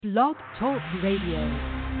Blog Talk Radio.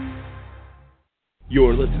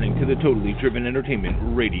 You're listening to the Totally Driven Entertainment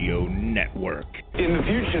Radio Network. In the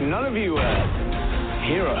future, none of you are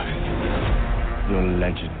heroes. You're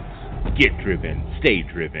legends. Get driven. Stay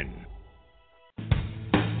driven.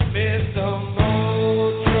 Mr.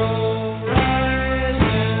 MOJO rising.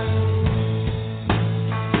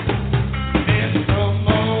 Mr.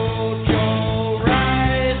 MOJO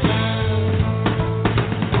rising.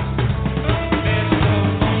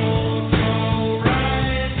 Mr. MOJO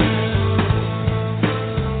rising.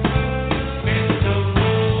 Mr.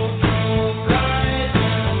 MOJO rising.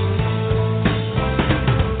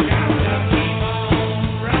 Gotta keep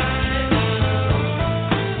on rising.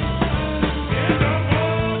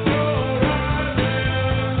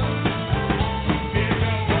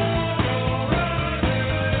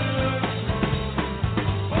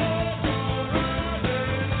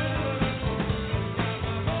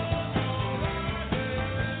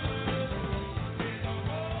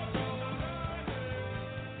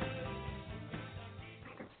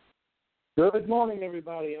 Good morning,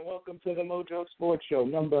 everybody, and welcome to the MOJO Sports Show,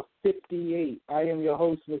 number 58. I am your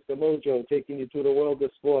host, Mr. MOJO, taking you through the world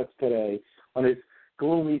of sports today on this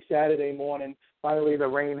gloomy Saturday morning. Finally, the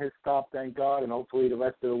rain has stopped, thank God, and hopefully the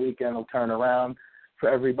rest of the weekend will turn around for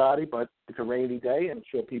everybody, but it's a rainy day, and I'm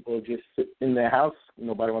sure people are just sitting in their house.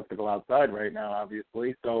 Nobody wants to go outside right now,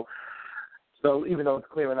 obviously, so even though it's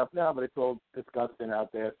clearing up now, but it's all disgusting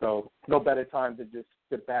out there, so no better time to just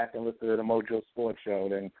sit back and listen to the MOJO Sports Show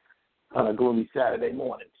than on a gloomy Saturday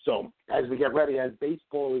morning. So as we get ready, as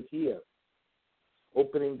baseball is here,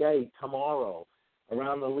 opening day tomorrow,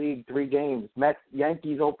 around the league, 3 games.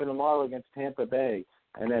 Yankees open tomorrow against Tampa Bay,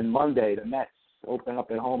 and then Monday the Mets open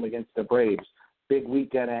up at home against the Braves. Big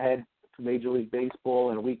weekend ahead for Major League Baseball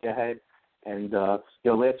and a week ahead. And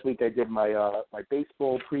last week I did my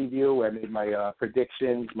baseball preview. I made my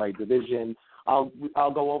predictions, my division. I'll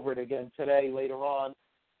go over it again today later on.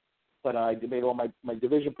 But I made all my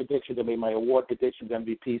division predictions. I made my award predictions,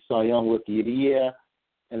 MVP, Cy Young, Rookie of the Year.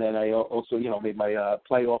 And then I also, made my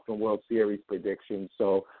playoff and World Series predictions.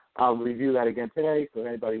 So I'll review that again today for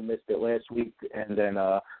anybody who missed it last week. And then,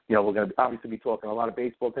 we're going to obviously be talking a lot of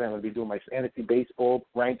baseball today. I'm going to be doing my fantasy baseball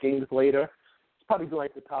rankings later. It's probably do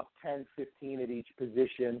like the top 10, 15 at each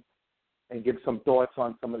position and give some thoughts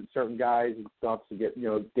on some of the certain guys and stuff to get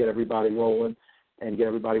everybody rolling and get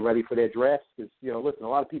everybody ready for their drafts. Because, listen, a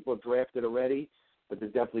lot of people have drafted already, but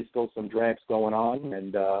there's definitely still some drafts going on.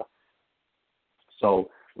 And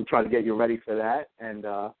so we'll try to get you ready for that. And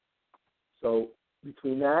so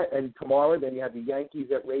between that and tomorrow, then you have the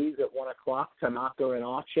Yankees at Rays at 1 o'clock, Tanaka and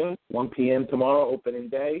Archer, 1 p.m. tomorrow, opening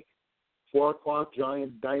day. 4 o'clock,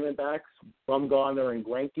 Giants Diamondbacks, Bumgarner and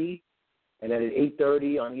Greinke. And then at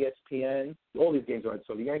 8:30 on ESPN, all these games are on.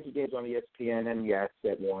 So the Yankee game's on ESPN and Yats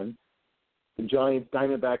at 1. The Giants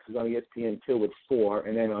Diamondbacks is on ESPN 2 at 4,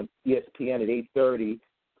 and then on ESPN at 8:30,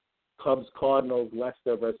 Cubs Cardinals,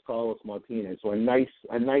 Lester versus Carlos Martinez. So a nice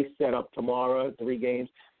setup tomorrow, 3 games.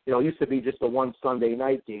 It used to be just a one Sunday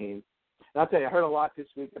night game. And I'll tell you, I heard a lot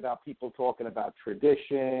this week about people talking about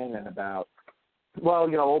tradition and about,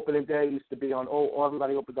 opening day used to be on,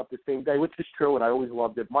 everybody opens up the same day, which is true, and I always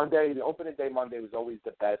loved it. The opening day Monday was always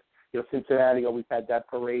the best. Cincinnati always had that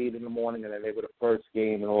parade in the morning, and then they were the first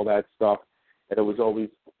game and all that stuff. And it was always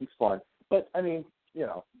fun. But,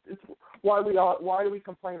 why are we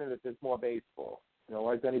complaining that there's more baseball?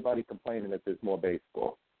 Why is anybody complaining that there's more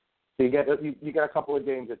baseball? So you get a couple of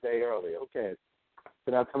games a day early. Okay.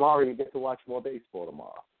 So now tomorrow you get to watch more baseball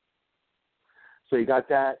tomorrow. So you got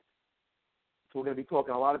that. So we're going to be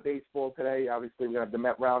talking a lot of baseball today. Obviously, we're going to have the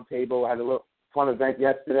Met Roundtable. I had a little fun event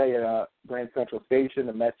yesterday at Grand Central Station,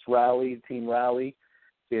 the Mets rally, team rally.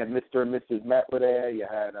 So you had Mr. and Mrs. Met were there. You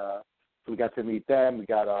had we got to meet them. We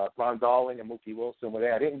got Ron Darling and Mookie Wilson were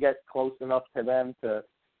there. I didn't get close enough to them to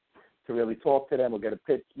really talk to them or get a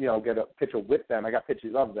picture with them. I got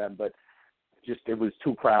pictures of them, but it was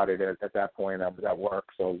too crowded at that point. I was at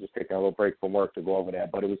work, so I was just taking a little break from work to go over there.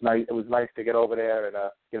 But it was nice. It was nice to get over there and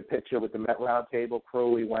get a picture with the Met Roundtable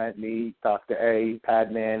crew. We went, me, Dr. A,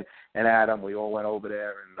 Padman, and Adam. We all went over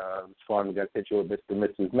there, and it was fun. We got a picture with Mr. and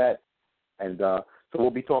Mrs. Met, and so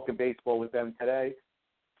we'll be talking baseball with them today.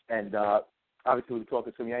 And obviously, we'll be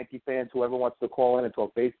talking to some Yankee fans. Whoever wants to call in and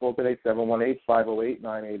talk baseball today,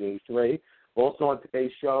 718-508-9883. Also on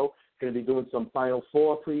today's show, going to be doing some Final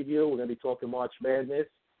Four preview. We're going to be talking March Madness.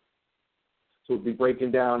 So we'll be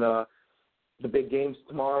breaking down the big games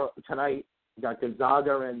tonight. You got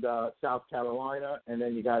Gonzaga and South Carolina, and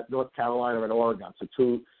then you got North Carolina and Oregon. So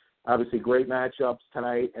 2 obviously great matchups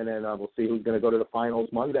tonight, and then we'll see who's going to go to the finals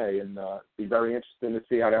Monday. And be very interesting to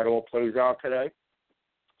see how that all plays out today.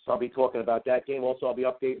 So I'll be talking about that game. Also, I'll be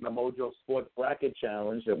updating the MOJO Sports Bracket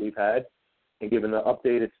Challenge that we've had and giving the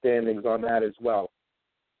updated standings on that as well.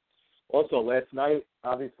 Also, last night,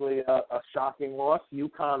 obviously, a shocking loss.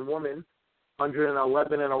 UConn women,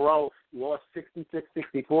 111 in a row, lost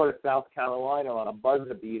 66-64 to South Carolina on a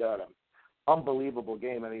buzzer beater. An unbelievable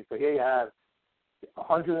game. I mean, so here you have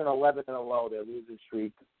 111 in a row. Their losing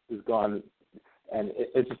streak is gone. And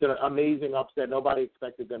it's just an amazing upset. Nobody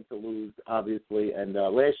expected them to lose, obviously. And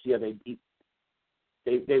last year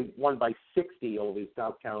they won by 60 over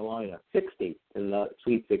South Carolina, 60 in the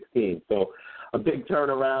Sweet 16. So a big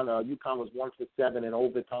turnaround. UConn was 1 for 7 in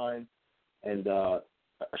overtime, and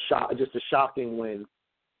just a shocking win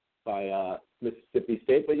by Mississippi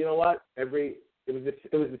State. But you know what? It was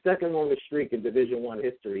the second longest streak in Division I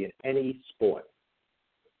history in any sport,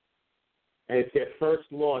 and it's their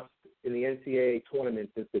first loss in the NCAA tournament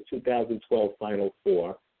since the 2012 Final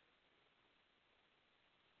Four.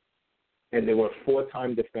 And they were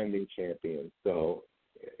 4-time defending champions. So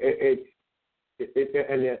their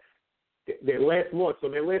last loss, so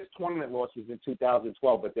their last tournament loss was in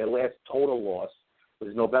 2012, but their last total loss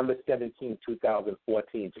was November 17,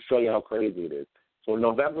 2014, to show you how crazy it is. So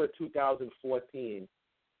November 2014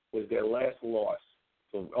 was their last loss.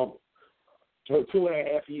 So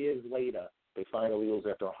 2.5 years later, they finally lose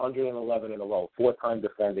after 111 in a row, 4-time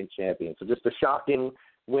defending champions. So just a shocking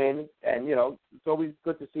win, and, it's always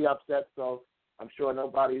good to see upsets, so I'm sure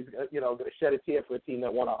nobody's, going to shed a tear for a team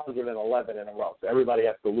that won 111 in a row. So everybody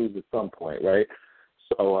has to lose at some point, right?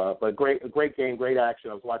 So, but great game, great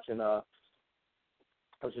action. I was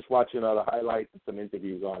just watching the highlights and some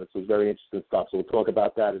interviews on it, so it was very interesting stuff. So we'll talk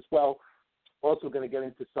about that as well. Also going to get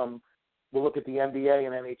into we'll look at the NBA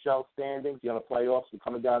and NHL standings. The playoffs are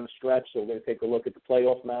coming down the stretch, so we're going to take a look at the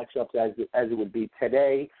playoff matchups as it would be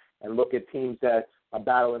today, and look at teams that are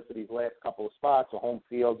battling for these last couple of spots or home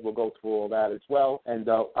fields. We'll go through all that as well. And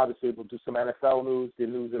obviously we'll do some NFL news, the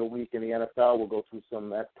news of the week in the NFL. We'll go through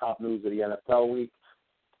some top news of the NFL week.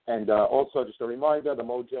 And also just a reminder, the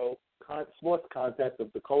MOJO Sports Contest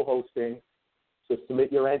of the co-hosting. So submit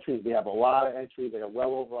your entries. We have a lot of entries. We have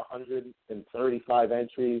well over 135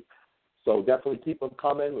 entries. So definitely keep them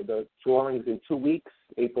coming. The drawings in 2 weeks,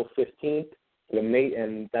 April 15th.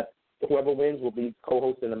 And that whoever wins will be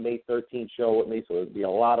co-hosting a May 13th show with me, so it'll be a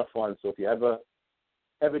lot of fun. So if you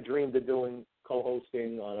ever dreamed of doing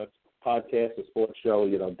co-hosting on a podcast, a sports show,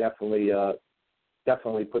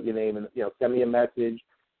 definitely put your name in. Send me a message,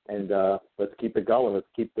 and let's keep it going. Let's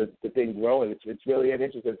keep the thing growing. It's really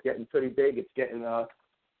interesting. It's getting pretty big. It's getting. I'm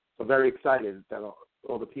very excited that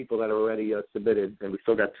all the people that are already submitted, and we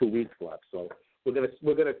still got 2 weeks left. So we're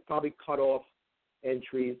gonna probably cut off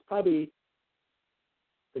entries probably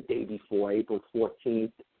the day before, April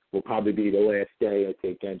 14th will probably be the last day I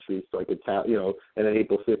take entries, so I could tell, and then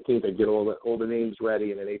April 15th I get all the names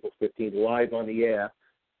ready, and then April 15th live on the air,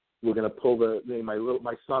 we're gonna pull the name. My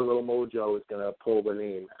son, Little Mojo, is gonna pull the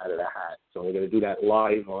name out of the hat. So we're gonna do that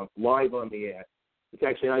live on the air. It's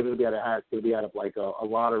actually not even gonna be out of a hat. It's gonna be out of like a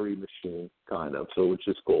lottery machine kind of, so which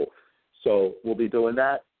is cool. So we'll be doing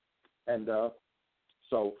that, and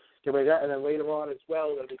so. Get ready to that, and then later on as well,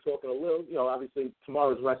 we're going to be talking a little, obviously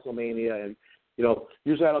tomorrow's WrestleMania, and,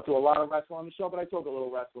 usually I don't do a lot of wrestling on the show, but I talk a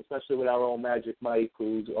little wrestling, especially with our own Magic Mike,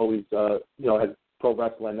 who's always, has Pro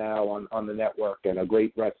Wrestling Now on the network and a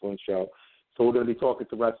great wrestling show. So we're going to be talking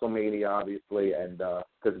to WrestleMania, obviously, and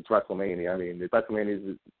because it's WrestleMania. I mean,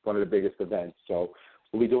 WrestleMania is one of the biggest events. So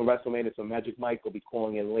we'll be doing WrestleMania, so Magic Mike will be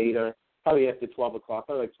calling in later, probably after 12 o'clock,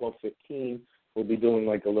 probably like 12:15. We'll be doing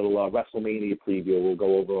like a little WrestleMania preview. We'll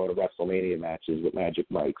go over all the WrestleMania matches with Magic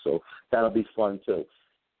Mike, so that'll be fun too.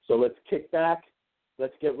 So let's kick back.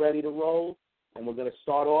 Let's get ready to roll, and we're going to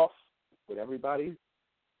start off with everybody's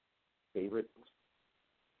favorite.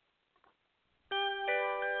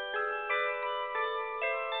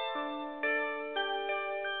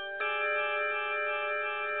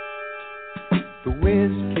 The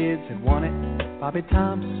Whiz Kids had won it, Bobby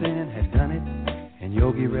Thompson had done it, and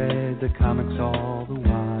Yogi read the comics all the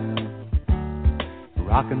while.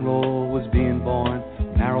 Rock and roll was being born,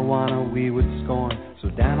 marijuana we would scorn. So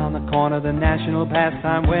down on the corner the national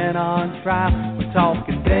pastime went on trial. We're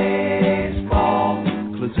talking baseball,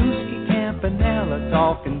 Klazuski, Campanella,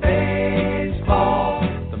 talking baseball.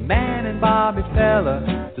 The man and Bobby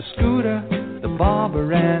Fella, the Scooter, the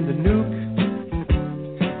Barber and the Nuke.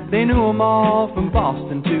 They knew 'em all from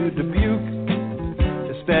Boston to Dubuque,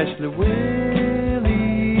 especially Willie,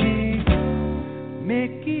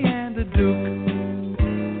 Mickey, and the Duke.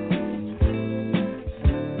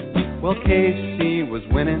 Well, KC was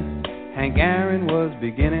winning, Hank Aaron was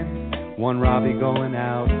beginning, one Robbie going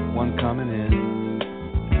out, one coming in.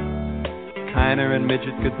 Kiner and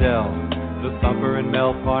Midget Goodell, the Thumper and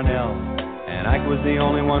Mel Parnell, and Ike was the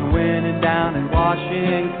only one winning down in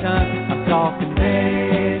Washington. I'm talking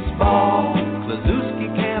baseball,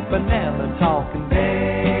 Klazuski, Campanella, talking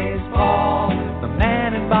baseball. The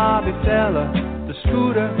Man and Bobby Feller, the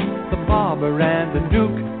Scooter, the Barber, and the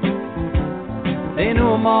Duke. They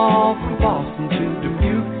knew 'em all from Boston to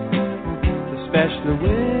Dubuque, especially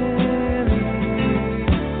Willie,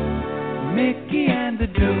 Mickey, and the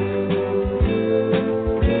Duke.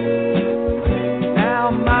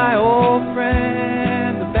 Now my old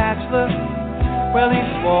friend, the bachelor, well, he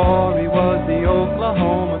swore he was the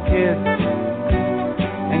Oklahoma Kid,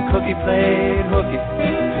 and Cookie played hooky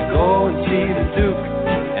to go and see the Duke.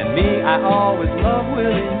 And me, I always loved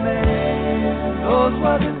Willie May. Those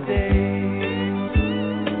were the days.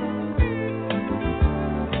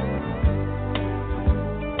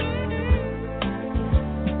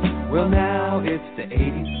 Well, now it's the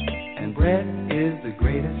 80s, and Brett is the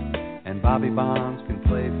greatest, and Bobby Bonds can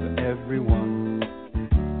play for everyone.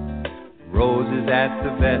 Rose is at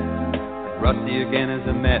the vet, Rusty again is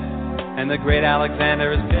a Met, and the great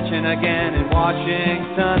Alexander is pitching again in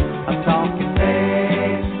Washington. I'm talking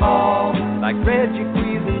baseball, like Reggie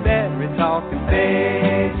Quisenberry, talking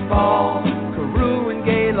baseball. Carew and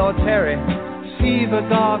Gaylord Perry, Seaver,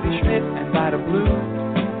 Garvey, Schmidt, and Vida Blue.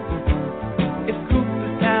 If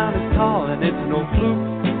Cooperstown is calling, it's no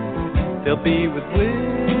fluke. They'll be with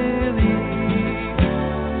Willie,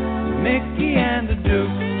 Mickey, and the Duke.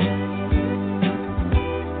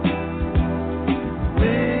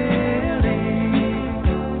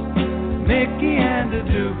 Mickey and the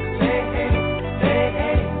Duke. Say hey, say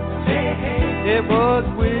hey, say hey. It was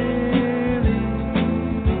Willie,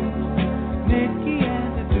 Mickey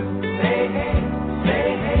and the Duke. Say hey, say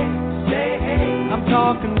hey, say hey. I'm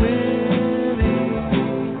talking Willie,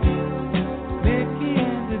 Mickey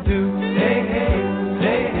and the Duke. Say hey,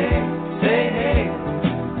 say hey, say hey.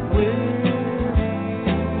 Willie,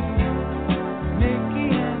 Mickey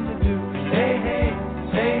and the Duke. Say hey,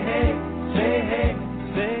 say hey, say hey.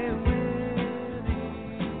 Say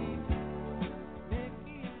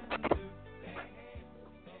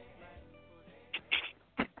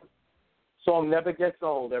Song never gets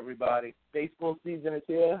old, everybody. Baseball season is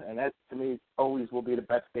here, and that, to me, always will be the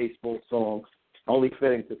best baseball song. Only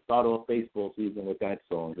fitting to start off baseball season with that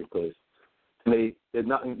song, because to me, there's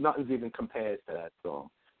nothing's even compares to that song.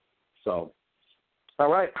 So, all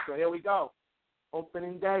right, so here we go.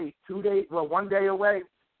 Opening day, 2 days, well, 1 day away.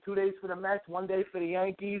 2 days for the Mets, 1 day for the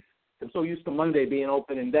Yankees. I'm so used to Monday being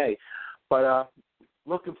opening day. But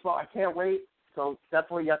looking for, I can't wait. So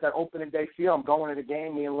definitely got that opening day feel. I'm going to the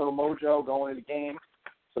game, me and Little Mojo going to the game.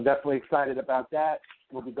 So definitely excited about that.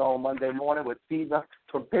 We'll be going Monday morning with Steve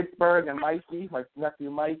from Pittsburgh and Mikey, my nephew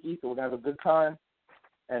Mikey. So we're going to have a good time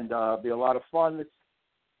and be a lot of fun.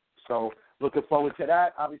 So looking forward to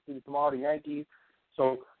that. Obviously tomorrow the Yankees.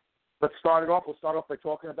 So let's start it off. We'll start off by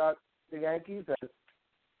talking about the Yankees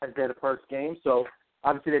as they're the first game. So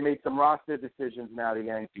obviously they made some roster decisions now, the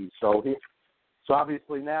Yankees. So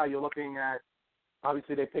obviously now you're looking at,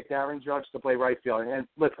 obviously they picked Aaron Judge to play right field. And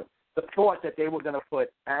listen, the thought that they were going to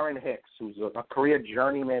put Aaron Hicks, who's a career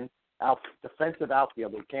journeyman defensive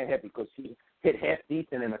outfielder who can't hit because he hit half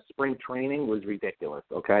decent in a spring training, was ridiculous,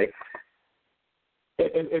 okay?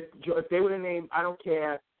 If they would have named, I don't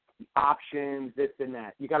care, options, this and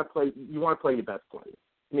that, you got to play, you want to play your best player.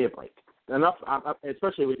 Give me a break. Enough,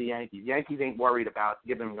 especially with the Yankees. The Yankees ain't worried about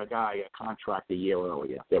giving a guy a contract a year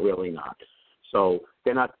earlier. They're really not. So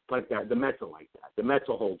they're not like that. The Mets are like that. The Mets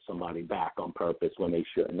will hold somebody back on purpose when they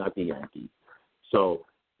should, not the Yankees. So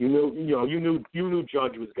you knew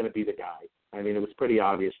Judge was going to be the guy. I mean, it was pretty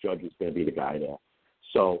obvious Judge was going to be the guy there.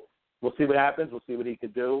 So we'll see what happens. We'll see what he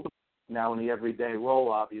could do now in the everyday role,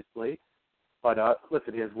 obviously. But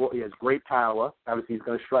listen, he has great power. Obviously, he's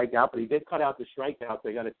going to strike out, but he did cut out the strikeouts,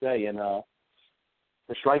 I got to say, and the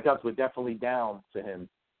strikeouts were definitely down to him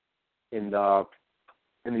in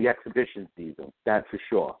the exhibition season, that's for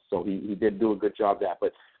sure. So he did do a good job there.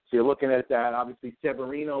 But so you're looking at that. Obviously,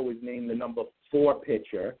 Severino was named the number 4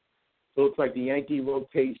 pitcher. So it looks like the Yankee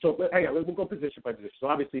rotation. So we'll go position by position. So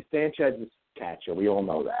obviously Sanchez is catcher. We all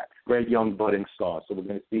know that. Great young budding star. So we're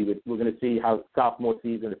going to see how sophomore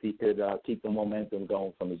season, if he could keep the momentum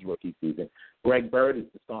going from his rookie season. Greg Bird is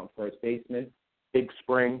the starting first baseman. Big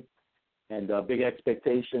spring and big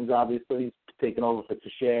expectations. Obviously, he's taking over for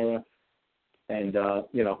Teixeira. And, I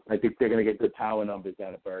think they're going to get good power numbers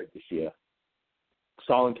out of Bird this year.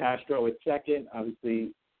 Solon Castro at second.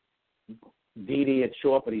 Obviously, Didi at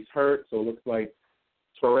short, but he's hurt. So it looks like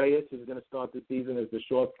Torreyes is going to start the season as the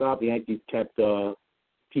shortstop. The Yankees kept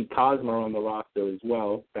Pete Cosmer on the roster as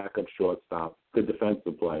well, backup shortstop, good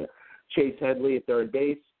defensive player. Chase Headley at third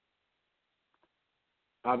base.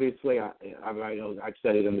 Obviously, I know I've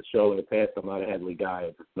said it in the show in the past. I'm not a Headley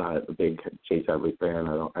guy. I'm not a big Chase Headley fan.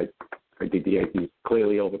 I think the Yankees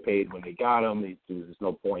clearly overpaid when they got him. There's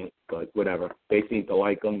no point, but whatever. They seem to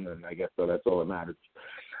like him, and I guess so. That's all that matters.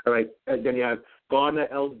 All right, and then you have Gardner,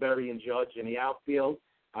 Ellsbury, and Judge in the outfield.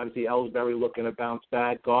 Obviously, Ellsbury looking to bounce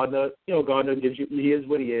back. Gardner gives you. He is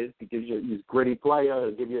what he is. He's a gritty player.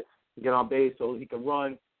 He'll give you get on base so he can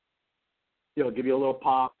run. Give you a little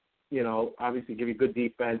pop. Obviously give you good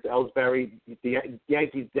defense. Ellsbury, the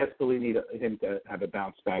Yankees desperately need him to have a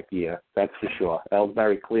bounce back year. That's for sure.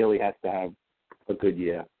 Ellsbury clearly has to have a good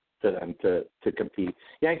year for them to compete.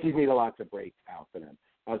 Yankees need a lot to break out for them.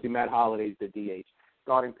 Obviously, Matt Holliday's the DH.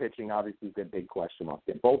 Starting pitching, obviously, is a big question mark.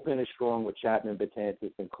 Their bullpen is strong with Chapman,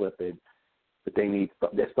 Betances, and Clifford, but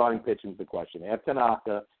their starting pitching is the question. They have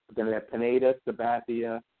Tanaka, but then they have Pineda,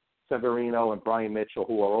 Sabathia, Severino, and Brian Mitchell,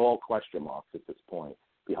 who are all question marks at this point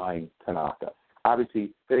behind Tanaka. Obviously,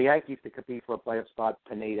 for the Yankees to compete for a playoff spot,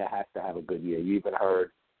 Pineda has to have a good year. You even heard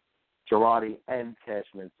Girardi and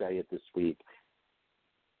Cashman say it this week.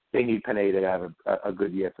 They need Pineda to have a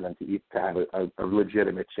good year for them to have a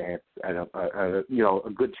legitimate chance and a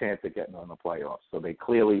good chance at getting on the playoffs. So you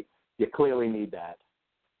clearly need that.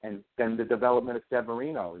 And then the development of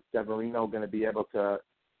Severino. Is Severino going to be able to,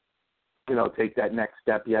 take that next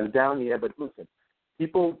step? He had a down year, but listen,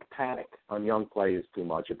 people panic on young players too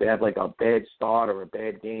much. If they have like a bad start or a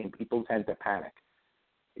bad game, people tend to panic.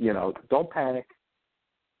 Don't panic.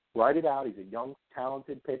 Write it out. He's a young,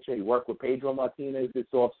 talented pitcher. He worked with Pedro Martinez this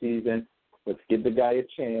offseason. Let's give the guy a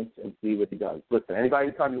chance and see what he does. Listen,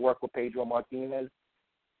 anytime you work with Pedro Martinez,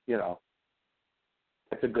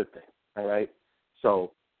 that's a good thing, all right?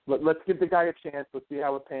 So let's give the guy a chance. Let's see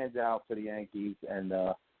how it pans out for the Yankees. And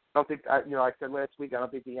I don't think, I said last week, I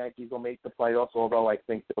don't think the Yankees will make the playoffs, although I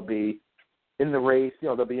think they'll be in the race.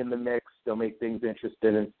 They'll be in the mix. They'll make things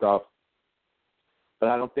interesting and stuff. But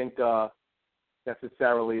I don't think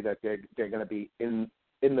necessarily that they're going to be in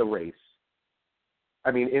the race.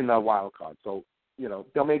 I mean, in the wild card. So,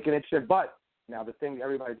 they'll make it interesting. But now the thing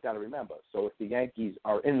everybody's got to remember, so if the Yankees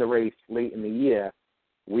are in the race late in the year,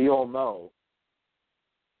 we all know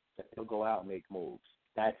that they'll go out and make moves.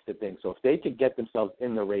 That's the thing. So if they could get themselves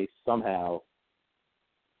in the race somehow,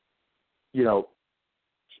 into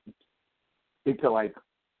like,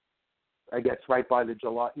 I guess right by the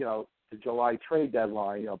July trade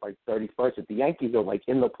deadline, by 31st, if the Yankees are like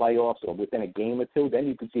in the playoffs or within a game or two, then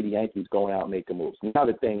you can see the Yankees going out and making moves. Now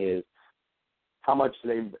the thing is, how much do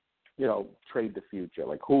they, trade the future?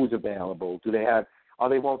 Like who's available? Are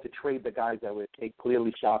they willing to trade the guys that would take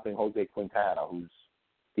clearly shopping Jose Quintana, who's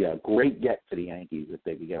great get for the Yankees if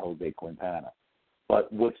they could get Jose Quintana.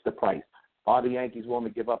 But what's the price? Are the Yankees willing to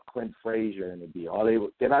give up Clint Frazier in the deal?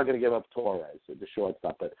 They're not going to give up Torres, the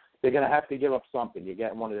shortstop, but they're going to have to give up something. You're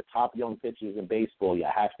getting one of the top young pitchers in baseball. You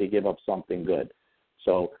have to give up something good.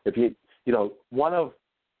 So if I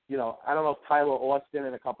don't know if Tyler Austin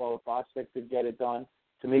and a couple of prospects could get it done.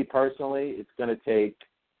 To me personally, it's going to take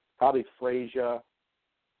probably Frazier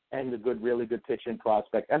and a really good pitching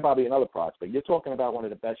prospect, and probably another prospect. You're talking about one of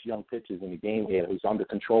the best young pitchers in the game here who's under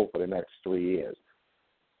control for the next 3 years.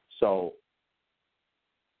 So,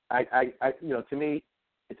 to me,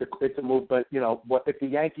 it's a move. But what if the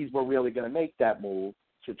Yankees were really going to make that move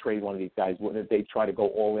to trade one of these guys? Wouldn't they try to go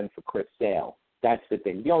all in for Chris Sale? That's the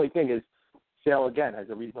thing. The only thing is, Sale again has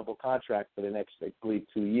a reasonable contract for the next, I believe,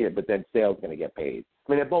 2 years. But then Sale's going to get paid.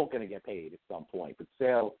 I mean, they're both going to get paid at some point. But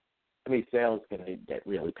Sale is going to get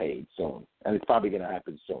really paid soon, and it's probably going to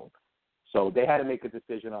happen soon. So they had to make a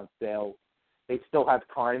decision on Sale. They still have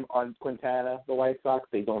time on Quintana, the White Sox.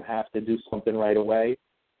 They don't have to do something right away,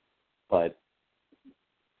 but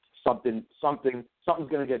something's going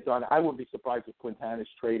to get done. I wouldn't be surprised if Quintana's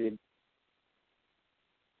traded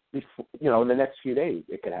before, in the next few days.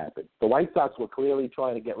 It could happen. The White Sox were clearly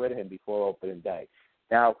trying to get rid of him before opening day.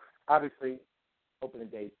 Now, obviously, opening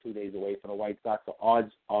day is 2 days away from the White Sox. The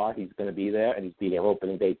odds are he's going to be there, and he's be their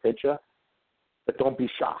opening day pitcher. But don't be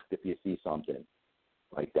shocked if you see something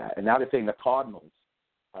like that. And now they're saying the Cardinals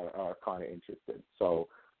are kind of interested. So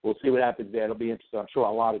we'll see what happens there. It'll be interesting. I'm sure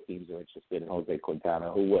a lot of teams are interested in Jose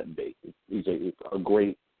Quintana. Who wouldn't be? He's a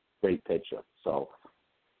great, great pitcher. So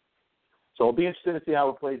it'll be interesting to see how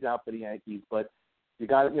it plays out for the Yankees. But you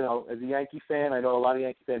got, as a Yankee fan, I know a lot of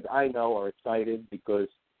Yankee fans I know are excited because,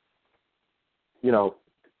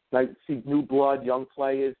 I see new blood, young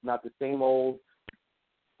players, not the same old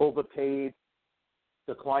overpaid,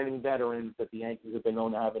 declining veterans that the Yankees have been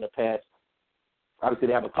known to have in the past. Obviously,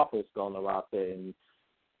 they have a couple still on the roster, and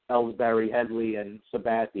Ellsbury, Headley, and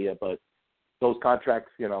Sabathia, but those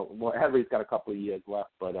contracts, Headley's got a couple of years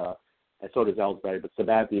left, but and so does Ellsbury, but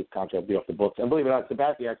Sabathia's contract will be off the books. And believe it or not,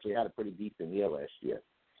 Sabathia actually had a pretty decent year last year.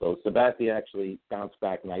 So Sabathia actually bounced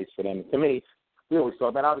back nice for them. To me, we always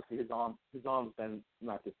saw that. Obviously, his arm's been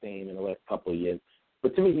not the same in the last couple of years.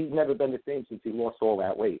 But to me, he's never been the same since he lost all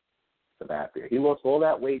that weight, Sabathia. He lost all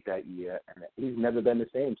that weight that year, and he's never been the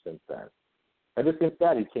same since then. Ever since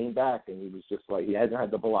that, he came back, and he was just like, he hasn't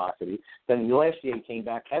had the velocity. Then last year, he came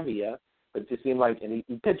back heavier, but it just seemed like, and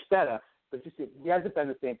he pitched better, but just he hasn't been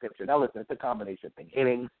the same pitcher. Now, listen, it's a combination thing.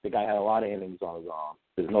 Innings, the guy had a lot of innings on his arm.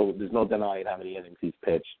 There's no denying how many innings he's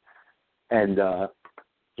pitched. And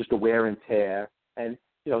just a wear and tear. And,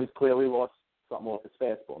 he's clearly lost something off his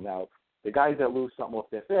fastball. Now, the guys that lose something off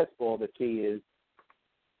their fastball, the key is,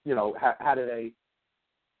 how do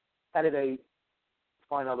they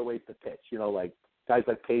find other ways to pitch? Like guys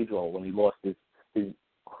like Pedro, when he lost his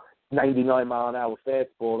 99-mile-an-hour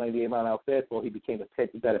fastball, 98-mile-an-hour fastball, he became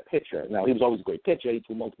a better pitcher. Now, he was always a great pitcher. He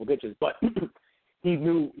threw multiple pitches, but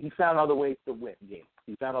he found other ways to win games.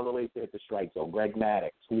 He found other ways to hit the strike zone. Greg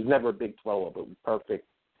Maddux, who was never a big thrower, but was a perfect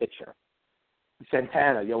pitcher.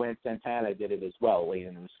 Yohan Santana did it as well late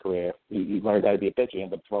in his career. He learned how to be a pitcher. He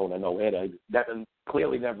ended up throwing a no-hitter.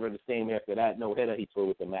 Clearly never the same after that no-hitter he threw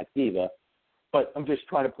with the Matt Diva. But I'm just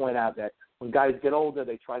trying to point out that when guys get older,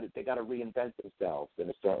 they got to reinvent themselves in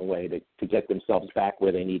a certain way to get themselves back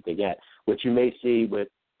where they need to get, which you may see with,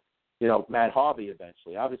 Matt Harvey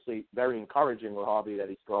eventually. Obviously, very encouraging with Harvey that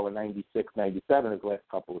he's throwing 96, 97 his last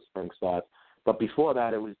couple of spring starts. But before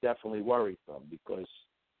that, it was definitely worrisome because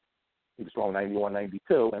he was throwing 91,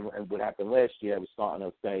 92, and what happened last year was starting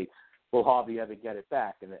to say, will Harvey ever get it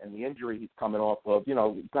back? And the injury he's coming off of,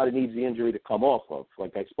 it's not an easy injury to come off of.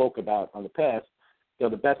 Like I spoke about on the past, the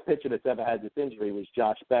best pitcher that's ever had this injury was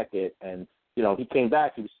Josh Beckett, and, he came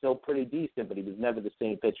back. He was still pretty decent, but he was never the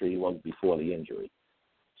same pitcher he was before the injury.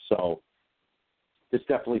 So it's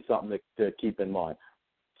definitely something to keep in mind.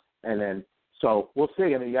 And then, so we'll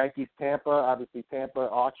see. I mean, Yankees, Tampa, obviously Tampa,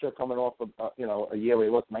 Archer coming off of, a year where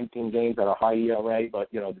he lost 19 games at a high ERA,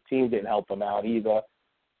 but, the team didn't help him out either.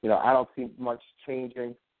 I don't see much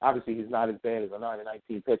changing. Obviously, he's not as bad as a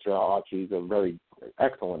 9-19 pitcher. Archie's a very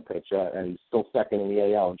excellent pitcher, and he's still second in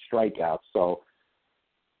the AL in strikeouts. So,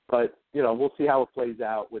 but, we'll see how it plays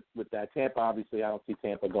out with that. Tampa, obviously, I don't see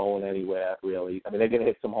Tampa going anywhere, really. I mean, they're going to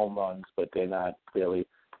hit some home runs, but they're not really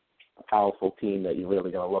a powerful team that you're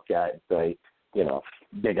really going to look at and say,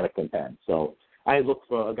 they're going to contend. So I look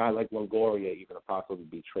for a guy like Longoria even to possibly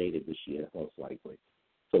be traded this year, most likely.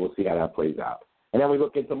 So we'll see how that plays out. And then we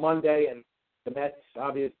look into Monday, and the Mets,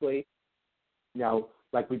 obviously,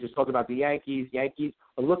 like we just talked about the Yankees. Yankees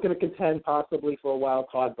are looking to contend possibly for a wild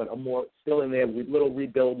card, but are more still in their little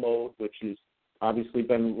rebuild mode, which has obviously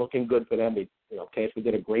been looking good for them. Cashman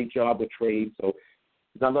did a great job with trade, so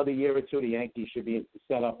another year or two, the Yankees should be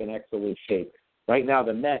set up in excellent shape. Right now,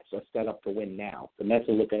 the Mets are set up to win now. The Mets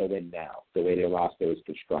are looking to win now, the way their roster is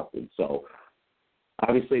constructed. So,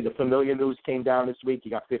 obviously, the familiar news came down this week.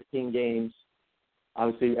 You got 15 games.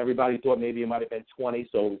 Obviously, everybody thought maybe it might have been 20,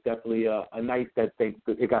 so it was definitely a night that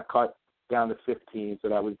it got cut down to 15, so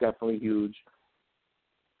that was definitely huge.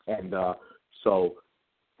 And so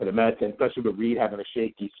for the Mets, and especially with Reed having a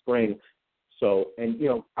shaky spring. So, and,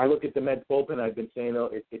 I look at the Mets bullpen, I've been saying,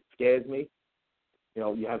 it scares me.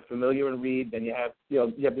 You have Familiar and Reed, then you have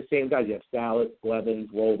the same guys. You have Salas, Blevins,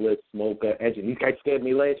 Robles, Smoker, Edgin. These guys scared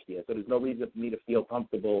me last year, so there's no reason for me to feel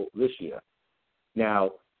comfortable this year.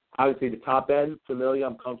 Now, obviously, the top end, Familiar,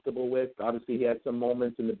 I'm comfortable with. Obviously, he had some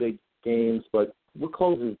moments in the big games, but what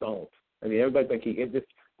closers don't? I mean, everybody's like,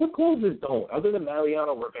 what closers don't? Other than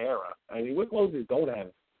Mariano Rivera, I mean, what closers don't have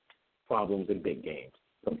problems in big games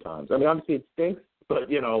sometimes? I mean, obviously, it stinks, but,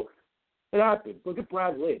 it happens. Look at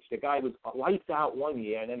Brad Lidge. The guy was lights out one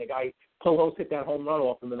year, and then the guy, Pujols hit that home run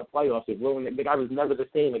off him in the playoffs. It ruined it. The guy was never the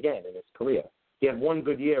same again in his career. He had one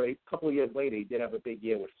good year. A couple of years later, he did have a big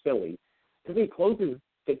year with Philly. To me, closers,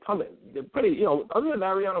 they come in. They're pretty, other than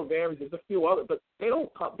Mariano Rivera, there's a few others, but they don't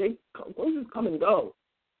come. Closers come and go,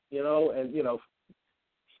 and,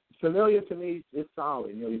 Familiar to me is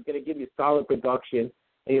solid. He's going to give you solid production.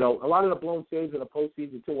 And, a lot of the blown series in the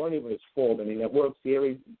postseason, too, weren't even his fault. I mean, that World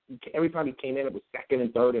Series, every time he came in, it was second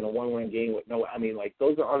and third in a one-run game with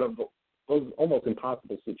those are almost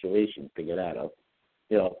impossible situations to get out of.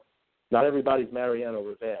 Not everybody's Mariano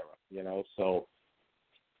Rivera, so.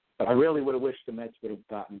 But I really would have wished the Mets would have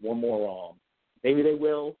gotten one more arm. Maybe they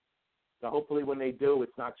will. So hopefully when they do,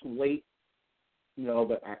 it's not too late.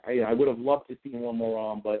 But I would have loved to see one more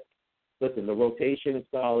arm. But, listen, the rotation is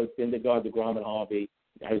solid. Syndergaard, DeGrom, and Harvey.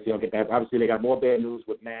 Obviously, I'll get that. Obviously, they got more bad news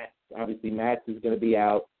with Matt. Obviously, Matt is going to be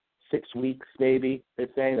out 6 weeks, maybe. They're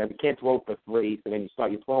saying that you can't throw for 3, so then you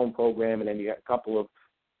start your throwing program, and then you got a couple of,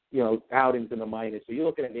 outings in the minors. So you're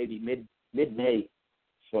looking at maybe mid-May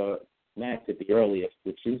for Matt at the earliest,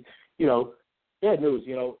 which is, bad news.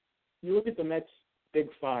 You look at the Mets' big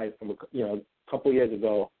 5 from a couple years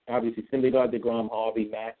ago. Obviously, Syndergaard, DeGrom, Harvey,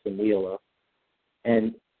 Max, and Wheeler,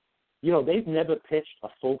 and they've never pitched a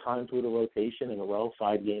full time through the rotation in a row,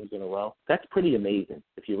 5 games in a row. That's pretty amazing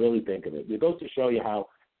if you really think of it. It goes to show you how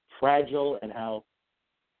fragile and how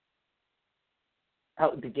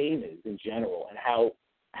the game is in general, and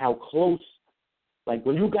how close. Like,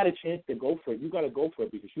 when you got a chance to go for it, you got to go for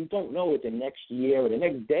it, because you don't know what the next year or the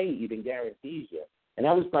next day even guarantees you. And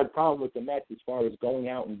that was my problem with the Mets as far as going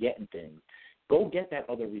out and getting things. Go get that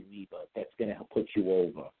other reliever that's going to put you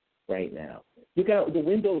over right now. The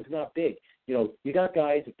window is not big. You got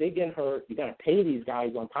guys, if they get hurt, you got to pay these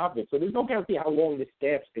guys on top of it. So there's no guarantee how long the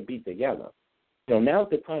staffs could be together. Now's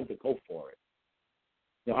the time to go for it.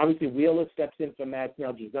 Obviously, Wheeler steps in for Matt.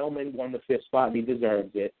 Now, Giselman won the 5th spot, and he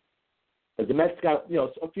deserves it. But the Mets got,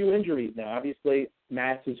 a few injuries now. Obviously,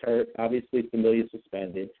 Matt is hurt. Obviously, Familia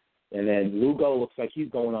suspended. And then Lugo looks like he's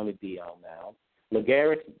going on the DL now.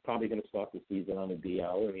 Lagares is probably going to start the season on the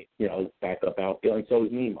DL, and backup outfield, and so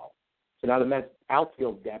is Nemo. So now the Mets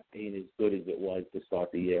outfield depth ain't as good as it was to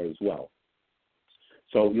start the year as well.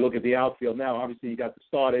 So you look at the outfield now, obviously you got the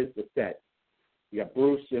starters, the set. You got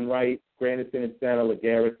Bruce in right, Granderson in center,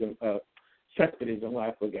 Lagares and Cespedes in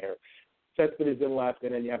left, Lagares. Cespedes in left,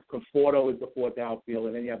 and then you have Conforto as the 4th outfielder,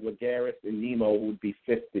 and then you have Lagares and Nemo, who would be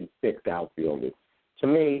 5th and 6th outfielders. To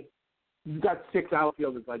me, you got 6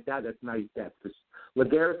 outfielders like that. That's nice depth.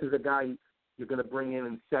 Lagares is a guy you're going to bring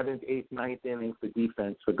in 7th, 8th, 9th innings for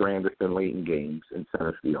defense for Granderson late in games in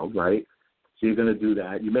center field, right? So you're going to do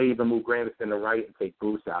that. You may even move Granderson to right and take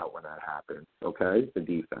Bruce out when that happens, okay, for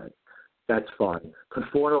defense. That's fine.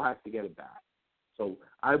 Conforto has to get it back. So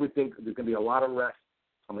I would think there's going to be a lot of rest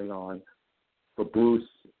coming on for Bruce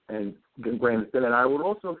and Granderson. And I would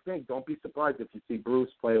also think, don't be surprised if you see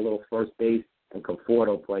Bruce play a little first base and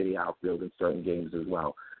Conforto play the outfield in certain games as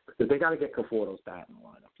well. Because they got to get Conforto's bat in the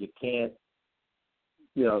lineup. You can't,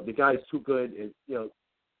 the guy's too good.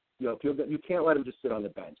 You can't let him just sit on the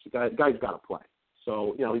bench. The guy's got to play.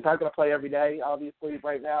 So, he's not going to play every day, obviously,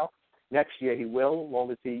 right now. Next year he will. As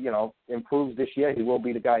long as he, improves this year, he will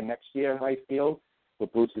be the guy next year in right field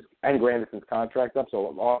with Bruce's and Granderson's contract up.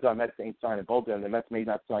 So all the Mets ain't signing both of them. The Mets may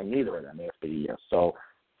not sign neither of them after the year. So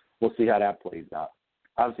we'll see how that plays out.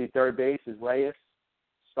 Obviously, third base is Reyes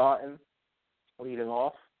starting, leading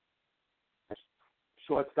off.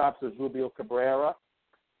 Shortstops is Rubio Cabrera.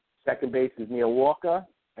 Second base is Neil Walker.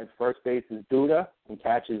 And first base is Duda. And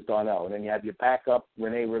catches Darnell. And then you have your backup,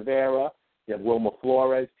 Rene Rivera. You have Wilmer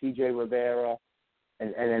Flores, T.J. Rivera.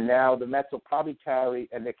 And then now the Mets will probably carry,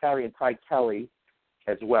 and they're carrying Ty Kelly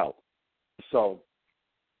as well. So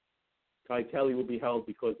Ty Kelly will be held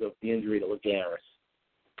because of the injury to Lagares.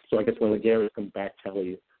 So I guess when Lagares comes back,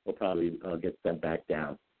 Kelly will probably get sent back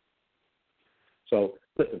down. So,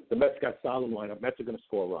 listen, the Mets got solid lineup. Mets are going to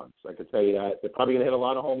score runs. I can tell you that. They're probably going to hit a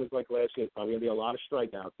lot of homers like last year. It's probably going to be a lot of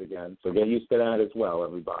strikeouts again. So get used to that as well,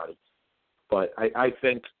 everybody. But I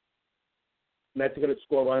think Mets are going to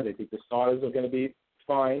score runs. I think the starters are going to be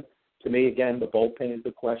fine. To me, again, the bullpen is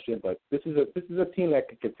the question. But this is a team that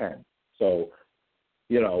could contend. So,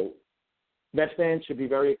 Mets fans should be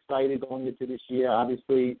very excited going into this year.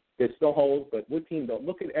 Obviously, there's still holes, but what team don't?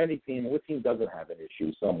 Look at any team. What team doesn't have an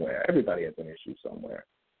issue somewhere? Everybody has an issue somewhere.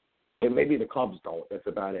 And maybe the Cubs don't. That's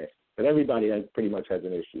about it. But everybody pretty much has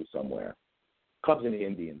an issue somewhere. Cubs and the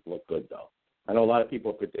Indians look good, though. I know a lot of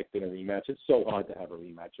people are predicting a rematch. It's so hard to have a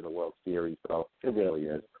rematch in the World Series, though. It really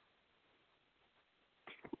is.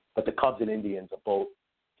 But the Cubs and Indians are both.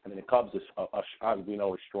 I mean, the Cubs we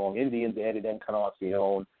know are strong. Indians added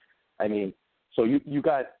Encarnacion. I mean, so you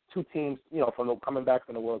got two teams, from coming back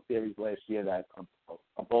from the World Series last year that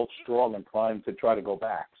are both strong and primed to try to go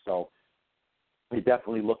back. So we're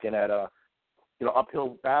definitely looking at a,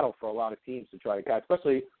 uphill battle for a lot of teams to try to catch.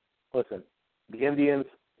 Especially, listen, the Indians.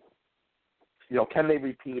 Can they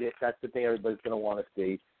repeat it? That's the thing everybody's going to want to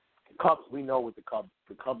see. The Cubs, we know with the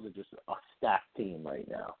Cubs are just a stacked team right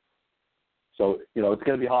now. So it's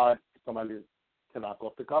going to be hard for somebody to knock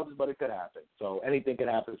off the Cubs, but it could happen. So anything can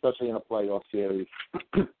happen, especially in a playoff series.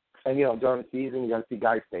 And, during the season, you got to see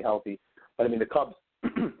guys stay healthy. But, I mean, the Cubs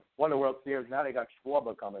won the World Series. Now they got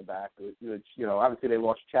Schwarber coming back. Obviously they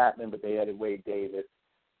lost Chapman, but they added Wade Davis.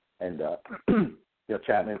 And,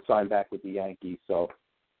 Chapman signed back with the Yankees. So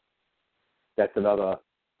that's another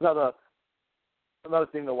another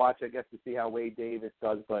thing to watch, I guess, to see how Wade Davis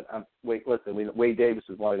does. But Wade Davis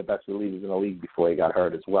was one of the best relievers in the league before he got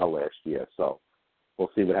hurt as well last year. So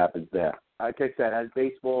we'll see what happens there. Like I said, as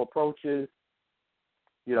baseball approaches,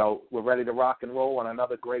 we're ready to rock and roll on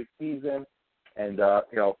another great season. And,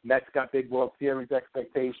 Mets got big World Series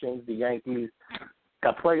expectations. The Yankees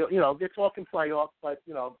got they're talking playoffs, but,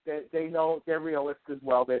 they know they're realists as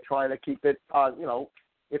well. They're trying to keep it,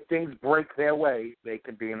 if things break their way, they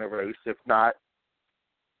could be in the race. If not,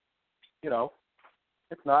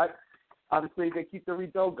 obviously they keep the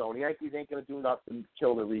rebuild going. The Yankees ain't going to do nothing to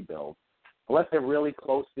kill the rebuild. Unless they're really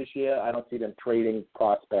close this year, I don't see them trading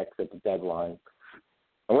prospects at the deadline.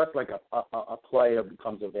 Unless like a player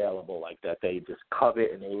becomes available like that they just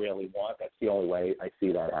covet and they really want. That's the only way I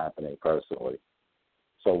see that happening personally.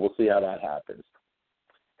 So we'll see how that happens.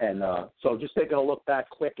 And so just taking a look back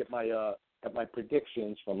quick at my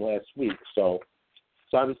predictions from last week. So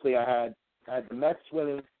obviously I had the Mets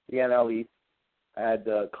winning the NL East, I had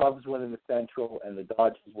the Cubs winning the Central, and the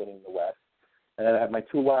Dodgers winning the West. And then I had my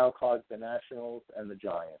two wild cards, the Nationals and the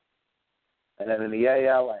Giants. And then in the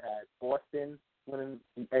AL, I had Boston winning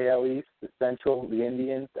the AL East, the Central, the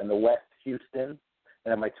Indians, and the West, Houston. And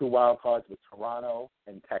then my two wild cards were Toronto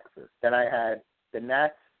and Texas. Then I had the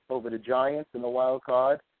Nats over the Giants in the wild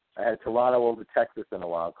card. I had Toronto over Texas in the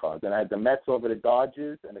wild card. Then I had the Mets over the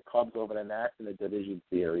Dodgers and the Cubs over the Nats in the division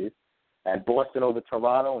series. I had Boston over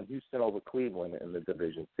Toronto and Houston over Cleveland in the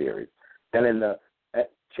division series. Then in the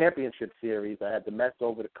championship series, I had the Mets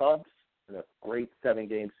over the Cubs in a great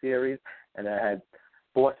 7-game series, and I had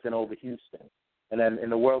Boston over Houston. And then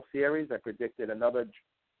in the World Series, I predicted another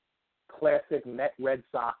classic Met-Red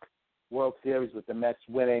Sox World Series with the Mets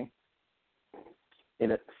winning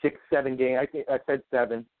in a 6-7 game. I said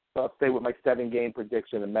 7, so I'll stay with my 7-game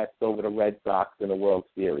prediction, the Mets over the Red Sox in the World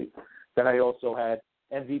Series. Then I also had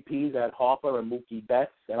MVPs at Harper and Mookie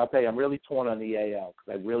Betts, and I'll tell you, I'm really torn on the AL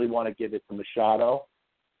because I really want to give it to Machado.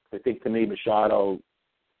 I think to me, Machado,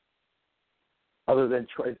 other than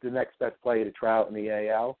the next best player to Trout in the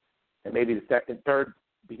AL, and maybe the second, third,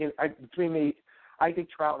 between me, I think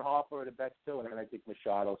Trout and Harper are the best too, and then I think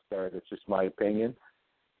Machado's third. It's just my opinion.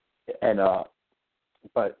 And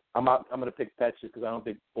but I'm going to pick Betts just because I don't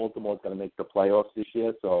think Baltimore's going to make the playoffs this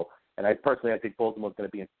year. So, and I think Baltimore's going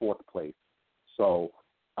to be in 4th place. So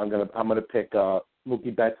I'm gonna pick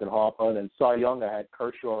Mookie Betts and Harper, and then Cy Young I had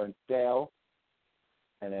Kershaw and Sale,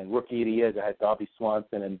 and then Rookie of the Year I had Darby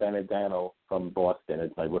Swanson and Benedano from Boston as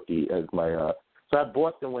my rookie So I have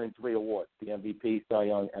Boston winning 3 awards: the MVP, Cy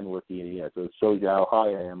Young, and Rookie of the Year. So it shows you how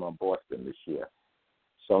high I am on Boston this year.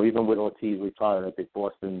 So even with Ortiz retired, I think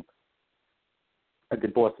Boston's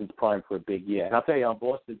primed for a big year. And I'll tell you, on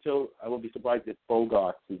Boston too, I wouldn't be surprised if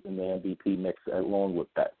Bogarts is in the MVP mix along with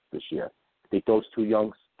Betts this year. I think those two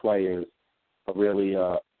young players are really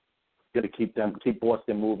going to keep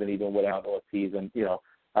Boston moving even without Ortiz. And,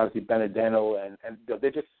 obviously Benedano, and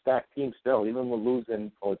they're just a stacked team still, even with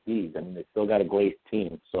losing Ortiz. I mean, they still got a great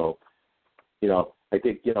team. So, I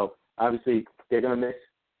think, obviously they'll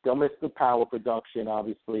miss the power production,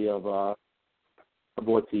 obviously, of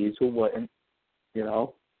Ortiz, who wouldn't,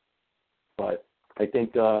 But I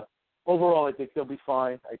think overall, I think they'll be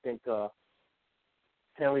fine. I think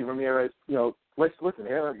Hanley Ramirez, listen,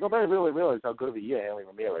 nobody really realized how good of a year Hanley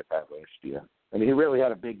Ramirez had last year. I mean, he really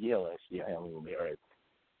had a big year last year, Hanley Ramirez.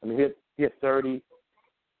 I mean, he had 30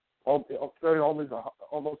 almost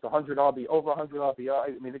 100 RBI, over 100 RBI.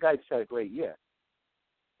 I mean, the guy just had a great year.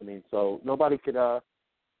 I mean, so nobody could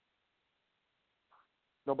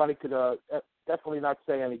definitely not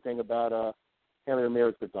say anything about Hanley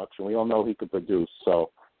Ramirez's production. We all know he could produce.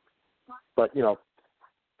 So, but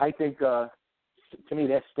I think to me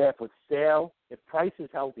that staff with Sale, if Price is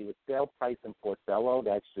healthy, with Sale, Price, and Porcello,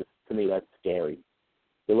 that's just, to me, that's scary.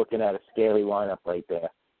 You're looking at a scary lineup right there.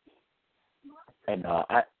 And a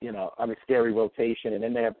scary rotation, and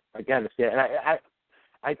then they have again.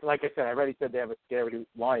 I like I said, I already said they have a scary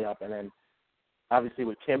lineup, and then obviously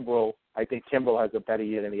with Kimbrel, I think Kimbrel has a better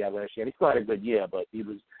year than he had last year. And he still had a good year, but he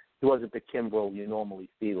wasn't the Kimbrel you normally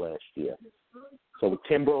see last year. So with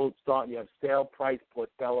Kimbrel starting, you have Sale, Price,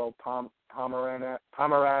 Porcello,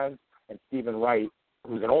 Pomeranz, and Stephen Wright,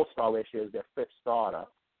 who's an all-star last year, is their 5th starter.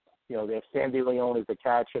 They have Sandy Leone as the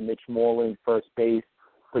catcher, Mitch Moreland first base.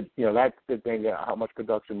 But, that's the thing, how much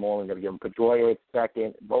production Moreland going to give him. Pedroia at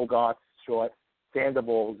second, Bogarts short,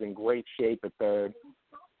 Sandoval's in great shape at third.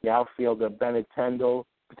 The outfielder, Benintendi,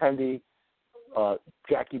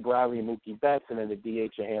 Jackie Bradley and Mookie Betts, and then the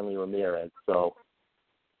DH of Hanley Ramirez. So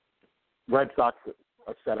Red Sox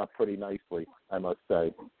are set up pretty nicely, I must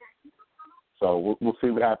say. So we'll see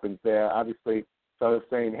what happens there. Obviously, So I was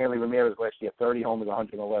saying Hanley Ramirez last year, 30 homers,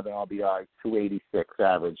 111 RBI, 286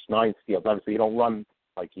 average, 9 steals. Obviously, you don't run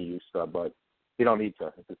like he used to, but you don't need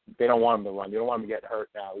to. They don't want him to run. You don't want him to get hurt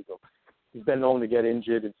now. He's been known to get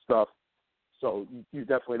injured and stuff. So you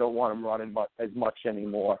definitely don't want him running as much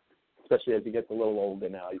anymore, especially as he gets a little older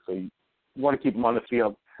now. So you want to keep him on the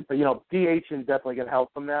field. But, DH is definitely going to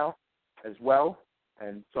help him now as well.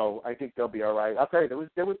 And so I think they'll be all right. I'll tell you,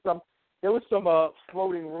 there was some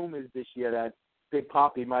floating rumors this year that Big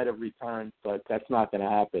Papi might have returned, but that's not going to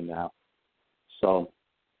happen now. So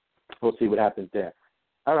we'll see what happens there.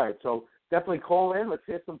 All right, so definitely call in. Let's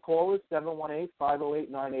hear some callers,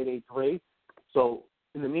 718-508-9883. So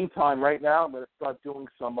in the meantime, right now, I'm going to start doing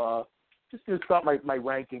my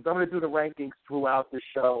rankings. I'm going to do the rankings throughout the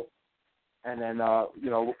show, and then,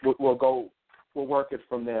 we'll work it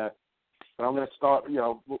from there. But I'm going to start,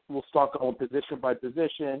 we'll start going position by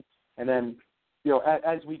position, and then,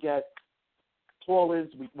 as we get callers,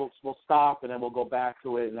 we'll stop, and then we'll go back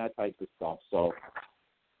to it and that type of stuff. So,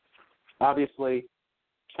 obviously,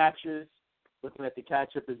 catchers, looking at the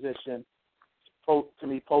catcher position, to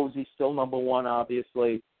me, Posey's still number one,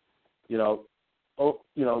 obviously. What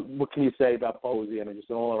can you say about Posey? I mean, just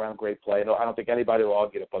an all-around great player. I don't think anybody will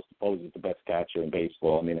argue that Buster Posey is the best catcher in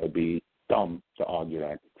baseball. I mean, it would be dumb to argue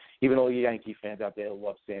that. Even all the Yankee fans out there who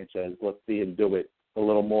love Sanchez, let's see him do it a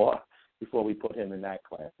little more before we put him in that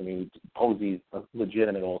class. I mean, Posey's a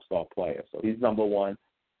legitimate all-star player, so he's number one.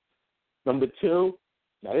 Number two,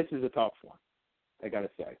 now this is a tough one, I got to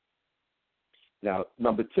say. Now,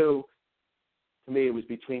 number two, to me, it was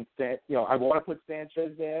between, I want to put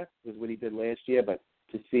Sanchez there, is what he did last year, but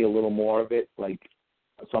to see a little more of it, so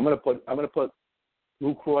I'm going to put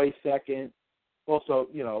Lucroy second. Also,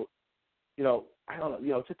 I don't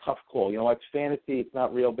know, it's a tough call. It's fantasy, it's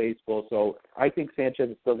not real baseball, so I think Sanchez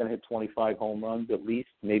is still going to hit 25 home runs at least,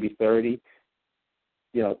 maybe 30.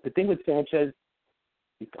 The thing with Sanchez,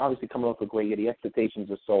 he's obviously coming off a great year. The expectations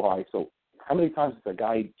are so high, so how many times does a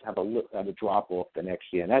guy have a drop off the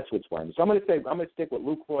next year? And that's what's worrying. So I'm going to stick with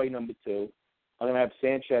Lucroy number two. I'm going to have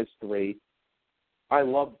Sanchez 3. I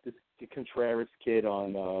love the Contreras kid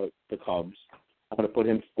on the Cubs. I'm going to put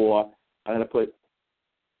him 4. I'm going to put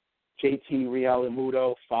JT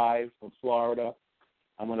Realmuto 5 from Florida.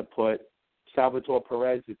 I'm going to put Salvatore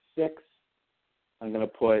Perez at 6. I'm going to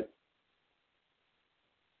put,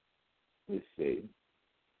 let's see.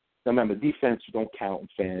 Remember, defense don't count in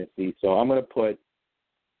fantasy, so I'm going to put,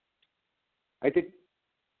 it's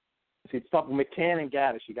tough. McCann and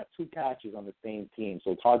Gaddis, you got 2 catches on the same team,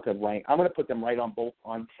 so it's hard to rank. I'm going to put them right on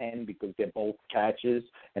 10 because they're both catches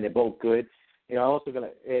and they're both good. I'm also going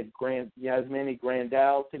to add Yasmani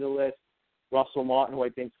Grandal to the list, Russell Martin, who I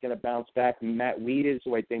think is going to bounce back, Matt Wieters,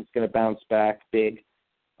 who I think is going to bounce back big.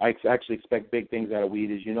 I actually expect big things out of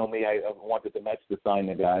Wieters. You know me, I wanted the Mets to sign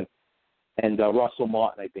the guy. And Russell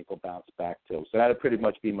Martin, I think, will bounce back too. So that would pretty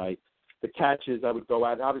much be the catches I would go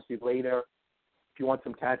at. Obviously, later, if you want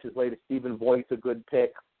some catches later, Stephen Voigt's a good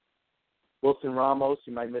pick. Wilson Ramos,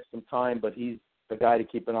 you might miss some time, but he's the guy to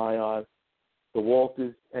keep an eye on. The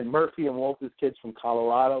Walters and Murphy and Walters kids from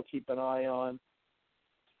Colorado, keep an eye on.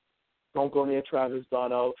 Don't go near Travis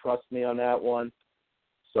Darno. Trust me on that one.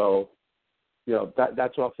 So,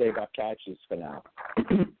 that's what I'll say about catches for now.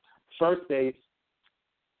 First base.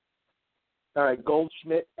 All right,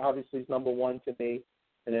 Goldschmidt obviously is number 1 to me,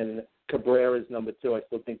 and then Cabrera is number 2. I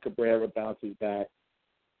still think Cabrera bounces back.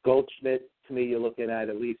 Goldschmidt, to me, you're looking at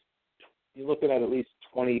at least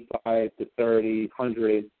 25 to 30,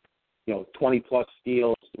 100, 20-plus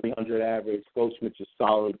steals, 300 average. Goldschmidt's a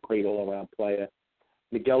solid, great all-around player.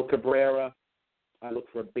 Miguel Cabrera, I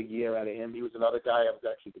look for a big year out of him. He was another guy I was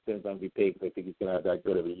actually considered MVP because I think he's going to have that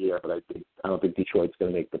good of a year, but I don't think Detroit's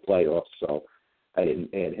going to make the playoffs, so I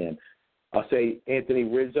didn't add him. I'll say Anthony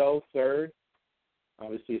Rizzo, 3rd.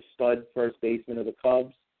 Obviously a stud first baseman of the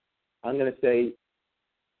Cubs. I'm going to say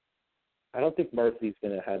I don't think Murphy's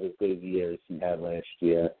going to have as good a year as he had last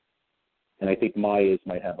year, and I think Myers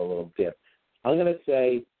might have a little dip. I'm going to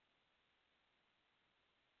say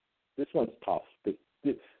this one's tough.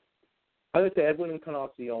 I'm going to say Edwin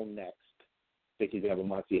Encarnacion next. I think he's going to have a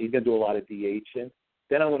monster year. He's going to do a lot of DHing.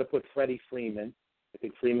 Then I'm going to put Freddie Freeman. I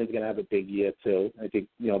think Freeman's going to have a big year, too. I think,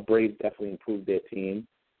 Braves definitely improved their team.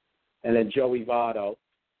 And then Joey Votto,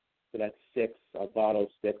 so that's 6. Votto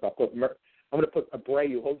 6. I'm going to put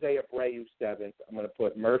Abreu, Jose Abreu 7th. I'm going to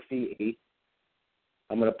put Murphy 8th.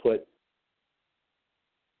 I'm going to put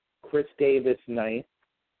Chris Davis 9th.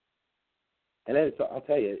 And then I'll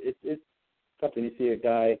tell you, it's something you see a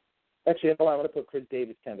guy. Actually, I'm going to put Chris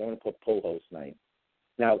Davis 10th. I'm going to put Pujols 9th.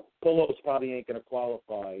 Now, Pujols probably ain't going to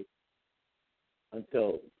qualify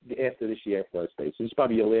until after this year at first base. This is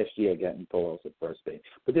probably your last year getting Pujols at first base.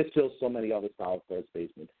 But there's still so many other solid first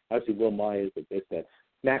basemen. Obviously, Will Myers, that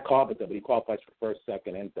Matt Carpenter, but he qualifies for first,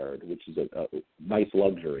 second, and third, which is a nice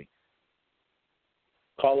luxury.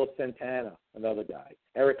 Carlos Santana, another guy.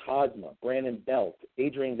 Eric Hosmer, Brandon Belt,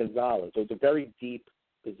 Adrian Gonzalez. So it's a very deep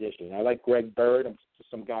position. I like Greg Bird.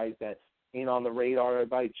 Some guys that ain't on the radar,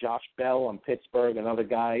 everybody. Josh Bell on Pittsburgh, another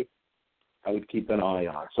guy I would keep an eye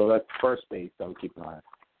on. So that's first base I would keep an eye on.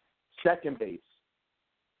 Second base,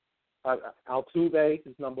 Altuve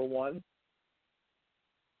is number one.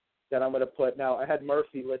 Then I'm going to put, now I had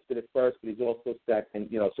Murphy listed at first, but he's also second,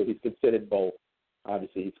 so he's considered both.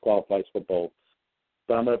 Obviously, he qualifies for both.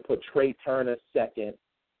 But I'm going to put Trey Turner second.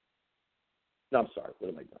 No, I'm sorry, what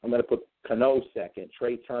am I doing? I'm going to put Cano second,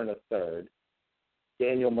 Trey Turner third,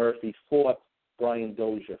 Daniel Murphy fourth, Brian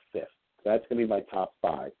Dozier fifth. So that's going to be my top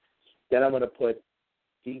five. Then I'm going to put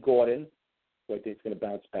D. Gordon, who I think is going to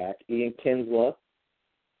bounce back, Ian Kinsler,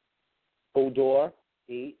 Odor,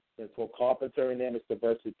 8. Let's put Carpenter in there, Mr.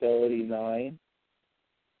 Versatility, 9.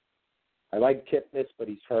 I like Kipnis, but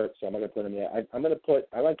he's hurt, so I'm not going to put him there.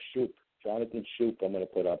 I like Shoop, Jonathan Shoop, I'm going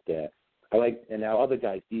to put up there. And now other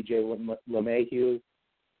guys, DJ LeMahieu,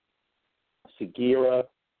 Segura,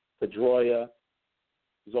 Pedroia,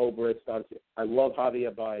 Zobrist. I love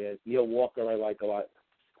Javier Baez. Neil Walker I like a lot.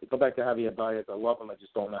 Go back to Javier Baez. I love him. I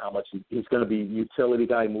just don't know how much he's going to be a utility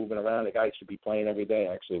guy moving around. The guy should be playing every day.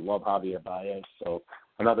 I actually love Javier Baez. So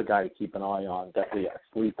another guy to keep an eye on. Definitely a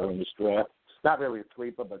sleeper in this draft. Not really a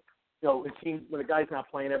sleeper, but it seems when a guy's not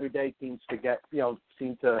playing every day, teams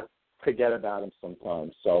seem to forget about him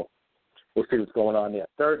sometimes. So we'll see what's going on there.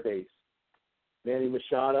 Third base, Manny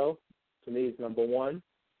Machado to me is number one.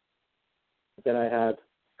 Then I have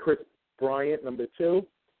Chris Bryant, number 2.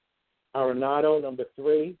 Arenado, number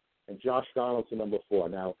 3, and Josh Donaldson, number 4.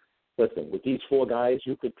 Now, listen, with these 4 guys,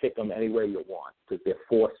 you could pick them anywhere you want because they're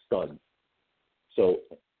 4 studs. So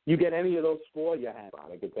you get any of those 4, you're happy.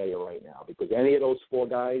 I can tell you right now, because any of those 4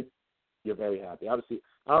 guys, you're very happy. Obviously,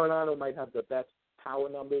 Arenado might have the best power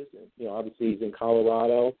numbers. Obviously he's in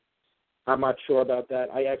Colorado. I'm not sure about that.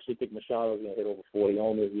 I actually think Machado's going to hit over 40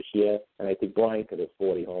 homers this year, and I think Bryant could hit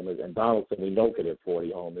 40 homers, and Donaldson we know could hit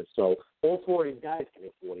 40 homers. So all 4 of these guys can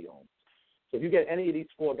hit 40 homers. So if you get any of these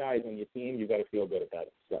 4 guys on your team, you've got to feel good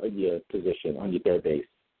about your position on your third base.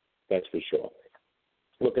 That's for sure.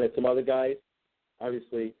 Looking at some other guys,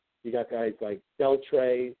 obviously you got guys like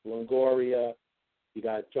Beltre, Longoria, you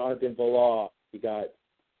got Jonathan Villar, you got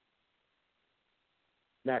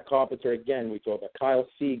Matt Carpenter again. We talked about Kyle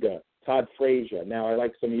Seager, Todd Frazier. Now I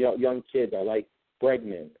like some young kids. I like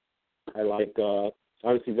Bregman. I like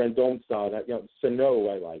obviously Rendon style. Sano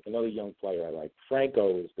I like. Another young player I like.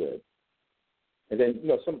 Franco is good. And then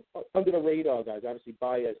some under the radar guys. Obviously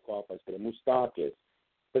Baez qualifies for the Moustakas.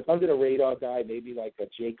 But under the radar guy, maybe like a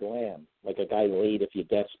Jake Lamb, like a guy late if you're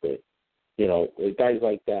desperate. Guys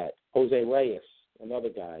like that. Jose Reyes, another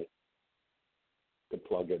guy to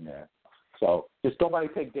plug in there. So just nobody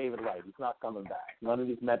take David Wright. He's not coming back. None of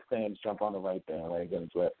these Mets fans jump on the right bandwagon and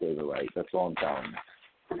draft David Wright. That's all I'm telling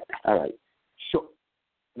you. All right.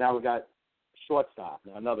 Now we got shortstop.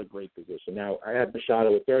 Now another great position. Now I have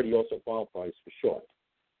Machado at 30. He also qualifies for short.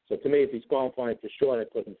 So to me, if he's qualifying for short, I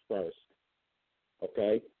put him first.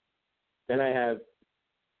 Okay. Then I have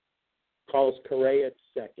Carlos Correa at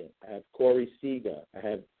second. I have Corey Seager. I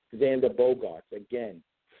have Xander Bogaerts. Again,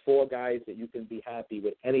 4 guys that you can be happy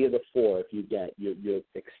with. Any of the 4, if you get, you're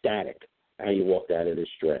ecstatic how you walked out of this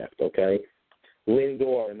draft, okay?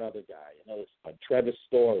 Lindor, another guy. Trevor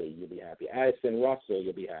Story, you'll be happy. Addison Russell,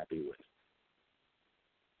 you'll be happy with.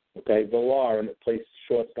 Okay, Villar plays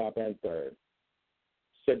shortstop and third.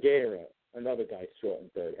 Segura, another guy short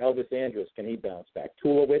and third. Elvis Andrus, can he bounce back?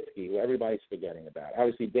 Tulowitzki, who everybody's forgetting about.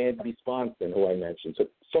 Obviously, Dansby Swanson, who I mentioned.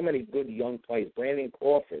 So many good young players. Brandon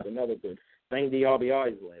Crawford, another good. 90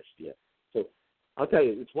 RBIs last year. So I'll tell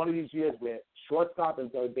you, it's one of these years where shortstop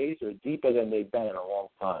and third base are deeper than they've been in a long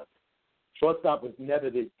time. Shortstop was never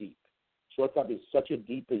this deep. Shortstop is such a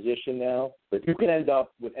deep position now. But you can end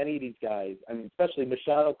up with any of these guys, especially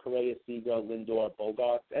Machado, Correa, Seager, Lindor,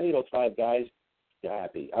 Bogaerts, any of those 5 guys, you're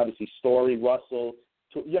happy. Obviously, Story, Russell,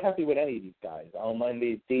 you're happy with any of these guys.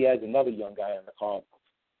 Almonte Diaz, another young guy in the Cardinals.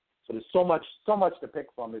 So there's so much to pick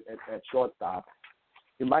from at shortstop.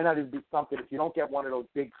 It might not even be something, if you don't get one of those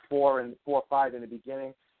big 4 or 5 in the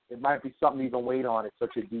beginning, it might be something you can wait on at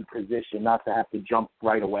such a deep position, not to have to jump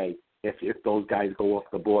right away if those guys go off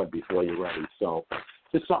the board before you're ready. So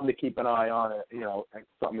just something to keep an eye on, and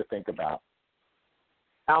something to think about.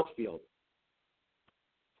 Outfield.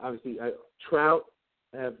 Obviously, Trout,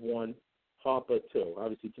 I have 1. Harper, too.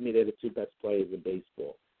 Obviously, to me, they're the two best players in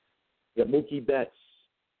baseball. You got Mookie Betts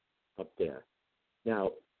up there.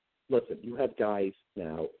 Now, listen, you have guys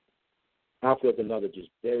now. Outfield's another just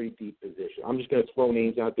very deep position. I'm just going to throw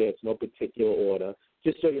names out there. It's no particular order.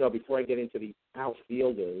 Just so you know, before I get into the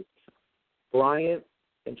outfielders, Bryant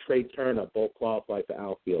and Trey Turner both qualify for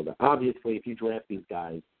outfielder. Obviously, if you draft these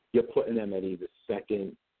guys, you're putting them at either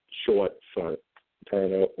second, short for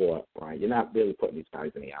Turner or Bryant. You're not really putting these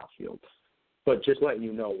guys in the outfield. But just letting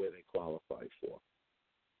you know where they qualify for.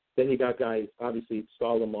 Then you got guys, obviously,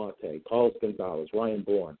 Starlin Marte, Carlos Gonzalez, Ryan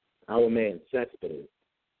Bourne, our man, Cespedes,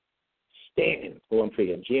 Stanton, who I'm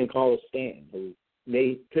forgetting, Giancarlo Stanton, who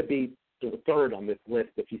could be third on this list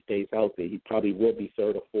if he stays healthy. He probably will be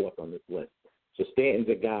third or fourth on this list. So Stanton's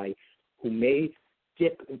a guy who may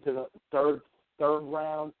dip into the third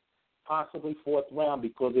round, possibly fourth round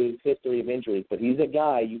because of his history of injuries. But he's a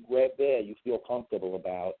guy you grab there, you feel comfortable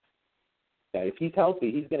about. That if he's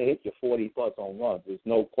healthy, he's going to hit you 40-plus home runs. There's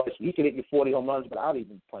no question. He can hit you 40 home runs without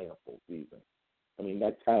even playing a full season. I mean,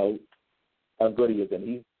 that's how good he is. And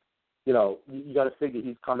he's, you got to figure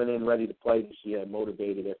he's coming in ready to play this year,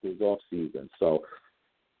 motivated after his off season. So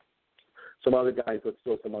some other guys, let's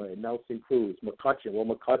throw some other. Nelson Cruz, McCutchen. Will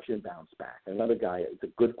McCutchen bounce back? Another guy. It's a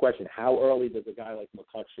good question. How early does a guy like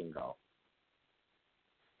McCutchen go?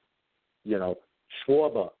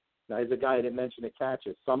 Schwarber. Now, he's a guy I didn't mention a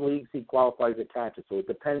catcher. Some leagues he qualifies as catcher, so it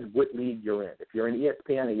depends what league you're in. If you're in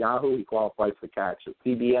ESPN or Yahoo, he qualifies for catcher.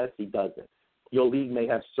 CBS, he doesn't. Your league may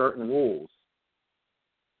have certain rules.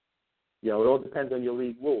 It all depends on your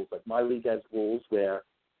league rules. Like my league has rules where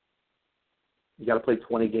you got to play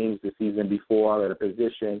 20 games this season before at a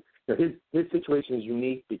position. His situation is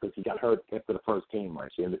unique because he got hurt after the first game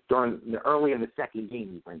last year. Early in the second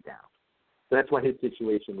game, he went down. So that's why his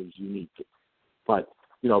situation is unique. But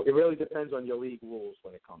it really depends on your league rules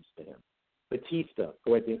when it comes to him. Batista,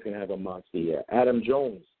 who I think is going to have a monster year. Adam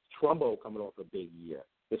Jones, Trumbo coming off a big year.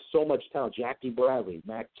 There's so much talent. Jackie Bradley,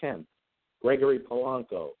 Mac Kemp, Gregory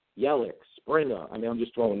Polanco, Yelich, Springer. I mean, I'm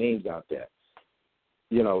just throwing names out there.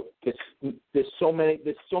 There's so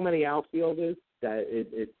many outfielders that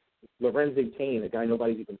it's Lorenzen Cain, a guy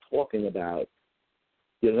nobody's even talking about.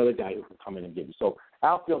 Another guy who can come in and give you. So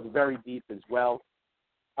outfield's very deep as well.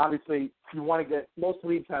 Obviously, you want to get – most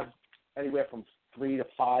leagues have anywhere from 3 to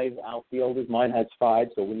 5 outfielders. Mine has 5.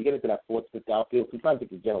 So when you get into that fourth, fifth outfield, sometimes it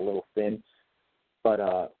can get a little thin. But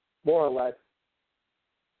more or less,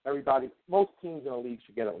 most teams in a league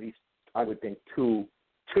should get at least, I would think, two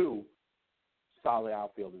solid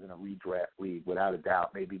outfielders in a redraft league, without a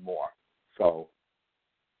doubt, maybe more. So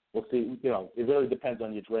we'll see. It really depends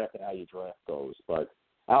on your draft and how your draft goes. But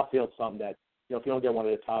outfield's something that, if you don't get one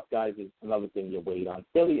of the top guys, is another thing you wait on.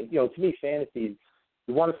 Really, to me, fantasy,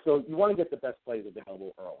 you want to get the best players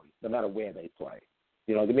available early, no matter where they play.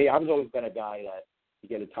 To me, I've always been a guy that you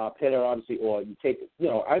get a top hitter, obviously, or you take.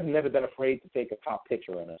 I've never been afraid to take a top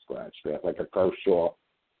pitcher in a scratch draft, like a Kershaw,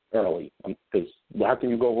 early, because how can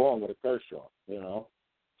you go wrong with a Kershaw?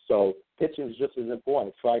 So pitching is just as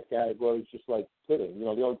important. 5 categories, just like hitting. The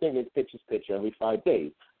only thing is pitch every 5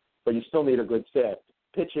 days, but you still need a good set.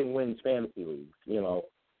 Pitching wins fantasy leagues,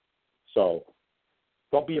 So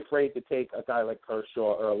don't be afraid to take a guy like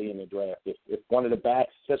Kershaw early in the draft. If one of the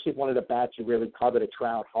bats, especially if one of the bats you really covered, a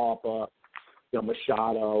Trout, Harper,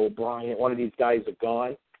 Machado, Bryant, one of these guys are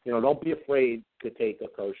gone, don't be afraid to take a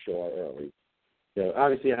Kershaw early.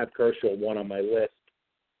 Obviously I have Kershaw 1 on my list.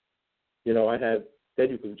 Then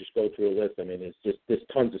you can just go through a list. I mean, there's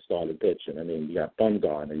tons of starting pitching. I mean, you got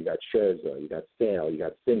Bumgarner, you got Scherzer, you got Sale, you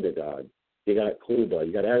got Syndergaard. You got Kluber,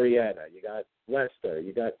 you got Arrieta, you got Lester,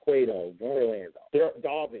 you got Cueto, Verlander,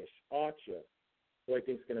 Darvish, Archer, who I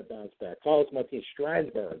think is going to bounce back. Carlos Martinez,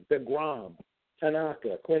 Strasburg, DeGrom,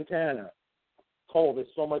 Tanaka, Quintana, Cole. There's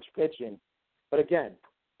so much pitching. But again,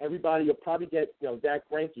 everybody you'll probably get, Zach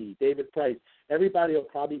Greinke, David Price. Everybody you'll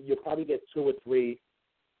probably get 2 or 3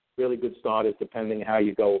 really good starters, depending how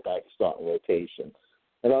you go about starting rotation.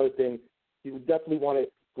 Another thing, you definitely want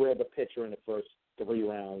to grab a pitcher in the first 3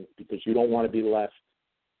 rounds because you don't want to be left,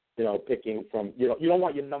 picking from, you don't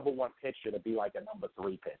want your number 1 pitcher to be like a number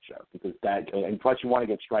 3 pitcher because and plus you want to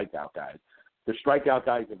get strikeout guys. The strikeout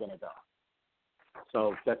guys are going to go.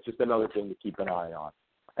 So that's just another thing to keep an eye on.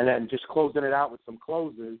 And then just closing it out with some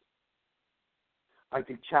closers, I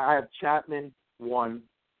have Chapman 1,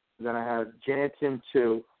 then I have Jansen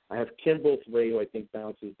 2, I have Kimball 3, who I think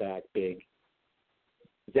bounces back big.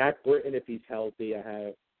 Zach Britton, if he's healthy,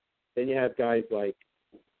 Then you have guys like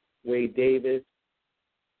Wade Davis,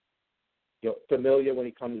 Familia when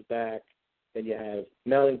he comes back. Then you have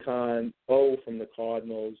Melancon, O from the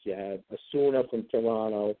Cardinals. You have Asuna from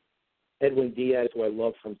Toronto. Edwin Diaz, who I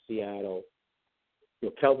love from Seattle.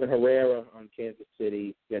 Kelvin Herrera on Kansas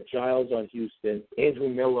City. You got Giles on Houston. Andrew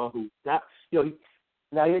Miller,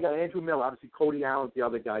 now you got Andrew Miller. Obviously, Cody Allen's the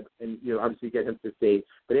other guy, and obviously get him to save.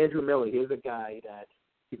 But Andrew Miller, here's a guy that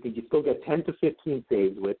you still get 10 to 15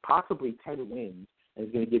 saves with, possibly 10 wins, and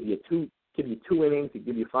he's going to give you two innings,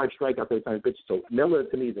 give you 5 strikeouts every time he pitches. So Miller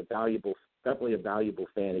to me is definitely a valuable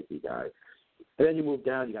fantasy guy. And then you move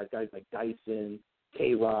down, you got guys like Dyson,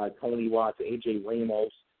 K-Rod, Tony Watts, AJ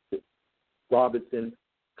Ramos, Robertson,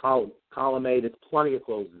 column A. There's plenty of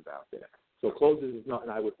closers out there. So closers is nothing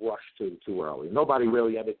I would rush too early. Nobody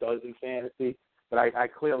really ever does in fantasy, but I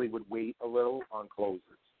clearly would wait a little on closers.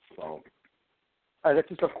 So all right, that's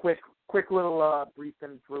just a quick little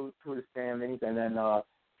briefing through the standings, and then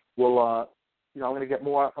we'll I'm going to get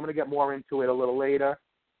more into it a little later,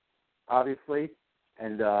 obviously,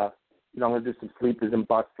 and I'm going to do some sleepers and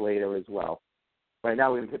busts later as well. Right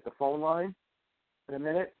now we're going to hit the phone line in a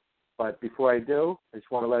minute. But before I do, I just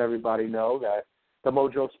want to let everybody know that the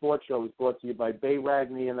MOJO Sports Show is brought to you by Bay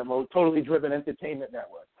Ragney and the Totally Driven Entertainment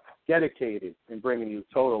Network, dedicated in bringing you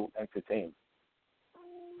total entertainment.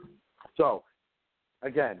 So,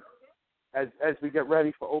 again, as we get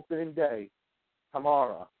ready for opening day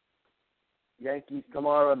tomorrow, Yankees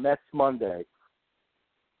tomorrow, Mets Monday,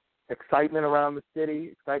 excitement around the city,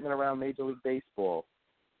 excitement around Major League Baseball.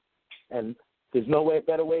 And there's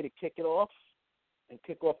better way to kick it off and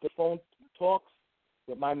kick off the phone talks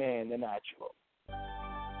with my man, The Natural.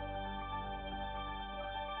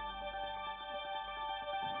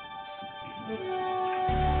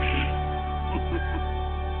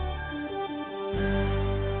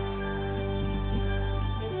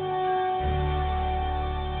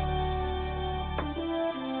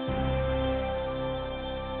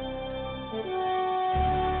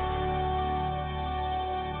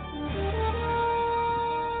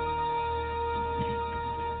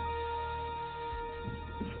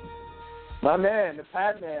 My man, the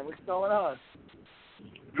Pad Man, what's going on?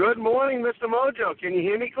 Good morning, Mr. Mojo. Can you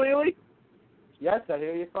hear me clearly? Yes, I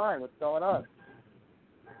hear you fine. What's going on?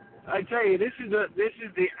 I tell you, this is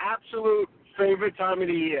the absolute favorite time of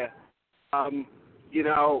the year.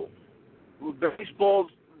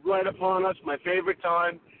 Baseball's right upon us. My favorite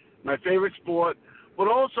time, my favorite sport. But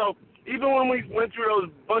also, even when we went through those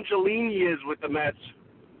bunch of lean years with the Mets,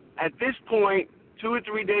 at this point, 2 or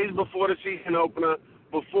 3 days before the season opener,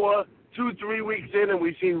 before 2-3 weeks in, and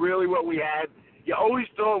we've seen really what we had, you always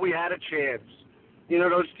thought we had a chance.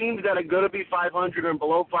 Those teams that are going to be 500 and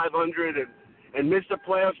below 500 and miss the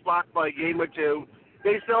playoff spot by a game or two,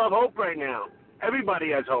 they still have hope right now.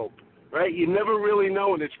 Everybody has hope, right? You never really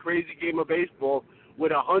know in this crazy game of baseball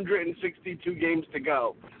with 162 games to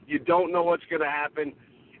go. You don't know what's going to happen,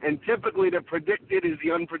 and typically the predicted is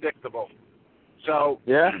the unpredictable. So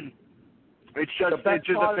yeah. It's just a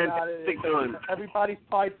fantastic time. Everybody's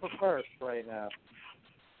tied for first right now.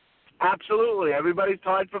 Absolutely, everybody's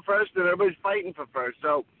tied for first, and everybody's fighting for first.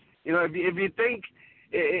 So, if you think,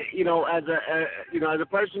 as a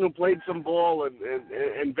person who played some ball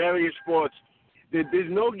and various sports, there's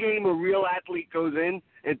no game a real athlete goes in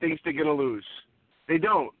and thinks they're going to lose. They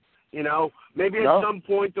don't. Maybe at some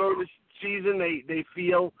point during the season they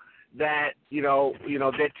feel that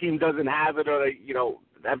their team doesn't have it, or they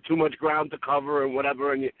have too much ground to cover and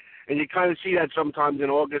whatever, and you kind of see that sometimes in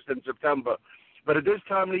August and September. But at this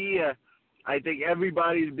time of the year, I think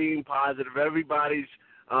everybody's being positive, everybody's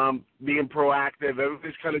being proactive,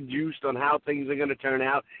 everybody's kind of juiced on how things are going to turn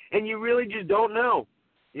out, and you really just don't know.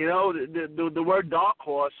 The word dark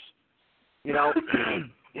horse,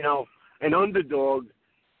 an underdog,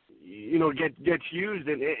 gets used,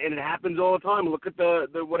 and it happens all the time. Look at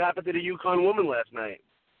what happened to the UConn woman last night.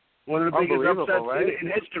 One of the biggest upsets in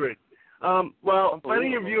history.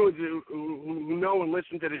 Plenty of viewers who know and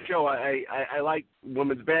listen to the show, I like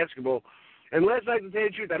women's basketball. And last night, to tell you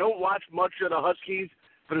the truth, I don't watch much of the Huskies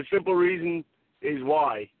for the simple reason is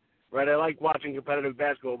why, right? I like watching competitive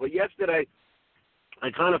basketball. But yesterday,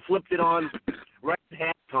 I kind of flipped it on right at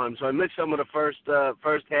halftime, so I missed some of the first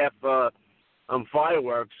half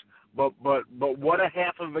fireworks. But what a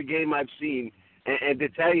half of a game I've seen. And to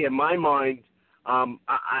tell you, in my mind,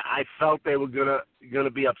 I felt they were gonna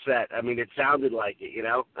be upset. I mean, it sounded like it,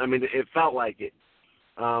 I mean, it felt like it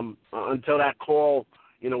until that call,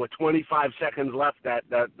 with 25 seconds left, that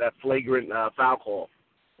flagrant foul call,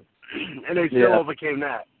 and they still overcame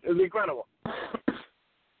that. It was incredible.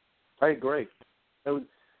 I agree. That's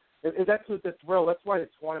the thrill. That's why the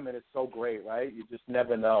tournament is so great, right? You just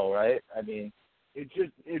never know, right? I mean,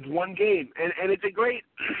 it's one game, and it's a great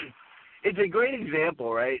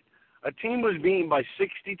example, right? A team was beaten by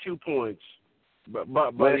 62 points, by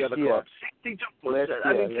the other club. 62 points.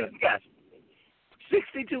 Yes,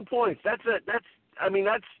 62 points. That's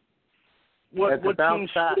what teams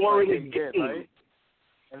score in a game. Right?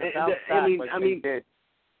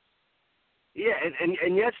 Yeah,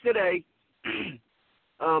 and yesterday,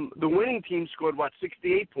 the winning team scored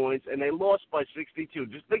 68 points, and they lost by 62.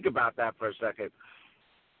 Just think about that for a second.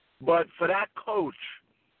 But for that coach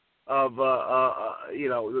of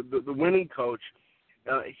the winning coach,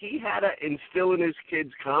 he had to instill in his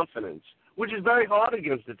kids confidence, which is very hard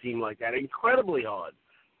against a team like that, incredibly hard,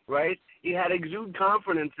 right? He had to exude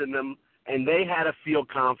confidence in them, and they had to feel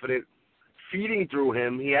confident feeding through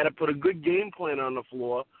him. He had to put a good game plan on the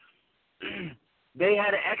floor. They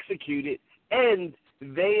had to execute it, and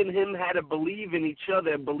they and him had to believe in each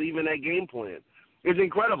other and believe in that game plan. It's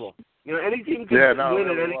incredible. Any team can win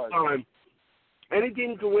at any time. Any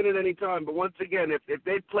team can win at any time, but once again, if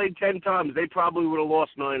they played 10 times, they probably would have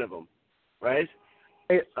lost 9 of them, right?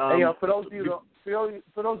 For those of you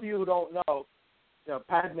who don't know,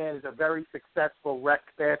 Padman is a very successful rec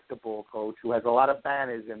basketball coach who has a lot of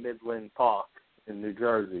banners in Midland Park in New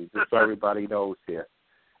Jersey, just so everybody knows here.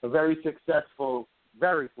 A very successful,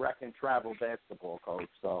 very rec and travel basketball coach,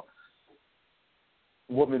 so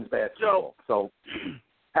women's basketball. So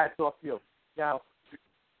hats off to you. Now,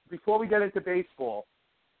 before we get into baseball,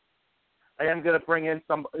 I am going to bring in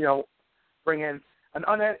first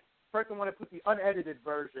I want to put the unedited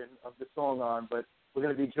version of the song on, but we're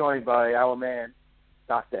going to be joined by our man,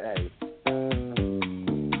 Dr. A.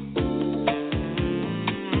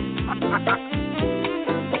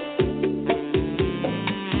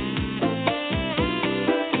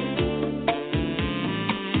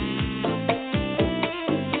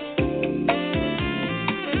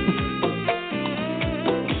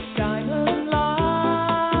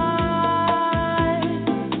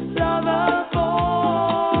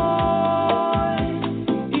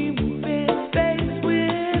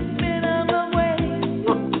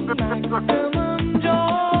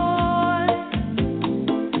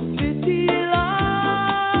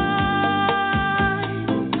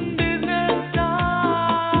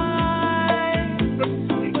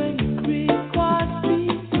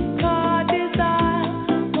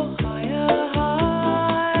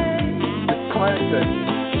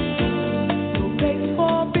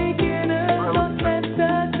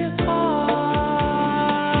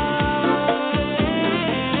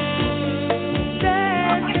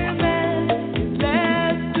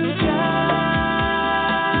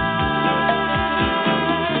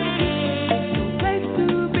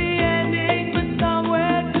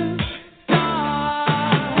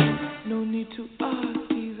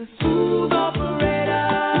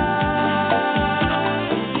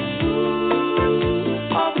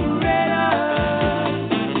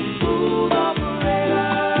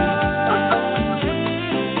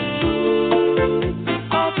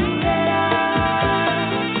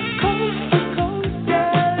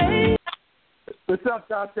 What's up,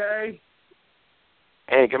 Dr. A?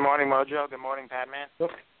 Hey, good morning, Mojo. Good morning, Padman.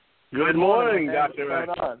 Good morning, Dr.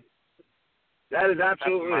 A. That is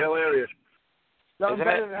absolutely hilarious. Nothing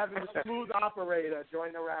better than having a smooth operator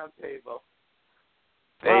join the round table.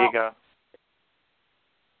 There you go.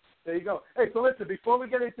 There you go. Hey, so listen, before we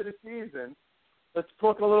get into the season, let's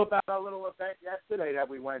talk a little about our little event yesterday that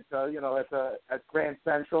we went to, at Grand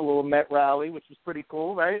Central, a little Met rally, which was pretty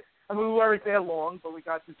cool, right? I mean, we weren't there long, but we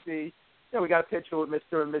got to see, we got a picture with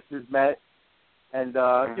Mr. and Mrs. Met, and,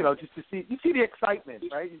 just to see, you see the excitement,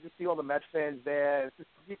 right? You just see all the Met fans there. It's just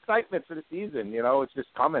the excitement for the season, it's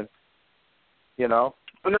just coming, And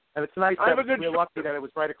it's nice that we're lucky that it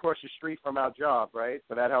was right across the street from our job, right?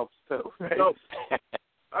 So that helps, too, right? So,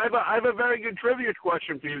 I have a very good trivia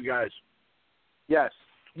question for you guys. Yes.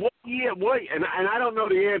 What year, and I don't know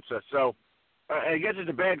the answer, so I guess it's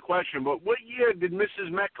a bad question, but what year did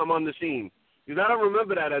Mrs. Met come on the scene? Because I don't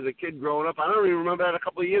remember that as a kid growing up. I don't even remember that a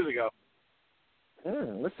couple of years ago.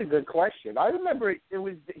 That's a good question. I remember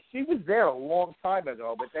she was there a long time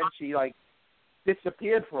ago, but then she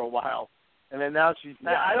disappeared for a while, and then now she's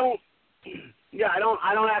back. I don't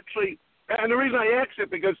actually. And the reason I asked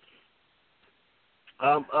it because,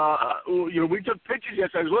 we took pictures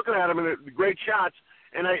yesterday. I was looking at them and the great shots,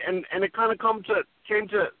 and it kind of came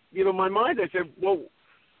to my mind. I said, well,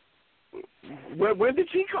 where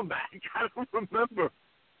did she come back? I don't remember.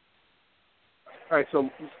 All right, so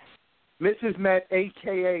Mrs. Met,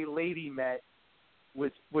 a.k.a. Lady Met,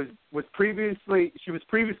 was previously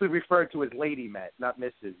referred to as Lady Met, not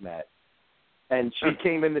Mrs. Met, and she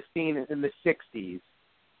came in the scene in the 60s.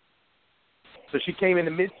 So she came in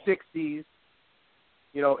the mid-60s,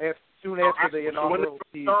 soon after the inaugural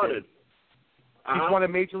season. He's one of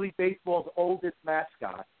Major League Baseball's oldest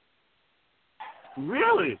mascots.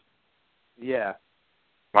 Really? Yeah.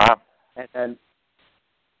 Wow. And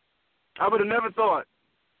I would have never thought.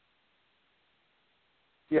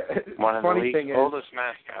 yeah, One of the funny league's thing is, oldest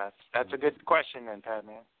mascots. That's a good question, then, Pat,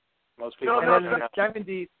 man. Most people and don't then know.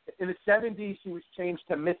 in the 70s, she was changed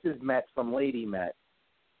to Mrs. Met from Lady Met.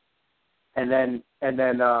 And then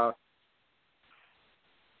Mr.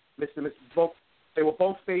 and Mrs. both, they were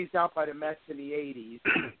both phased out by the Mets in the 80s,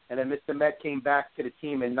 and then Mr. Met came back to the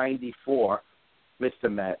team in 94, Mr.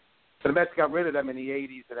 Met. So the Mets got rid of them in the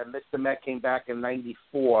 80s, and then Mr. Met came back in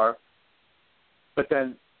 94, but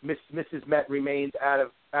then Mrs. Met remained out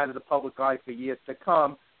of the public eye for years to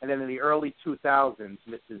come, and then in the early 2000s,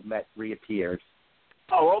 Mrs. Met reappeared.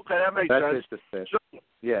 Oh, okay, that makes sense. That's the So,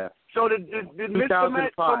 yeah. So did Mr.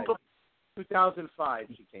 Met come? 2005,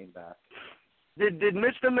 she came back. Did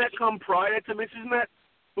Mr. Met come prior to Mrs. Met?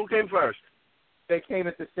 Who came first? They came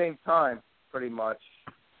at the same time, pretty much.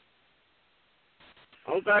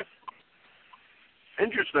 Okay.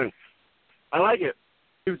 Interesting. I like it.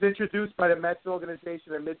 She was introduced by the Mets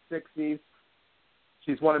organization in the mid-'60s.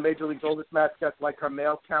 She's one of Major League's oldest mascots, like her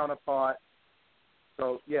male counterpart.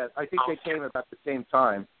 So, yeah, I think they came about the same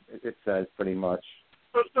time, it says, pretty much.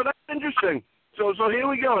 So that's interesting. So here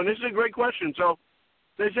we go, and this is a great question. So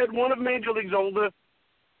they said one of Major League's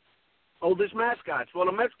oldest mascots. Well,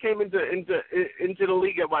 the Mets came into the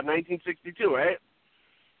league at, 1962, right?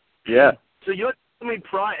 Yeah. So you're telling me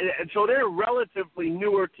so they're a relatively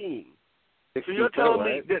newer team. So you're telling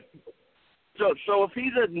me that so if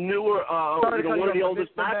he's a newer, one of the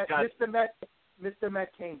oldest mascots. Mr.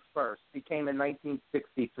 Met came first. He came in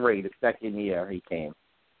 1963, the second year he came.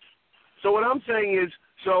 So what I'm saying is,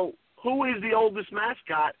 so who is the oldest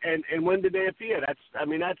mascot, and when did they appear? That's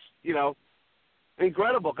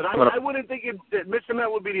incredible. Because I wouldn't think that Mr.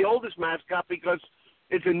 Met would be the oldest mascot because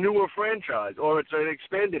it's a newer franchise or it's an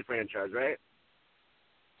expanded franchise, right?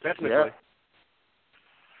 Technically. Yeah.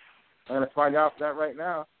 I'm going to find out that right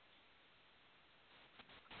now.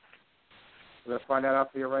 I'm going to find that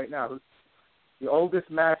out for you right now. Who's the oldest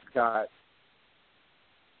mascot?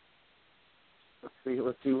 Let's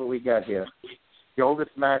see what we got here. The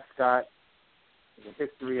oldest mascot in the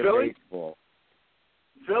history of baseball.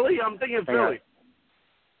 Philly? I'm thinking Philly.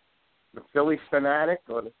 The Philly Fanatic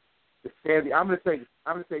or the San? I'm going to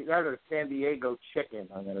say that or the San Diego Chicken.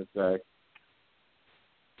 I'm going to say.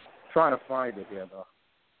 Trying to find it here though.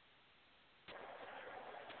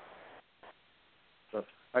 So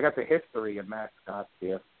I got the history of mascots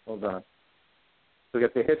here. Hold on. So we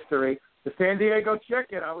got the history. The San Diego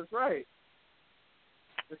Chicken. I was right.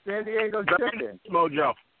 The San Diego Chicken.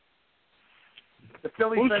 MOJO. The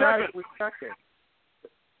Philly Fanatic was second.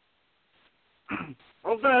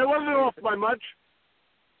 Okay, it wasn't off by much.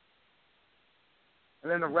 And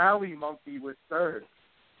then the Rally Monkey was third.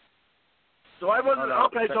 So I wasn't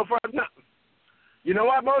okay. So you know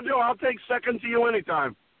what, MOJO? I'll take second to you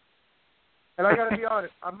anytime. And I got to be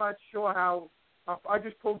honest, I'm not sure how. I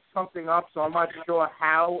just pulled something up, so I'm not sure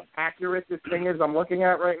how accurate this thing is I'm looking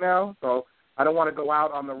at right now. So I don't want to go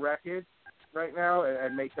out on the record right now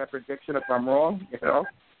and make that prediction if I'm wrong,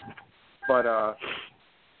 But I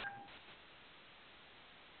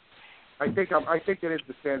think it is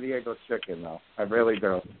the San Diego Chicken, though. I really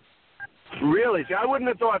do. Really? See, I wouldn't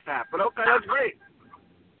have thought that, but okay, that's great.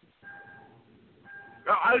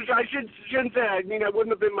 I shouldn't say. I mean, that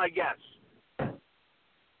wouldn't have been my guess.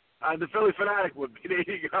 The Philly Fanatic would be.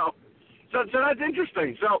 There you go. So that's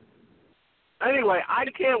interesting. So anyway, I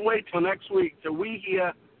can't wait till next week till we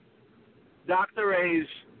hear Dr. A's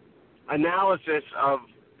analysis of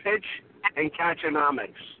pitch and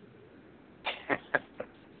catchonomics.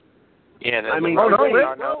 Yeah, I mean, whoa!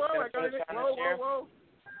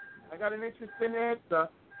 I got an interesting answer.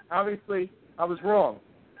 Obviously, I was wrong.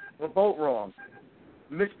 We're both wrong.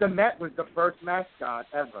 Mr. Met was the first mascot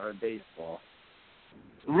ever in baseball.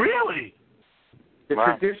 Really? The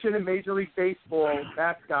tradition in Major League Baseball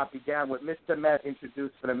mascot began with Mr. Met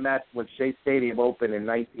introduced for the Mets when Shea Stadium opened in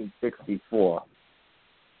 1964.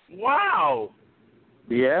 Wow.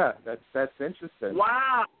 Yeah, that's interesting.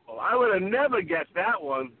 Wow. I would have never guessed that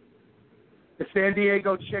one. The San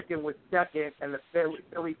Diego Chicken was second, and the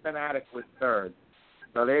Philly Fanatic was third.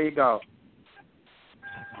 So there you go.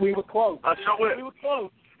 We were close. We were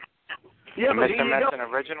close. Yeah, but Mr. Met's an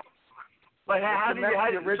original? But how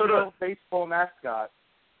the original baseball mascot.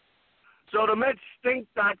 So the Mets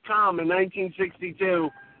stink.com in 1962,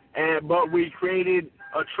 but we created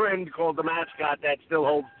a trend called the mascot that still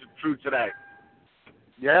holds true today.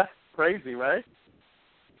 Yeah, crazy, right?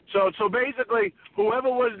 So basically, whoever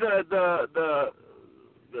was the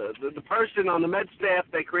the person on the Mets staff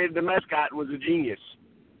that created the mascot was a genius.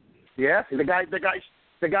 Yeah, the guy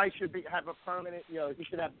should have a permanent.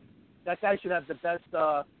 That guy should have the best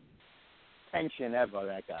pension ever.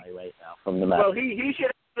 That guy right now from the Mets. Well, he should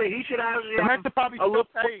have. The Mets are probably still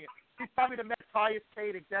paying him. He's probably the Mets' highest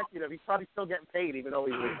paid executive. He's probably still getting paid even though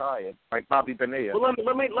he's retired. Like Bobby Bonilla. Well,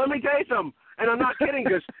 let me tell you something, and I'm not kidding,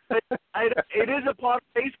 because it is a part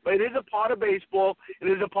of baseball. It is a part of baseball. It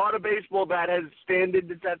is a part of baseball that has standard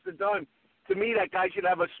the test of time. To me, that guy should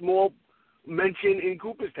have a small mention in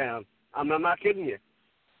Cooperstown. I'm not kidding you.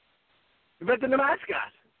 Invented the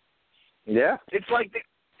mascot. Yeah. It's like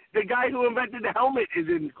the guy who invented the helmet is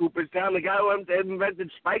in Cooperstown. The guy who invented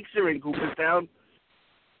spikes are in Cooperstown.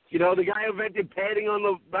 The guy who invented padding on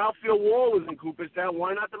the outfield wall is in Cooperstown.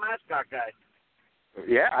 Why not the mascot guy?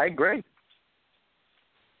 Yeah, I agree.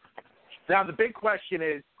 Now the big question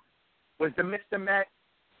is, was the Mr. Met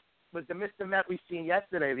we seen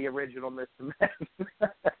yesterday the original Mr. Met?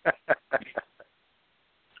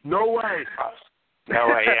 No way. No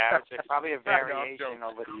way, yeah. It's probably a variation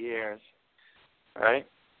over the years. Right?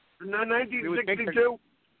 In 1962,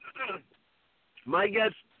 my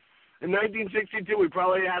guess, in 1962, he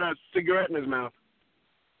probably had a cigarette in his mouth.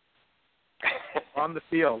 On the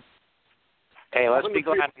field. Hey, let's be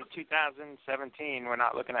glad in 2017 we're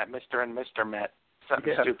not looking at Mr. and Mr. Met.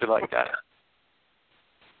 Something stupid like that.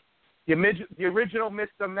 The original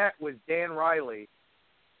Mr. Met was Dan Riley,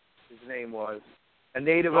 his name was. A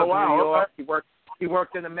native of New York. Okay. He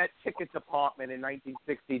worked in the Met ticket department in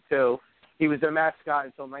 1962. He was a mascot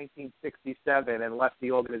until 1967 and left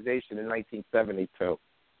the organization in 1972.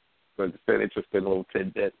 So it's an interesting little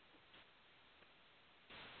tidbit.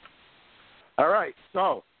 All right,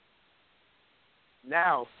 so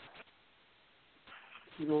now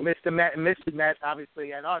Mr. Met and Mrs. Met,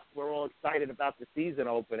 obviously, and us, we're all excited about the season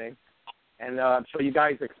opening. And I'm sure you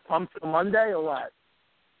guys are pumped for Monday or what?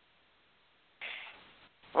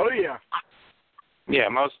 Oh, yeah. Yeah,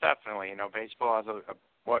 most definitely. Baseball has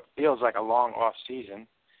what feels like a long off season.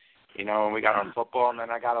 And we got on football, and then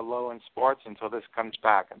I got a lull in sports until this comes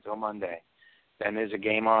back, until Monday. Then there's a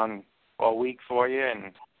game on all week for you,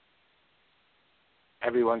 and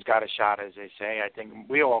everyone's got a shot, as they say. I think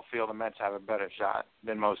we all feel the Mets have a better shot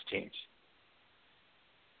than most teams.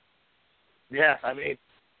 Yeah,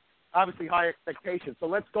 obviously high expectations. So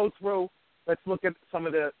let's look at some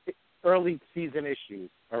of the early season issues,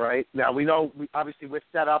 all right? Now, we know, obviously, we're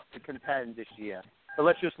set up to contend this year. So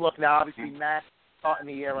let's just look now. Obviously, Matt starting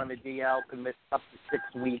the year on the DL can miss up to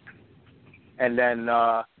 6 weeks. And then,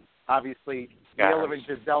 obviously, Miller and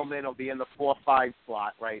Giselman will be in the 4-5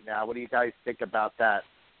 slot right now. What do you guys think about that?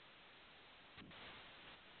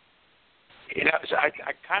 So I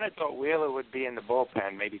kind of thought Wheeler would be in the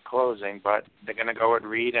bullpen, maybe closing, but they're going to go with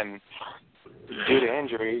Reed, and due to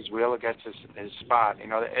injuries, Wheeler gets his spot.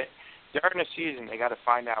 During the season, they got to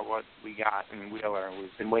find out what we got in Wheeler. We've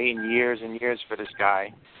been waiting years and years for this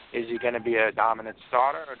guy. Is he going to be a dominant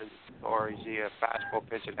starter, or is he a fastball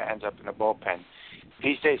pitcher that ends up in the bullpen? If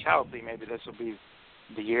he stays healthy, maybe this will be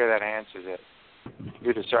the year that answers it,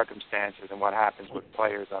 due to circumstances and what happens with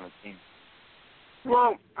players on the team.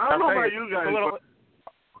 Well, I don't know about you guys, but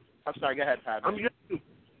I'm sorry, go ahead, Pat. I'm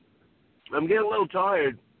getting a little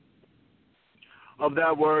tired of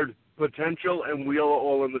that word potential and Wheeler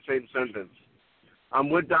all in the same sentence. I'm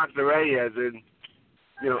with Dr. A, as in,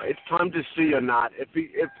 it's time to see or not. If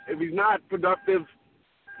he's not productive,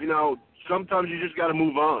 sometimes you just got to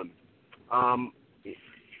move on.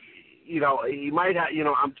 He might have.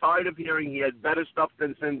 I'm tired of hearing he has better stuff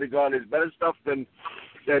than Syndergaard. Has better stuff than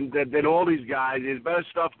all these guys. He has better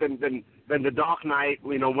stuff than the Dark Knight.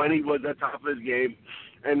 When he was at the top of his game,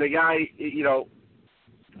 and the guy,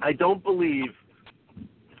 I don't believe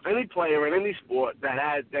any player in any sport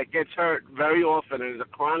that gets hurt very often and is a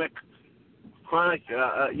chronic,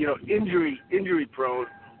 injury prone,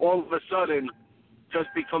 all of a sudden just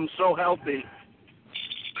becomes so healthy,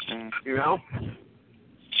 And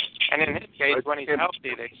in his case, when he's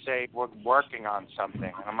healthy, they say we're working on something.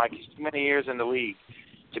 And I'm like, he's too many years in the league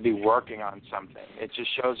to be working on something. It just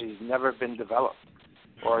shows he's never been developed,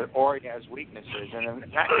 or he has weaknesses. And in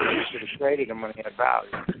that case, we should have traded him when he had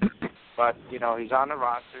value. But, he's on the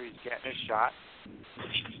roster. He's getting his shot.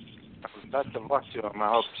 Best of luck to him. I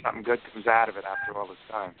hope something good comes out of it after all this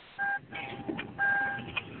time.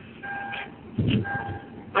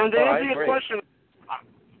 And to answer your question,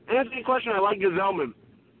 I like Giselman.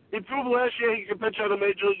 He proved last year he could pitch at a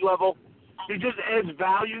major league level. He just adds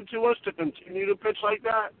value to us to continue to pitch like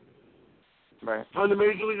that. Right. On the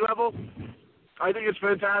major league level. I think it's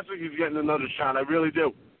fantastic he's getting another shot. I really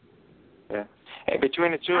do. Yeah. Hey,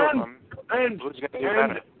 between the two of them, who's going to do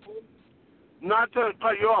better? not to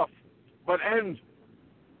cut you off, but end.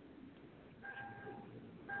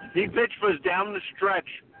 He pitched for us down the stretch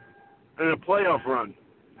in a playoff run.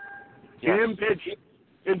 Yes. He didn't pitch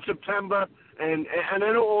in September, and I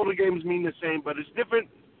know all the games mean the same, but it's different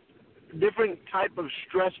type of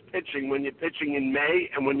stress pitching when you're pitching in May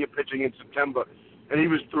and when you're pitching in September. And he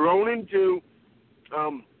was thrown into,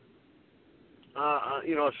 a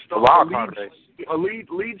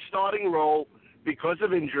lead starting role because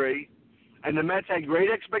of injury, and the Mets had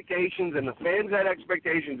great expectations, and the fans had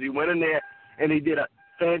expectations. He went in there, and he did a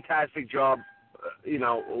fantastic job,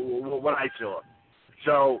 what I saw.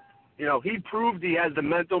 So, he proved he has the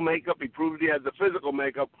mental makeup. He proved he has the physical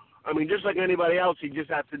makeup. I mean, just like anybody else, he just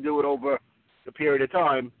has to do it over a period of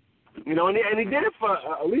time. And he did it for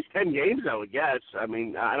at least 10 games, I would guess. I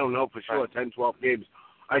mean, I don't know for sure, 10, 12 games.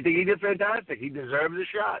 I think he did fantastic. He deserves a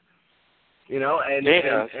shot.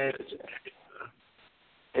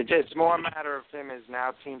 It's more a matter of him is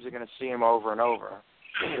now teams are going to see him over and over,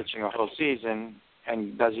 pitching a whole season,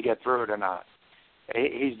 and does he get through it or not?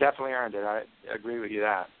 He's definitely earned it. I agree with you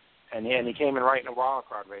that. And he came in right in a wild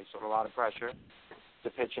card race with a lot of pressure to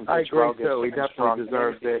pitch and pitch well. I agree, too. He definitely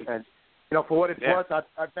deserves it. And, for what it's worth,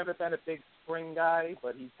 I've never been a big spring guy,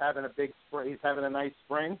 but he's having a big spring. He's having a nice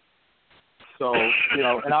spring. So,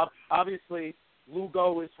 and obviously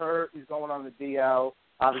Lugo is hurt. He's going on the DL.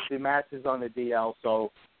 Obviously Matz is on the DL.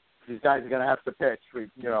 So these guys are going to have to pitch,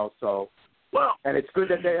 so. Well, and it's good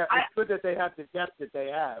that they have the depth that they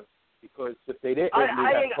have, because if they didn't, we'd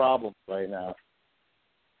have problems right now.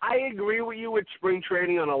 I agree with you with spring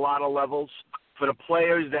training on a lot of levels for the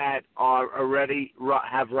players that are already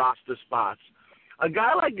have roster spots. A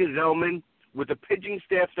guy like Gazelman, with the pitching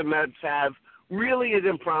staff the Mets have, really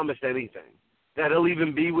isn't promised anything. That he'll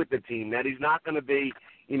even be with the team. That he's not going to be,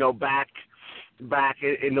 back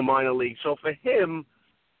in the minor league. So for him,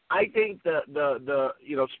 I think the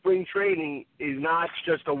spring training is not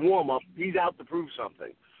just a warm up. He's out to prove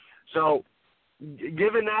something. So,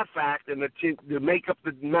 given that fact and the makeup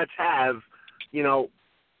the Mets have,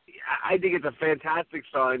 I think it's a fantastic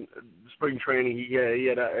sign. Spring training, he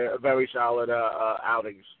had a very solid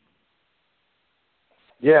outings.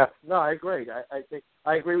 Yeah, no, I agree. I think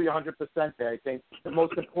I agree with you 100% there. I think the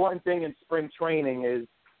most important thing in spring training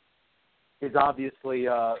is obviously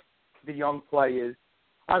the young players.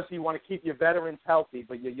 Obviously, you want to keep your veterans healthy,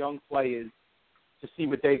 but your young players, to see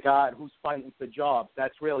what they got, who's fighting for jobs.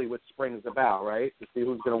 That's really what spring is about, right? To see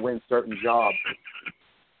who's going to win certain jobs.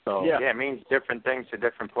 So yeah, it means different things to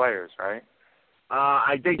different players, right?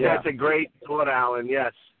 I think that's a great thought, Alan.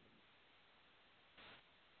 Yes.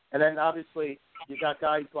 And then obviously you got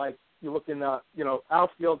guys like you look in the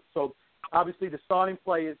outfield. So obviously the starting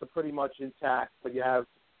players are pretty much intact, but you have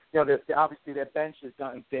obviously their bench has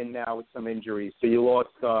gotten thin now with some injuries. So you lost.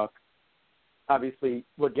 Obviously,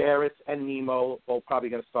 Lagares and Nemo both probably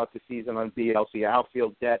going to start the season on DL. So your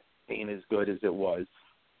outfield depth ain't as good as it was.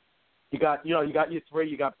 You got your three.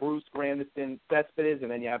 You got Bruce, Granderson, Cespedes,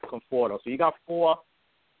 and then you have Conforto. So you got four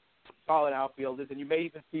solid outfielders, and you may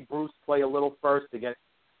even see Bruce play a little first to get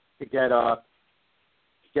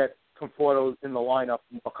Conforto in the lineup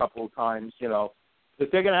a couple of times. Because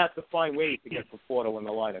they're going to have to find ways to get Conforto in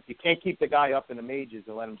the lineup. You can't keep the guy up in the majors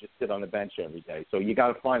and let him just sit on the bench every day. So you got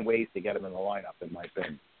to find ways to get him in the lineup, in my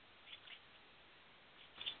opinion.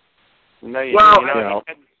 I'm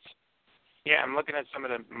looking at some of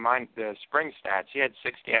the spring stats. He had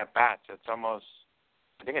 60 at-bats. It's almost,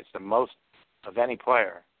 I think it's the most of any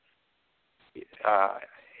player.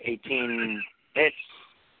 18 hits,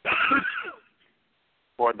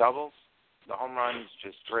 4 doubles, the home runs,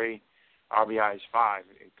 just 3. RBIs 5,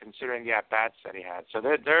 considering the at-bats that he had. So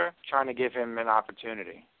they're trying to give him an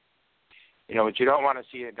opportunity. But you don't want to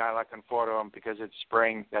see a guy like Conforto because it's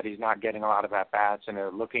spring that he's not getting a lot of at-bats and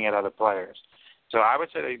they're looking at other players. So I would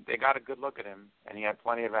say they got a good look at him, and he had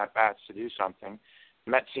plenty of at-bats to do something.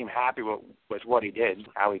 The Mets seemed happy with what he did,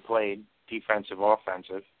 how he played, defensive,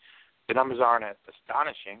 offensive. The numbers aren't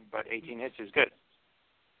astonishing, but 18 hits is good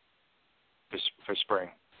for spring.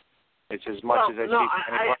 It's as much as I see from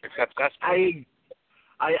anyone except Cespedes.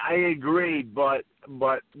 I agree, but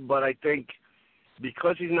I think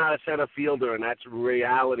because he's not a center fielder, and that's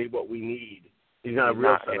reality what we need. He's not a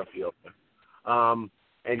real center fielder. And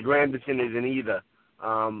Granderson isn't either.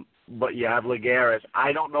 But you have Lagares.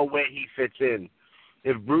 I don't know where he fits in.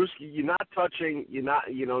 If Bruce, you're not touching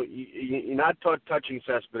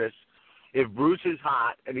Cespedes. If Bruce is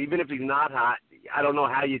hot, and even if he's not hot, I don't know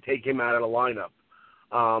how you take him out of the lineup.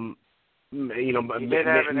 He did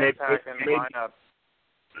have an impact in the lineup.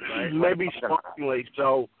 Right? Maybe strongly.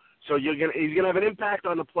 So So he's gonna have an impact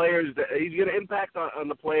on the players. He's gonna impact on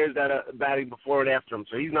the players that are batting before and after him.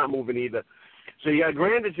 So he's not moving either. So you got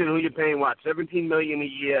Granderson, who you're paying $17 million a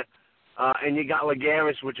year, and you got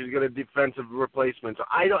Lagares, which is going to defensive replacement. So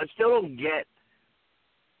I still don't get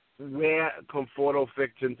where Conforto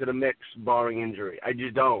fits into the mix, barring injury. I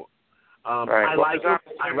just don't. Right. I like him.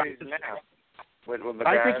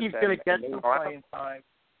 I think he's going to get some playing time.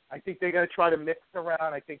 I think they're going to try to mix around.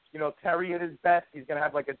 I think, Terry at his best, he's going to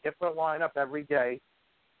have like a different lineup every day.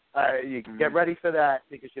 You can get ready for that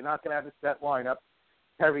because you're not going to have a set lineup.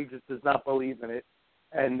 Terry just does not believe in it.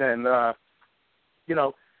 And then,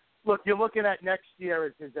 look, you're looking at next year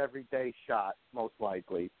as his everyday shot, most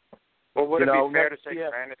likely. Well, would it be fair to say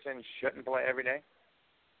Granderson shouldn't play every day?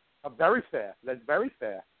 Very fair. That's very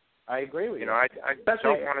fair. I agree with you. I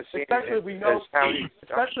don't want to see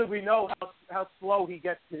especially we know how slow he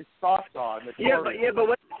gets his thoughts on. But wait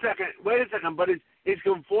a second. But is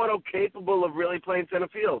Conforto capable of really playing center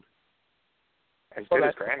field? As good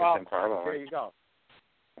as Granderson, probably. There you go.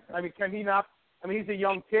 I mean, can he not? I mean, he's a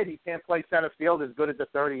young kid. He can't play center field as good as a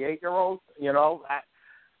 38-year-old.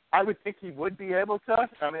 I would think he would be able to.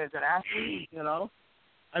 I mean, as an athlete,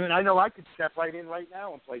 I mean, I know I could step right in right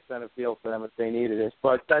now and play center field for them if they needed it.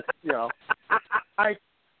 But that's, I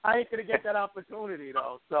ain't gonna get that opportunity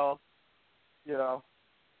though. So,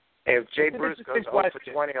 if Jay Bruce goes 0 for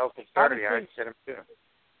 20, 0 for 30, I'd sit him too.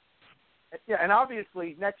 Yeah, and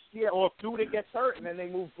obviously next year, or if Duda gets hurt, and then they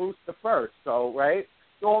move Bruce to first. So, right?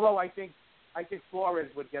 Although I think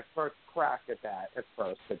Flores would get first crack at that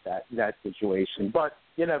situation. But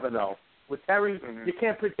you never know. With Terry, you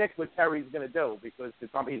can't predict what Terry's going to do because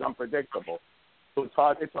he's unpredictable. So it's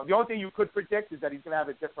hard. The only thing you could predict is that he's going to have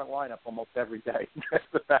a different lineup almost every day. That's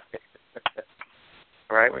the fact.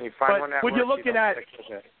 Right? When you find one that when you're looking at,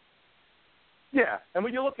 yeah, and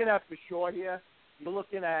when you're looking at for sure here, you're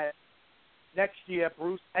looking at next year,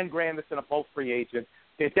 Bruce and Granderson are both free agents.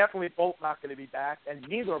 They're definitely both not going to be back, and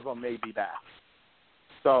neither of them may be back.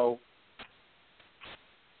 So,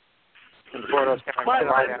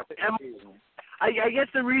 I guess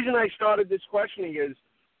the reason I started this questioning is,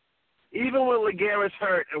 even when Lagares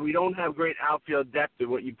hurt and we don't have great outfield depth, and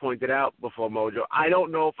what you pointed out before, Mojo, I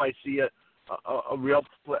don't know if I see a real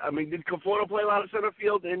play. I mean, did Conforto play a lot of center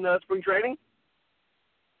field in spring training?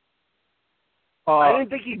 I didn't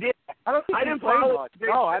think he did. I don't think he played much.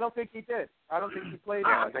 No, I don't think he did. I don't think he played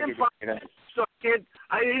much. I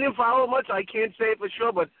didn't follow much. I can't say it for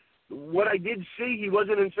sure, but what I did see, he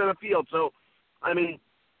wasn't in center field. So, I mean,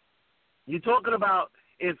 you're talking about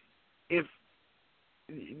if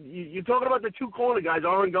you're talking about the two corner guys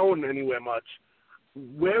aren't going anywhere much.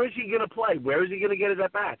 Where is he going to play? Where is he going to get his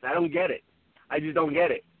at-bats? I don't get it. I just don't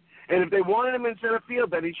get it. And if they wanted him in center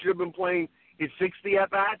field, then he should have been playing his 60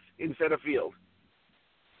 at-bats in center field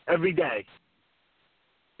every day.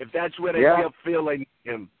 If that's where they feel they need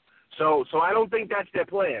him. So I don't think that's their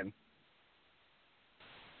plan.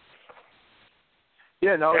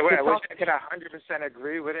 Yeah, no. I wish I could 100%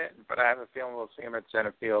 agree with it, but I have a feeling we'll see him at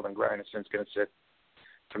center field, and Granderson's going to sit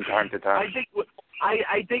from time to time.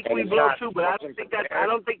 I think we will too, but I don't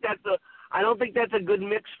think that's a good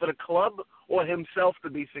mix for the club or himself to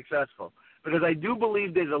be successful. Because I do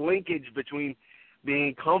believe there's a linkage between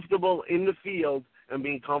being comfortable in the field and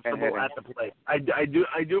being comfortable at the plate. I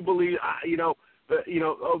do believe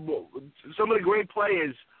some of the great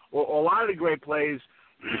players or a lot of the great players,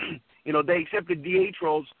 they accepted DH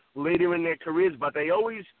roles later in their careers, but they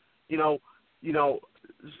always,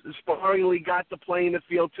 sparingly got to play in the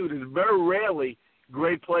field too. There's very rarely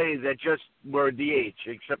great players that just were a DH,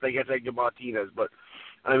 except I guess Edgar Martinez. But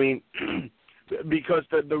I mean, because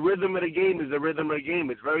the rhythm of the game is the rhythm of the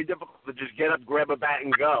game. It's very difficult to just get up, grab a bat,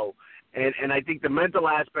 and go. And I think the mental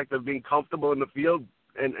aspect of being comfortable in the field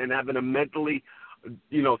and having a mentally,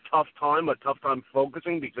 tough time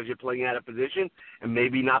focusing because you're playing out of position and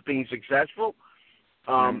maybe not being successful,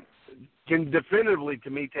 can definitively, to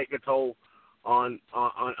me, take a toll on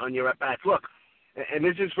your at-bats. Look, and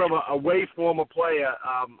this is from a way former player.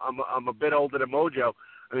 I'm a bit older than Mojo.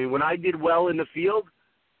 I mean, when I did well in the field,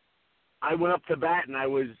 I went up to bat and I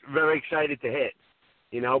was very excited to hit,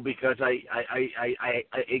 because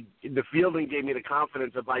the fielding gave me the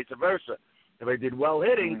confidence and vice versa. If I did well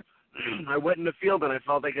hitting, I went in the field and I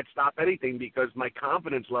felt I could stop anything because my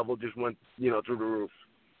confidence level just went, through the roof.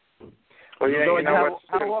 Well,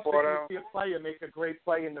 how often do you see a player make a great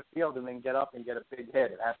play in the field and then get up and get a big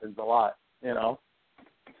hit? It happens a lot, It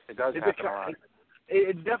does happen a lot.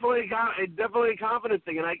 It's definitely a confidence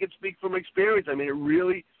thing, and I can speak from experience. I mean, it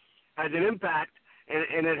really has an impact,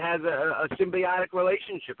 and it has a symbiotic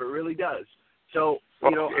relationship. It really does. So,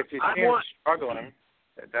 if you see him struggling,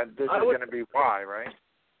 That this is going to be why, right?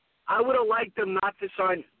 I would have liked them not to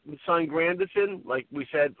sign Granderson, like we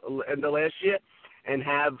said in the last year, and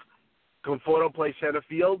have Conforto play center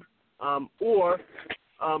field, or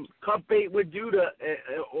cut bait with Duda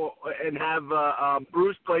and have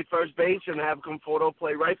Bruce play first base and have Conforto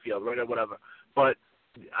play right field, right, or whatever. But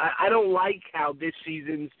I don't like how this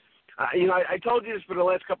season's. I told you this for the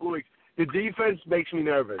last couple of weeks. The defense makes me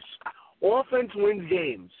nervous. Offense wins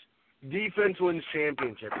games. Defense wins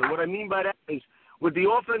championships. And what I mean by that is, with the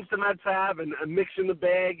offense the Mets have and mixing the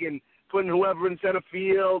bag and putting whoever in center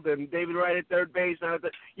field and David Wright at third base,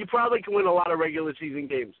 you probably can win a lot of regular season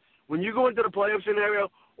games. When you go into the playoff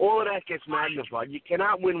scenario, all of that gets magnified. You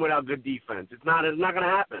cannot win without good defense. It's not going to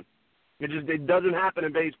happen. It doesn't happen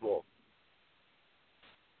in baseball.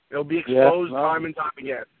 It'll be exposed time and time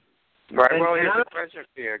again. Right. Well, here's the question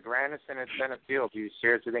for you. Granderson at center field, do you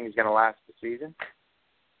seriously think he's going to last the season?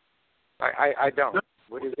 I don't.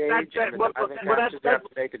 With his age and the catches you have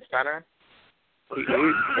to take at center,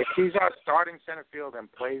 if he's our starting center field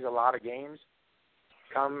and plays a lot of games,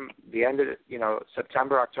 come the end of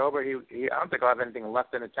September, October, I don't think he'll have anything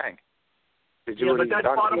left in the tank. But that's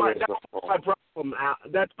part of my problem.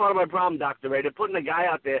 That's part of my problem, Dr. Ray. They're putting a guy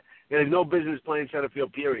out there that has no business playing center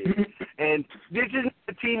field, period. And this isn't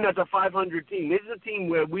a team that's a 500 team. This is a team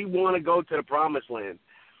where we want to go to the promised land.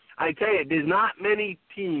 I tell you, there's not many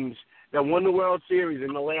teams that won the World Series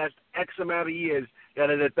in the last X amount of years that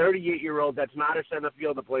is a 38-year-old that's not a center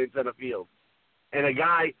fielder playing center field. And a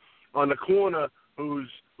guy on the corner who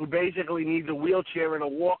basically needs a wheelchair and a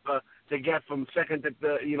walker to get from second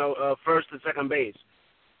to first to second base.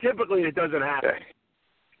 Typically, it doesn't happen.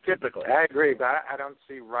 Typically, I agree, but I don't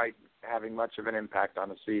see Wright having much of an impact on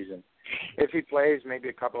the season. If he plays, maybe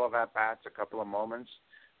a couple of at bats, a couple of moments,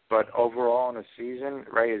 but overall in the season,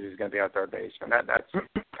 Reyes is going to be our third baseman. That's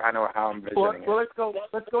kind of how I'm visiting it. Well,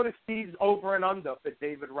 let's go to Steve's over and under for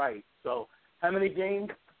David Wright. So, how many games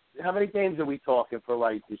are we talking for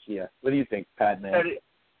Wright this year? What do you think, Padman?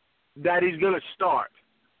 That he's going to start.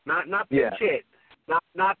 Not pinch hit,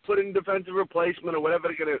 not put in defensive replacement or whatever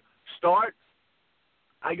they're going to start.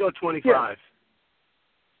 I go 25. Yeah.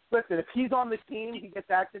 Listen, if he's on the team, he gets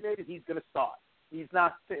activated, he's going to start. He's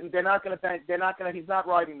not. They're not going to bench. They're not going to. He's not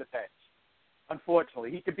riding the bench.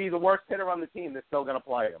 Unfortunately, he could be the worst hitter on the team. They're still going to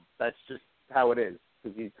play him. That's just how it is.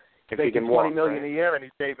 Because he's making $20 million a year, and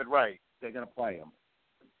he's David Wright. They're going to play him.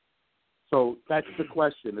 So that's the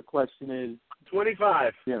question. The question is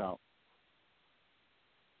 25.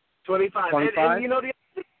 25. And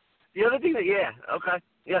the other thing that,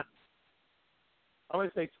 I'm going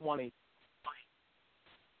to say 20.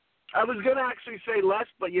 I was going to actually say less,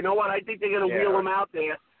 but you know what? I think they're going to wheel him out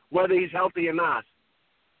there, whether he's healthy or not.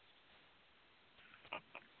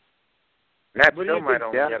 That still might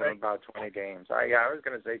only get him about 20 games. I was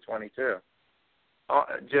going to say 22.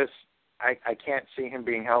 I can't see him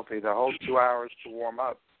being healthy. The whole 2 hours to warm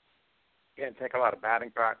up. He can take a lot of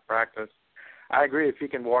batting practice. I agree. If he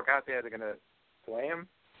can walk out there, they're going to play him.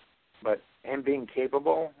 But him being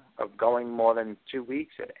capable of going more than 2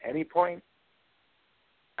 weeks at any point,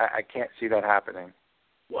 I can't see that happening.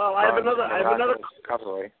 Well, I have another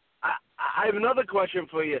question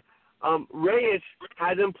for you. Reyes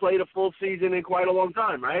hasn't played a full season in quite a long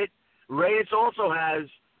time, right? Reyes also has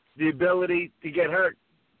the ability to get hurt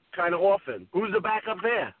kind of often. Who's the backup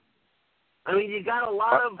there? I mean, you got a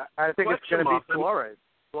lot of. I think it's going to be Flores.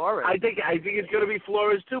 I think it's going to be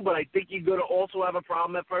Flores too, but I think you're going to also have a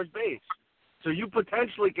problem at first base. So you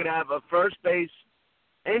potentially could have a first base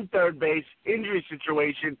and third base injury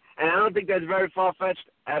situation, and I don't think that's very far-fetched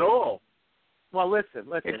at all. Well, listen.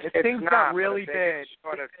 If things got really bad.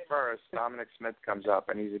 But at first, Dominic Smith comes up,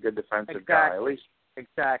 and he's a good defensive guy. At least they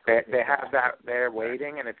have that there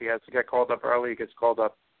waiting, and if he has to get called up early, he gets called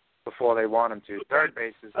up before they want him to. Third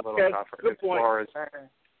base is a little tougher. Good point.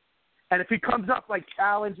 And if he comes up, like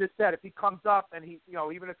Allen just said, if he comes up and he,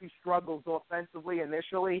 even if he struggles offensively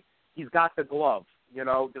initially, he's got the glove.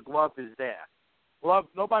 The glove is there. Glove,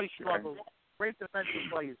 nobody struggles. Great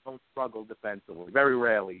defensive players don't struggle defensively. Very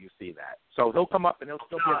rarely you see that. So he'll come up and he'll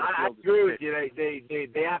still be able to I agree with you.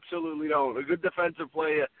 They absolutely don't. A good defensive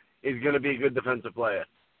player is going to be a good defensive player.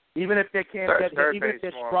 Even if they can't even if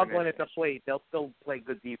they're struggling at the plate, they'll still play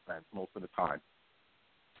good defense most of the time.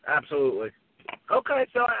 Absolutely. Okay,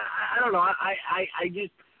 so I don't know. I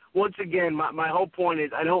just, once again, my whole point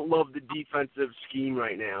is I don't love the defensive scheme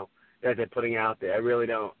right now that they're putting out there. I really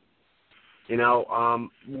don't. We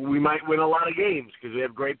might win a lot of games because we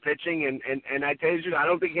have great pitching, and I tell you, I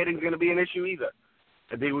don't think hitting's going to be an issue either.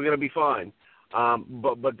 I think we're going to be fine.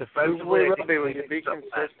 But defensively, will you be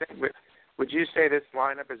consistent would you say this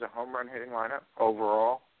lineup is a home run hitting lineup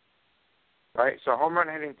overall? Right? So home run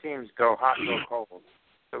hitting teams go hot and go cold.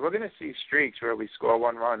 So we're going to see streaks where we score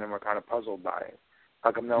one run and we're kind of puzzled by it.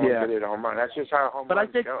 How come no one could hit a home run? That's just how home runs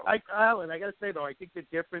go. Alan, I got to say, though, I think the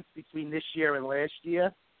difference between this year and last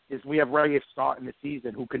year is we have Reyes starting the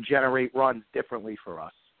season who can generate runs differently for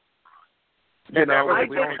us. That was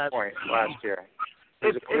a turning point last year. It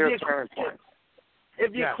was a clear turning point.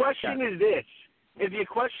 If your question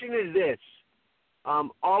is this,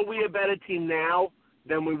 are we a better team now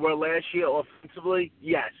than we were last year offensively?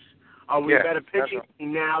 Yes. Are we a better pitching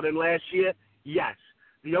team now than last year? Yes.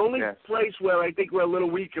 The only place where I think we're a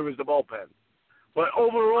little weaker is the bullpen. But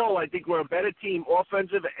overall, I think we're a better team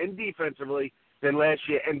offensive and defensively than last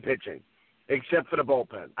year and pitching, except for the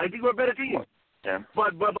bullpen. I think we're a better team. Yeah.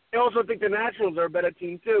 But I also think the Nationals are a better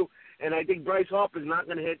team, too, and I think Bryce Harper's not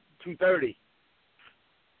going to hit 230.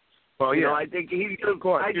 Well, you know, I think he's going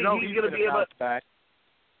to be able to.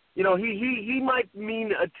 You know, he might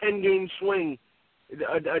mean a 10-game swing,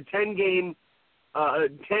 a 10-game,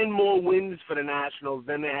 10 more wins for the Nationals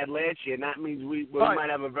than they had last year, and that means we might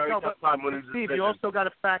have a very tough time winning. Steve, you also got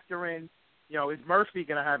to factor in, you know, is Murphy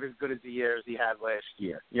going to have as good as the year as he had last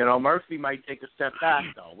year? You know, Murphy might take a step back,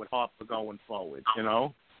 though, with Harper going forward, you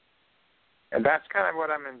know? And that's kind of what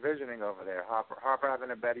I'm envisioning over there. Harper having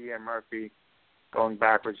a better year, Murphy going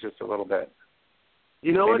backwards just a little bit.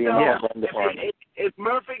 You know what, though? If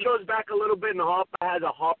Murphy goes back a little bit and Harper has a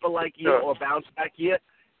Harper-like year or bounce-back year,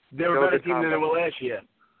 they're a better team than they were last year.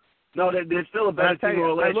 No, they're still a better team than they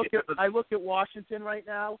were last year. I look at Washington right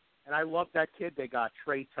now, and I love that kid they got,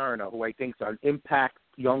 Trey Turner, who I think is an impact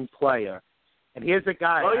young player. And here's a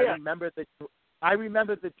guy. I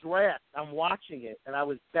remember the draft. I'm watching it, and I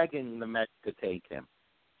was begging the Mets to take him.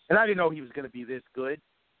 And I didn't know he was going to be this good.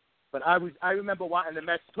 But I remember watching the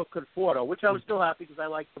Mets took Conforto, which I was still happy because I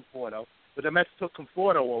liked Conforto. But the Mets took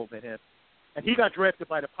Conforto over him. And he got drafted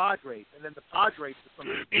by the Padres. And then the Padres, for some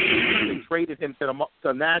reason, they traded him to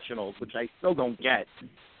the Nationals, which I still don't get,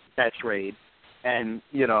 that trade. And,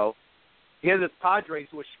 you know, here's the Padres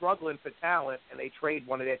who are struggling for talent, and they trade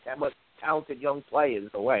one of their most talented young players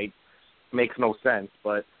away. Makes no sense,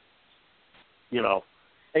 but, you know.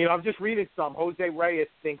 And, you know, I'm just reading some. Jose Reyes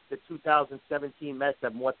thinks the 2017 Mets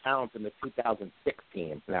have more talent than the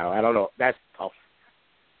 2016. Now, I don't know. That's tough.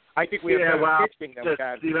 I think we have better pitching than we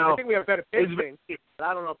had. I think we have better pitching, but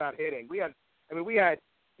I don't know about hitting. We had, you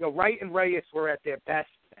know, Wright and Reyes were at their best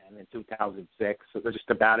then in 2006. So they're just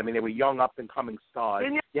about. I mean, they were young up-and-coming stars.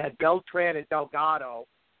 You had Beltran and Delgado.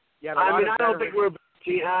 I don't think we're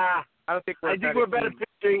better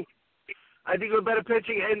pitching. I think we're better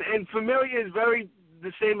pitching, and Familia is very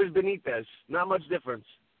the same as Benitez. Not much difference.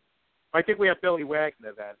 I think we have Billy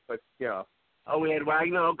Wagner then, but yeah. Oh, we had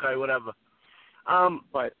Wagner. Okay, whatever.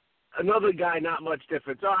 But another guy, not much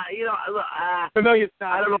difference. So, you know, Familia's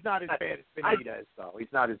not as bad as Benitez, though. He's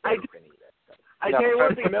not as bad as Benitez. I tell you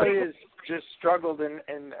one thing. Familia's just struggled in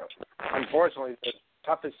unfortunately, the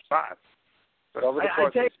toughest spots. But over the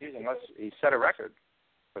course of the season, he set a record.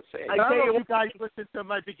 Let's say. I don't know if you guys listened to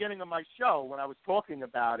my beginning of my show when I was talking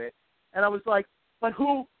about it, and I was like, but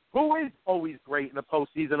who is always great in the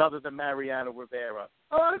postseason other than Mariano Rivera?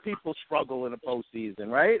 A lot of people struggle in the postseason,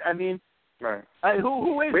 right? I mean, right.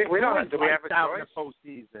 Who is we don't do we have a out choice?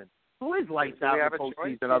 in the postseason? Who is lights out in the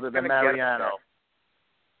postseason other than Mariano?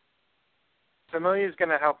 Familia's going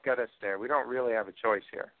to help get us there. We don't really have a choice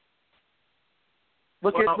here.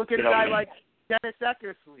 Look at a guy like Dennis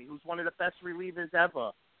Eckersley, who's one of the best relievers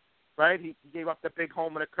ever, right? He gave up the big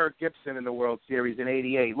homer to Kirk Gibson in the World Series in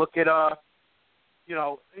 '88. Look at you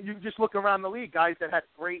know, you just look around the league, guys that had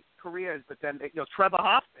great careers, but then, you know, Trevor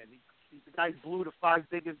Hoffman, the guy blew the 5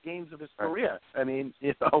 biggest games of his career. I mean,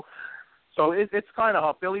 you know, so it's kind of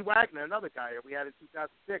hard. Billy Wagner, another guy that we had in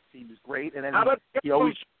 2006, he was great, and then he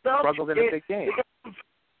always struggled in a big game.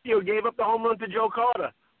 He gave up the home run to Joe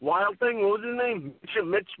Carter. Wild thing, what was his name?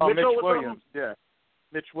 Mitch Williams. Yeah,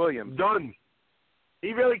 Mitch Williams. Done.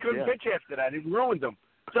 He really couldn't pitch after that. He ruined him.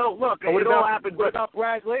 So, look, it all happened. What about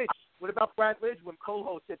Brad Lidge? What about Brad Lidge when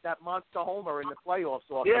Pujols hit that monster homer in the playoffs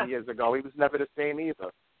some years ago? He was never the same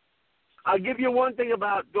either. I'll give you one thing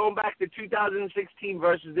about going back to 2016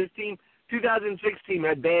 versus this team. 2016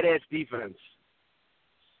 had badass defense.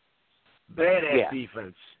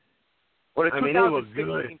 Defense. Well, the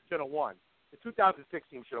 2016 team should have won. The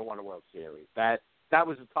 2016 should have won the World Series. That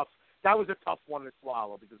was a tough one to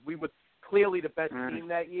swallow because we were clearly the best team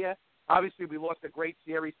that year. Obviously, we lost a great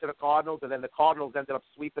series to the Cardinals, and then the Cardinals ended up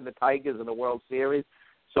sweeping the Tigers in the World Series.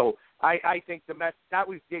 So I think the Mets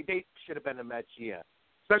they should have been the Mets year,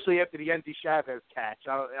 especially after the Endy Chavez catch.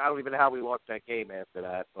 I don't even know how we lost that game after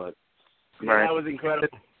that, but Yeah, that was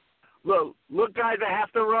incredible. Look, guys, I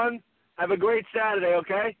have to run. Have a great Saturday,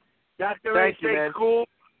 okay? Dr. A, stay cool.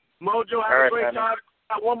 Mojo, have a great time.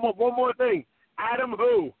 One more thing. Adam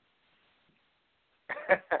who?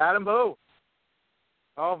 Adam who?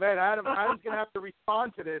 Oh man, Adam's gonna have to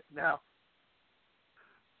respond to this now.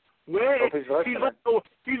 Where he's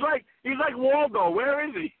like Waldo. Where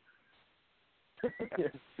is he?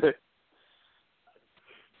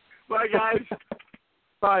 Bye, guys.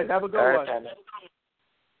 Bye. Have a good one.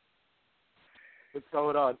 What's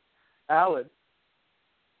going on, Alan?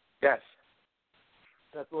 Yes.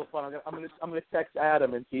 That's a little fun. I'm gonna text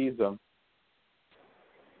Adam and tease him.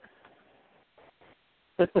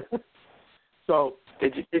 So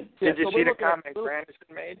did you see the comment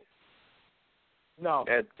Granderson made? No.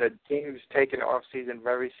 The team's taking off season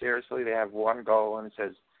very seriously. They have one goal, and it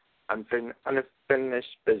says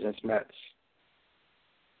unfinished business Mets.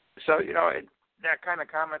 So that kind of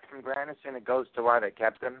comment from Granderson, it goes to why they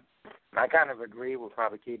kept him. And I kind of agree. We're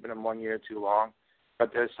probably keeping him 1 year too long.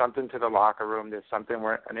 But there's something to the locker room. There's something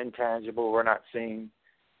an intangible we're not seeing.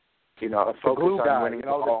 A focus on winning the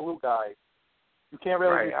ball. The glue guy. You can't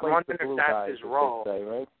really replace I'm wondering if that's his role, say,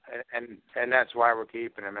 right? and that's why we're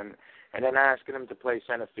keeping him. And then asking him to play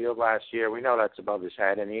center field last year, we know that's above his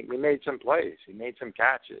head, and he made some plays. He made some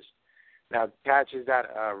catches. Now, catches that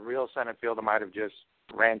a real center fielder might have just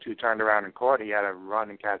ran to, turned around, and caught. He had to run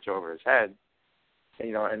and catch over his head.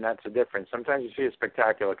 And that's the difference. Sometimes you see a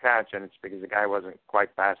spectacular catch, and it's because the guy wasn't quite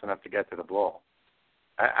fast enough to get to the ball.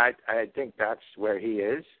 I think that's where he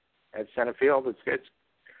is at center field.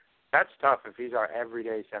 That's tough if he's our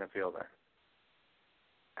everyday center fielder.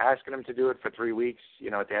 Asking him to do it for 3 weeks,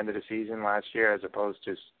 at the end of the season last year, as opposed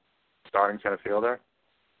to starting center fielder.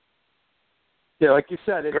 Yeah, like you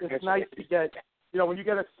said, it's nice to get. When you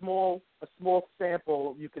get a small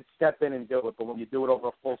sample, you can step in and do it. But when you do it over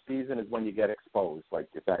a full season, is when you get exposed, like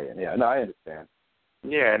you're saying. Yeah, no, I understand.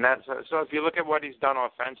 Yeah, and that's so. If you look at what he's done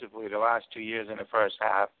offensively the last 2 years in the first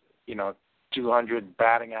half, 200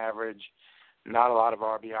 batting average, not a lot of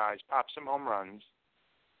RBIs, popped some home runs.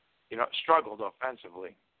 Struggled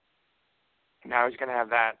offensively. Now he's going to have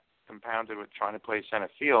that compounded with trying to play center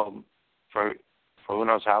field for who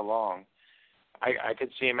knows how long. I could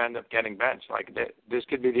see him end up getting benched. Like this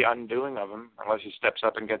could be the undoing of him unless he steps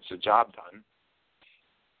up and gets the job done.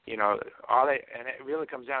 And it really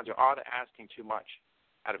comes down to, are they asking too much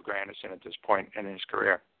out of Granderson at this point in his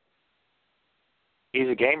career? He's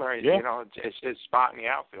a gamer. It's his spot in the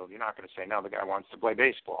outfield. You're not going to say, no, the guy wants to play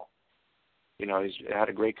baseball. He's had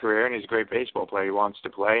a great career, and he's a great baseball player. He wants to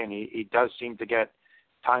play, and he does seem to get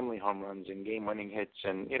timely home runs and game-winning hits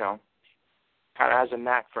and, kind of has a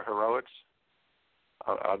knack for heroics.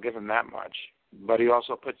 I'll give him that much. But he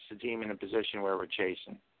also puts the team in a position where we're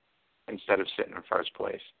chasing instead of sitting in first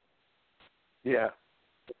place. Yeah.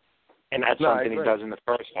 And that's something he does in the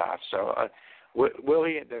first half. So will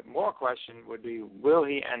he? The more question would be, will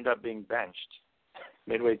he end up being benched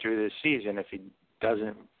midway through this season if he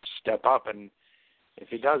doesn't step up? And if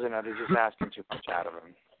he doesn't, are they just asking too much out of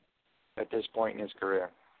him at this point in his career?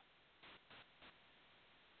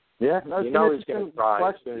 Yeah, no, he's going to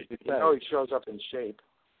try. He shows up in shape.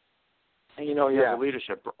 And he has a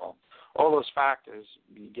leadership role. All those factors,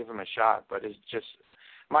 you give him a shot, but it's just,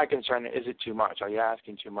 my concern, is it too much? Are you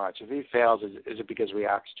asking too much? If he fails, is it because we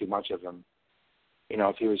ask too much of him?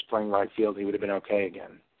 If he was playing right field, he would have been okay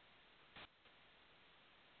again.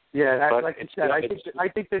 Yeah, that's like you said. I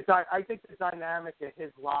think the dynamic of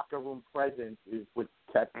his locker room presence is what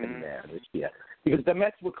kept him there this year. Because the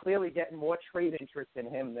Mets were clearly getting more trade interest in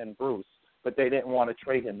him than Bruce, but they didn't want to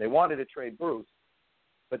trade him. They wanted to trade Bruce,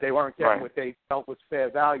 but they weren't getting what they felt was fair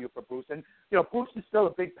value for Bruce. And Bruce is still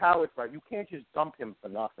a big power threat. You can't just dump him for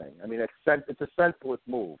nothing. I mean, it's a senseless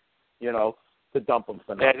move, to dump him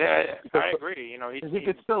for nothing. I agree. He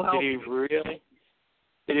could still help.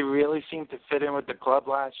 Did he really seem to fit in with the club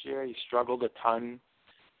last year? He struggled a ton,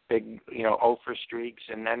 big, 0 for streaks,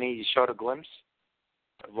 and then he showed a glimpse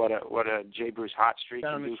of what a Jay Bruce hot streak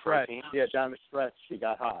can do for a team. Yeah, down the stretch, he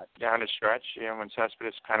got hot. Down the stretch, when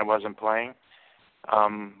Cespedes kind of wasn't playing.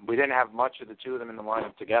 We didn't have much of the two of them in the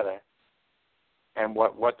lineup together. And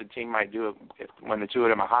what the team might do when the two of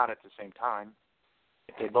them are hot at the same time,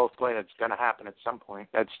 if they both play, that's going to happen at some point.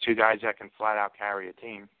 That's two guys that can flat out carry a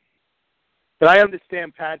team. But I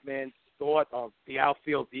understand Pat Man's thought of the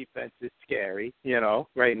outfield defense is scary,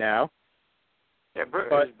 right now. Yeah, is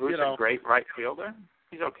Bruce a great right fielder?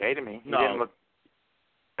 He's okay to me. He didn't look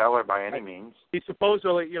stellar by any means. He's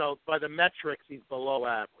supposedly, by the metrics, he's below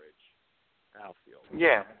average outfield.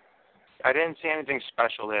 Yeah. I didn't see anything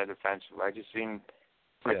special there defensively. I just seen,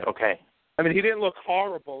 okay. I mean, he didn't look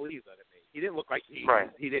horrible either to me. He didn't look like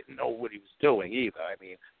he didn't know what he was doing either. I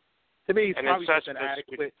mean, to me, he's probably just an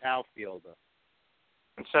adequate outfielder.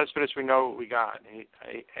 In Cespedes, we know what we got.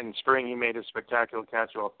 In spring, he made a spectacular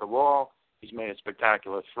catch off the wall. He's made a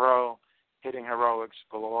spectacular throw, hitting heroics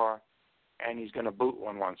galore, and he's going to boot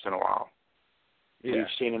one once in a while. Yeah. We've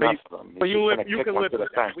seen enough of them. But you can live with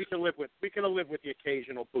that. We can live with the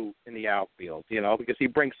occasional boot in the outfield, because he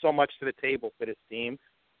brings so much to the table for this team,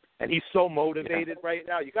 and he's so motivated right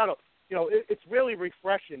now. You got to, it's really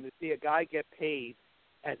refreshing to see a guy get paid,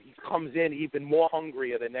 and he comes in even more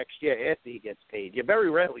hungrier the next year after he gets paid. You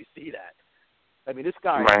very rarely see that. I mean, this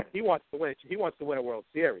guy, he wants to win. He wants to win a World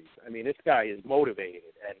Series. I mean, this guy is motivated,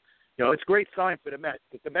 and it's a great sign for the Mets.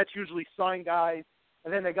 Because the Mets usually sign guys,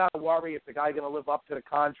 and then they got to worry if the guy's going to live up to the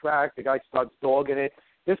contract. The guy starts dogging it.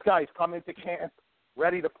 This guy's coming to camp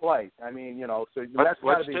ready to play. I mean, so that's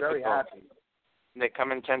got to be very happy. They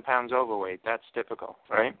come in 10 pounds overweight. That's typical,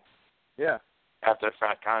 right? Yeah. After a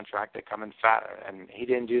fat contract, they come in fatter, and he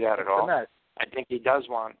didn't do that at all. I think he does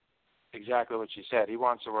want exactly what you said. He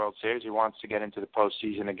wants the World Series. He wants to get into the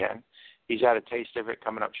postseason again. He's had a taste of it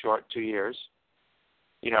coming up short 2 years.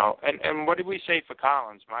 And what did we say for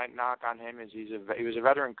Collins? My knock on him is he was a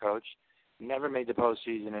veteran coach, never made the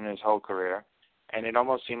postseason in his whole career, and it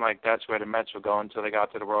almost seemed like that's where the Mets were going until they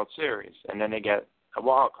got to the World Series, and then they get a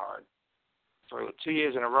wild card. For 2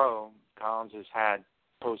 years in a row, Collins has had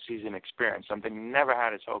postseason experience, something he never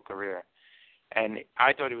had his whole career. And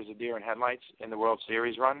I thought he was a deer in headlights in the World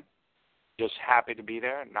Series run, just happy to be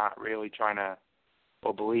there, not really trying to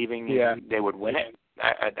or believing they would win it.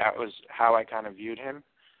 That was how I kind of viewed him.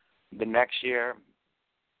 The next year,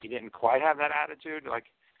 he didn't quite have that attitude. Like,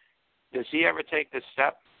 does he ever take this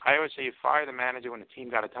step? I always say you fire the manager when the team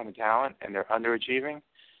got a ton of talent and they're underachieving.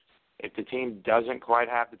 If the team doesn't quite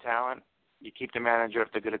have the talent, you keep the manager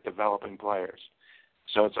if they're good at developing players.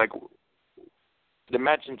 So it's like the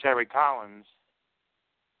Mets and Terry Collins,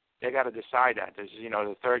 they got to decide that. This is,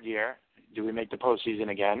 the third year. Do we make the postseason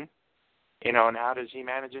again? And how does he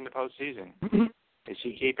manage in the postseason? Is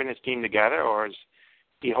he keeping his team together, or is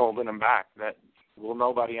he holding them back? That we'll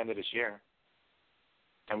know by the end of this year.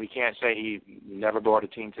 And we can't say he never brought a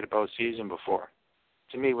team to the postseason before.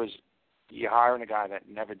 To me, you're hiring a guy that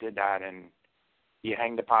never did that, and you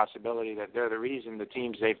hang the possibility that they're the reason the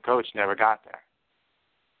teams they've coached never got there.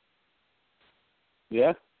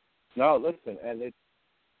 Yeah. No, listen, and it's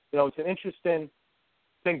an interesting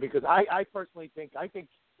thing because I personally think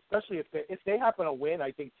especially if they happen to win,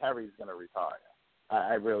 I think Terry's going to retire.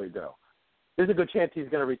 I really do. There's a good chance he's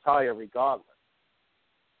going to retire regardless.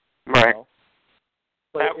 Right.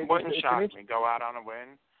 But that wouldn't shock me. Go out on a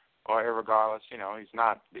win, or irregardless, he's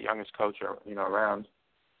not the youngest coach around.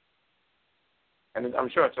 And I'm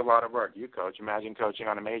sure it's a lot of work. You coach. Imagine coaching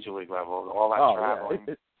on a major league level, all that traveling.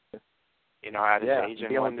 At his age, and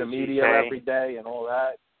dealing with the media every day and all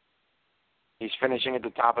that. He's finishing at the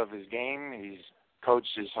top of his game. He's coached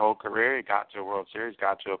his whole career. He got to a World Series,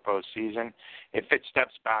 got to a postseason. If it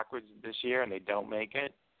steps backwards this year and they don't make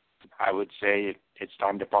it, I would say it's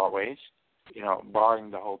time to part ways.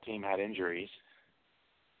 Barring the whole team had injuries.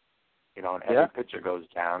 And every pitcher goes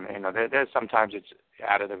down. There's sometimes it's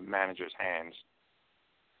out of the manager's hands.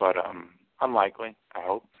 But unlikely, I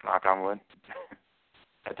hope, knock on wood.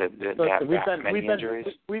 Injuries.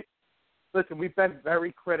 We've been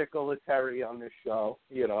very critical of Terry on this show,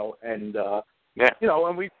 and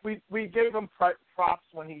and we gave him props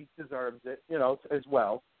when he deserves it, as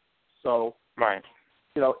well. So, right.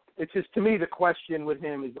 It's just, to me, the question with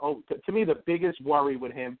him is, to me, the biggest worry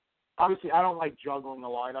with him. Obviously, I don't like juggling the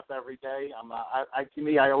lineup every day. To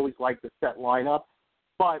me, I always like the set lineup,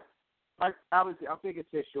 but our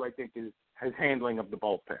biggest issue, I think, is his handling of the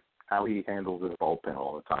bullpen. How he handles his bullpen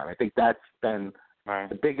all the time. I think that's been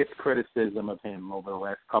the biggest criticism of him over the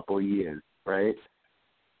last couple of years, right?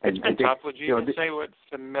 It's been tough. Would you even say what's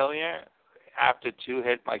familiar? After two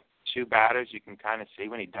batters, you can kind of see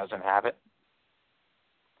when he doesn't have it.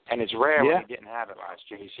 And it's rare when he didn't have it last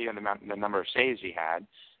year. You see the number of saves he had.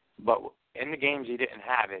 But in the games he didn't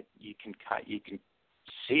have it, you can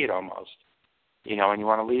see it almost. And you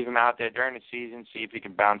want to leave him out there during the season, see if he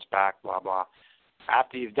can bounce back, blah, blah.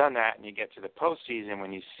 After you've done that and you get to the postseason,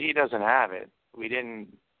 when you see he doesn't have it, we didn't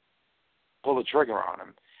pull the trigger on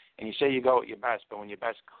him. And you say you go at your best, but when your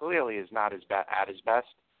best clearly is not at his best,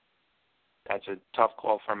 that's a tough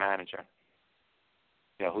call for a manager.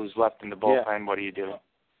 Who's left in the bullpen? Yeah. What do you do?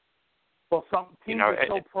 Well, some teams are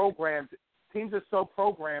so programmed. Teams are so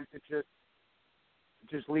programmed to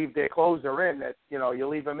just leave their closer in that you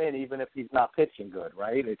leave him in even if he's not pitching good,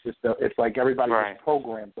 right? It's like everybody's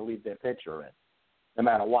programmed to leave their pitcher in, no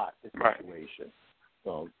matter what the situation.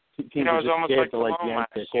 So teams it are was just almost scared like to like Cologne yank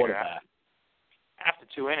last their year. quarterback. After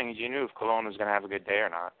 2 innings, you knew if Cologne was going to have a good day or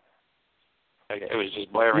not. Like, it was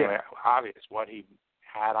just blaringly obvious what he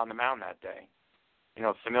had on the mound that day.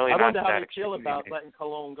 Familiar. I wonder how they feel about letting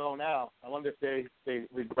Cologne go now. I wonder if they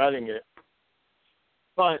regretting it.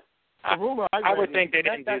 But the rumor I would think they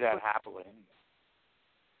didn't do that happily.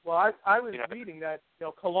 Well, I was reading that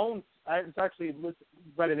Cologne. I actually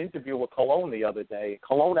read an interview with Cologne the other day.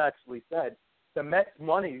 Cologne actually said the Mets'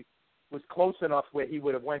 money was close enough where he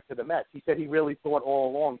would have went to the Mets. He said he really thought all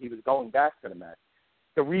along he was going back to the Mets.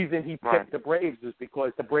 The reason he picked the Braves is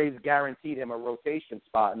because the Braves guaranteed him a rotation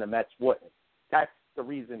spot and the Mets wouldn't. That's the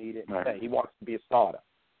reason he didn't stay. He wants to be a starter.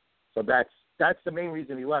 So that's the main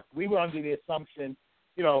reason he left. We were under the assumption,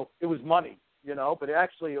 it was money, but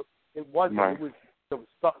it wasn't. It was the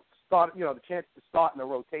start, the chance to start in the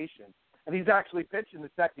rotation. And he's actually pitching the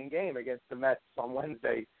second game against the Mets on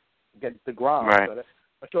Wednesday against DeGrom. Right. So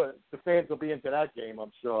I'm sure the fans will be into that game,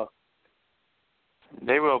 I'm sure.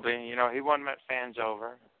 They will be. He won Met fans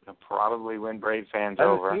over. He'll probably win Brave fans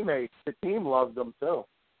over. The team loves him, too.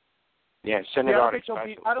 Yeah,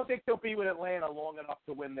 I don't think they'll be with Atlanta long enough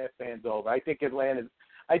to win their fans over. I think if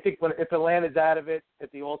Atlanta's out of it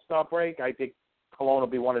at the All-Star break, I think Cologne will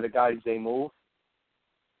be one of the guys they move.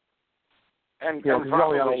 And he's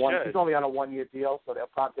only on a 1-year deal, so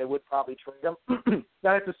they would probably trade him.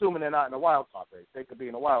 Now that's assuming they're not in a wild card race. They could be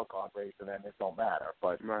in a wild card race, and then it don't matter.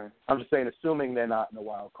 But I'm just saying, assuming they're not in a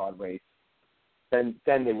wild card race, then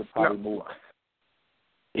they would probably move.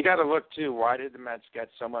 You got to look too. Why did the Mets get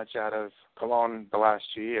so much out of Cologne the last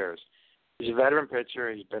 2 years? He's a veteran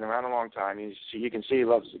pitcher. He's been around a long time. You can see he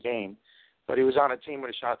loves the game, but he was on a team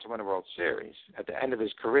with a shot to win a World Series at the end of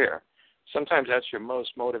his career. Sometimes that's your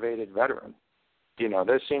most motivated veteran.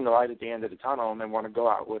 They've seen the light at the end of the tunnel, and they want to go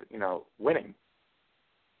out with, winning.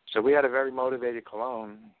 So we had a very motivated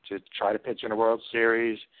Cologne to try to pitch in a World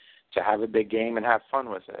Series, to have a big game and have fun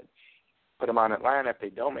with it. Put them on Atlanta if they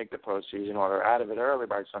don't make the postseason or they're out of it early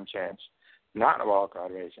by some chance, not in a wild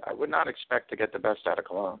card race. I would not expect to get the best out of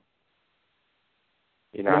Cologne.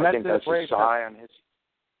 I think that's a sigh on his.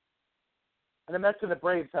 And the Mets and the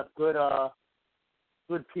Braves have good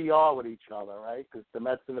PR with each other, right? Because the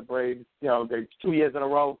Mets and the Braves, they 2 years in a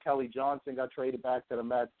row, Kelly Johnson got traded back to the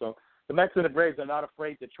Mets. So the Mets and the Braves are not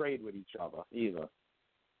afraid to trade with each other either.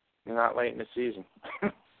 You're not late in the season.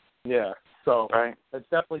 Yeah, so that's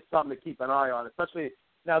definitely something to keep an eye on, especially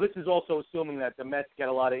now this is also assuming that the Mets get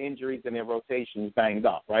a lot of injuries and their rotation's banged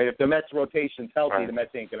up, right? If the Mets' rotation's healthy, the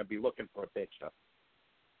Mets ain't going to be looking for a pitcher.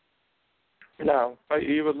 No, but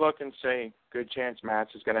you would look and say, good chance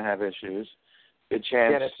Matz is going to have issues. Good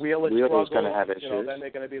chance Wheeler's going to have issues. Then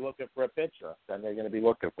they're going to be looking for a pitcher. Then they're going to be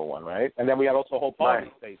looking for one, right? And then we also hope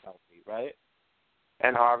Harvey stays healthy, right?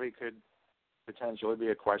 And Harvey could potentially be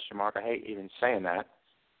a question mark. I hate even saying that,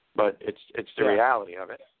 but it's the reality of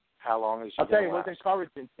it. How long is he I'll tell you, it last? was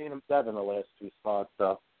encouraging seeing him 7 the last 2 spots,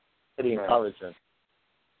 so pretty encouraging.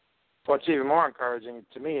 What's even more encouraging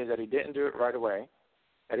to me is that he didn't do it right away.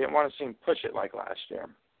 I didn't want to see him push it like last year.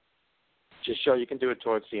 Just show you can do it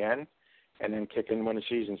towards the end and then kick in when the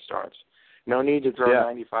season starts. No need to throw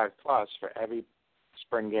 95-plus for every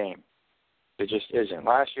spring game. It just isn't.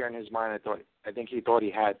 Last year in his mind, I think he thought he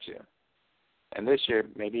had to. And this year,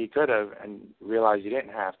 maybe he could have and realized he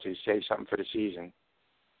didn't have to, save something for the season.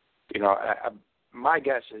 My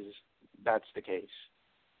guess is that's the case.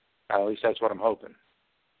 At least that's what I'm hoping.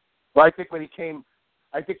 Well, I think when he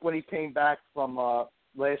came back from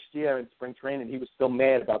last year in spring training, he was still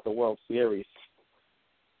mad about the World Series.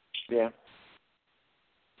 Yeah.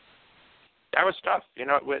 That was tough.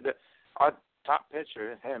 With our top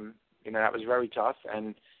pitcher, him, that was very tough.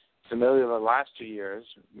 And Familia the last 2 years,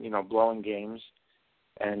 blowing games.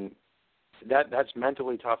 And that's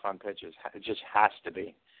mentally tough on pitchers. It just has to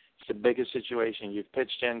be. It's the biggest situation you've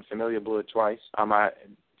pitched in. Familia blew it twice. If I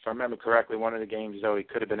remember correctly, one of the games, though, he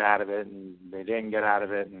could have been out of it, and they didn't get out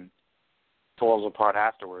of it, and falls apart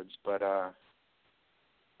afterwards. But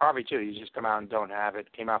Harvey, too, you just come out and don't have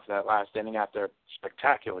it. Came out for that last inning after a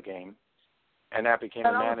spectacular game, and that became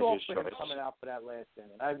a manager's choice. I was coming out for that last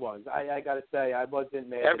inning. I was. I got to say, I wasn't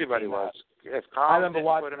mad. Everybody was. If I remember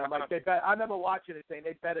watching him. I remember watching it saying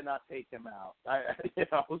they better not take him out.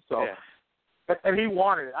 So. Yeah. And he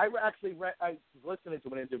wanted it. I was listening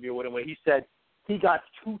to an interview with him where he said he got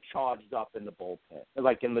too charged up in the bullpen,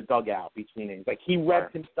 like in the dugout between innings. Like he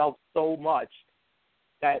revved himself so much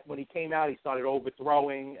that when he came out, he started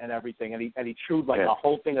overthrowing and everything, and he chewed like a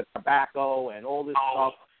whole thing of tobacco and all this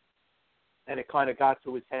stuff. And it kind of got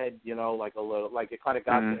to his head, like a little, like it kind of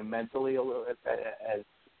got to him mentally a little, as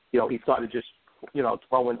he started just,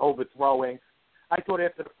 overthrowing. I thought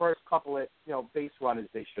after the first couple of base runners,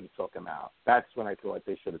 they should have took him out. That's when I thought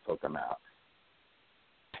they should have took him out.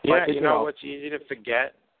 Yeah, but, you know what's easy to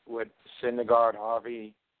forget with Syndergaard,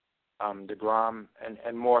 Harvey, DeGrom,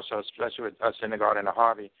 and more so, especially with Syndergaard and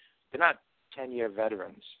Harvey, they're not 10-year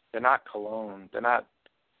veterans. They're not Cologne. They're not.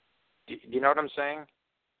 Do you know what I'm saying?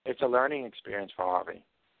 It's a learning experience for Harvey.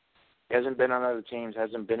 He hasn't been on other teams,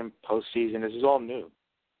 hasn't been in postseason. This is all new,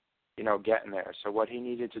 getting there. So what he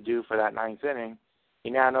needed to do for that ninth inning, he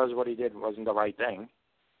now knows what he did wasn't the right thing.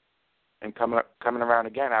 And coming around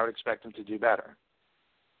again, I would expect him to do better.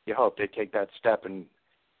 You hope they take that step and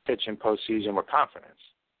pitch in postseason with confidence.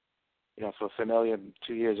 For Familia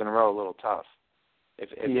 2 years in a row, a little tough. If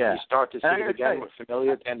you start to see it again with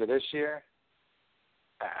Familia at the end of this year,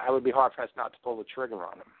 I would be hard-pressed not to pull the trigger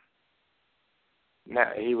on him.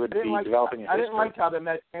 Now, he would be developing a history. I didn't like how the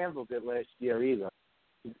Mets handled it last year either.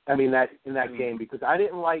 I mean, in that game, because I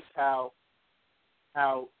didn't like how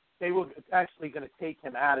they were actually going to take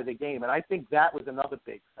him out of the game, and I think that was another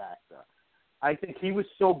big factor. I think he was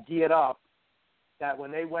so geared up that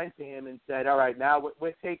when they went to him and said, all right, now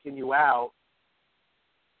we're taking you out,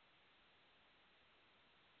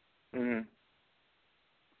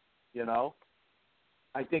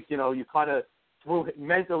 I think, you kind of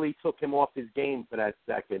mentally took him off his game for that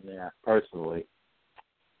second there, personally.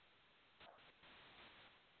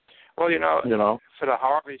 Well, for the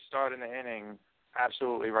Harvey start in the inning,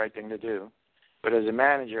 absolutely right thing to do. But as a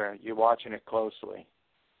manager, you're watching it closely.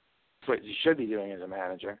 That's what you should be doing as a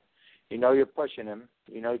manager. You're pushing him.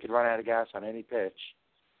 You could run out of gas on any pitch.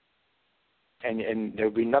 And there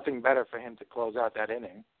would be nothing better for him to close out that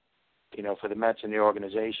inning, for the Mets and the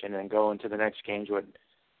organization and go into the next games with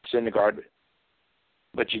Syndergaard.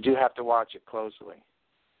 But you do have to watch it closely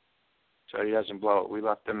so he doesn't blow it. We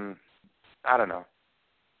left him, I don't know.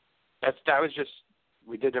 That was just,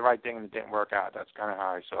 we did the right thing and it didn't work out. That's kind of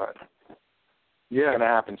how I saw it. Yeah. It's going to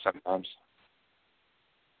happen sometimes.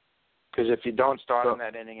 Because if you don't start on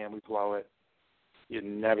that inning and we blow it, you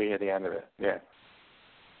never hear the end of it. Yeah.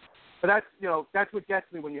 But that's what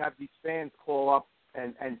gets me when you have these fans call up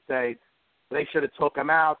and say they should have took him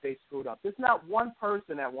out, they screwed up. There's not one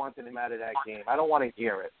person that wanted him out of that game. I don't want to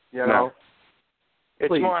hear it. No. It's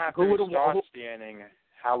Please, more after it starts the inning,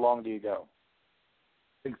 how long do you go?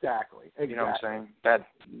 Exactly. You know what I'm saying?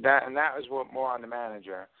 That was what more on the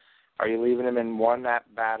manager. Are you leaving him in one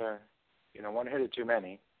batter, one hitter too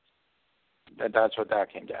many? That's what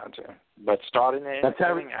that came down to. But starting the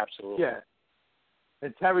inning, absolutely. Yeah.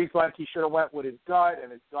 And Terry's like he should have went with his gut,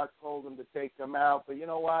 and his gut told him to take him out. But you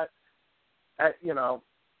know what?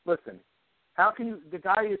 Listen, how can you? The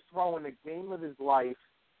guy is throwing the game of his life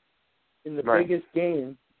in the biggest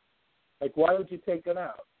game. Like, why would you take him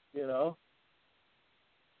out? Yeah,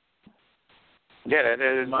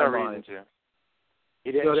 there's no reason to.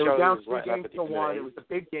 He didn't they show were down his 3-1. It was a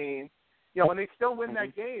big game. And they still win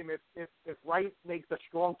that game. If Wright makes a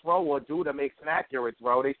strong throw or Duda makes an accurate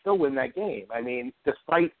throw, they still win that game. I mean,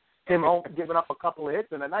 despite him giving up a couple of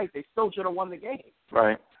hits in the night, they still should have won the game.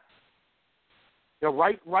 Right.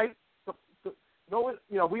 Wright.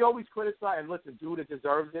 We always criticize, and listen, Duda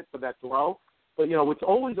deserves it for that throw. But what's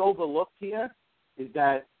always overlooked here is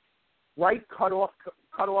that Wright cut off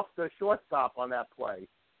the shortstop on that play,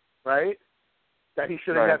 right? That he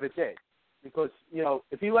should have never did. Because,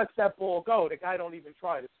 if he lets that ball go, the guy don't even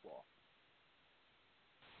try to score.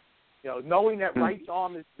 Knowing that Wright's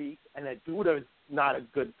arm is weak and that Duda's not a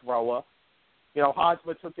good thrower,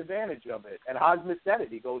 Hosmer took advantage of it. And Hosmer said it.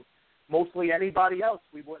 He goes, mostly anybody else,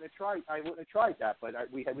 I wouldn't have tried that. But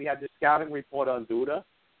we had the scouting report on Duda,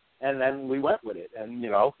 and then we went with it. And,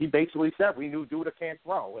 he basically said we knew Duda can't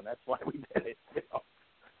throw, and that's why we did it.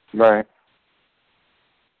 Right.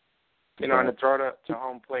 And the throw to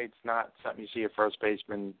home plate's not something you see a first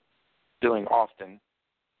baseman doing often,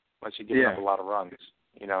 unless you give up a lot of runs,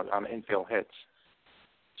 on infield hits.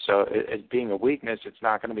 So it being a weakness, it's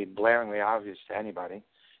not going to be blaringly obvious to anybody.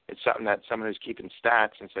 It's something that someone who's keeping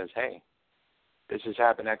stats and says, hey, this has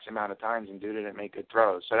happened X amount of times and dude didn't make good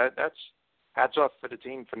throws. So that's hats off for the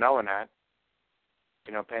team for knowing that,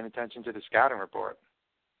 paying attention to the scouting report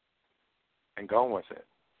and going with it.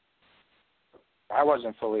 I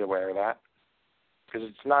wasn't fully aware of that because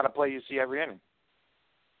it's not a play you see every inning.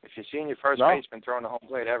 If you're seeing your first baseman throwing the home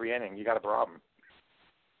plate every inning, you got a problem.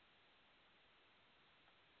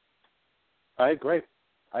 I agree.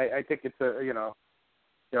 I think it's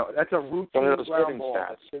that's a routine ground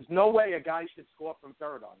ball. There's no way a guy should score from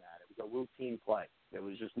third on that. It was a routine play. There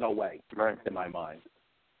was just no way in my mind.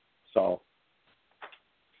 So,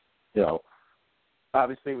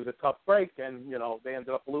 obviously it was a tough break, and, they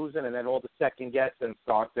ended up losing, and then all the second guessing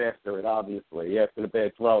starts after it, obviously. After the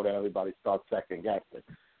bad throw, then everybody starts second guessing.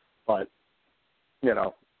 But,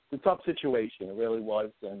 it's a tough situation. It really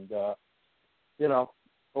was. And,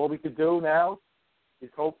 all we could do now is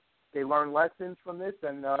hope they learn lessons from this.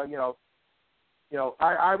 And, I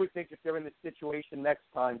would think if they're in this situation next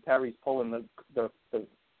time, Terry's pulling the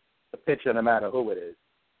pitcher no matter who it is,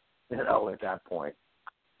 at that point.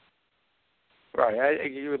 Right.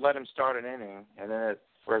 You would let him start an inning, and then if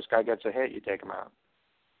the first guy gets a hit, you take him out.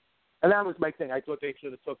 And that was my thing. I thought they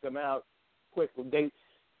should have took him out quickly.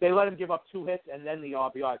 They let him give up 2 hits and then the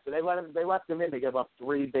RBI. So they left him in to give up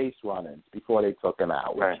 3 base run-ins before they took him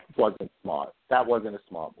out, which wasn't smart. That wasn't a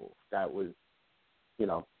smart move. That was,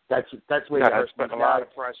 that's where that's putting a lot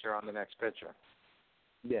of pressure on the next pitcher.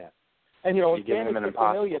 Yeah. And, in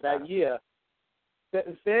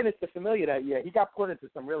fairness to Familia that year, he got put into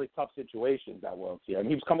some really tough situations that World Series. I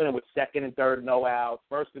mean, he was coming in with second and third, no outs,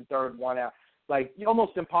 first and third, 1 out. Like,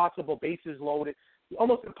 almost impossible, bases loaded,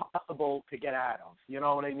 almost impossible to get at him. You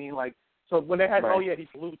know what I mean? Like, so when they had, he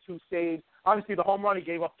blew 2 saves. Obviously, the home run he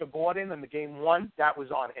gave up to Gordon in the game 1, that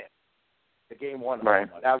was on him. The game 1 home run,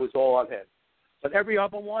 that was all on him. But every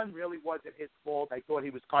other one really wasn't his fault. I thought he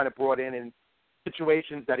was kind of brought in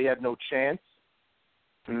situations that he had no chance.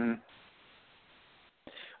 Mm.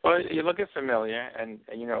 Well, you look at Familia, and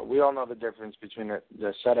we all know the difference between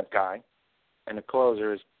the setup guy and the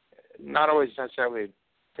closer is not always necessarily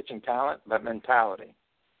pitching talent, but mentality.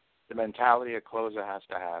 The mentality a closer has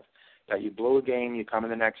to have. That you blow a game, you come in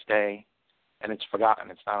the next day, and it's forgotten.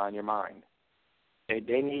 It's not on your mind. They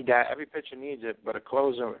need that. Every pitcher needs it, but a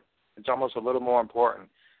closer, it's almost a little more important.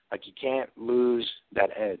 Like, you can't lose that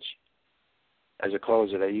edge as a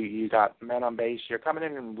closer. That you got men on base. You're coming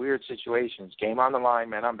in weird situations. Game on the line,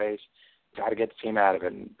 men on base. Got to get the team out of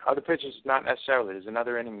it. And other pitchers, not necessarily. There's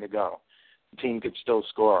another inning to go. The team could still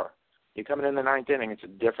score. You're coming in the 9th inning. It's a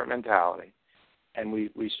different mentality. And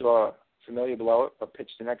we saw Familia blow it, but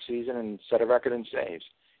pitched the next season and set a record in saves.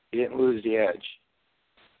 He didn't lose the edge.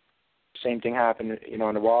 Same thing happened, in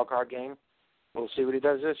the wild card game. We'll see what he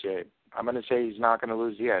does this year. I'm going to say he's not going to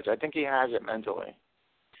lose the edge. I think he has it mentally.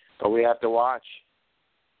 But we have to watch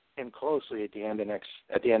him closely at the end of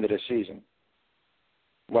the season.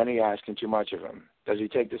 When are you asking too much of him? Does he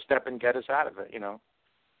take the step and get us out of it?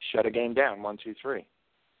 Shut a game down, 1, 2, 3.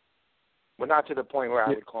 We're not to the point where I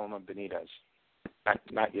would call him a Benitez.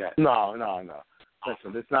 Not yet. No.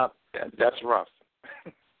 Listen, it's not. That's rough.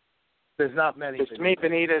 There's not many. To me,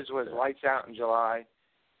 Benitez was lights out in July,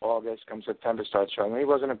 August, come September starts showing. He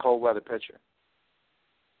wasn't a cold weather pitcher.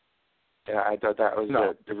 Yeah, I thought that was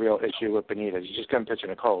the real issue with Benitez. You just couldn't pitch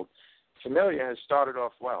in a cold. Familia has started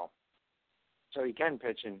off well, so he can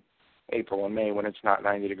pitch in April and May when it's not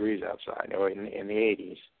 90 degrees outside or in the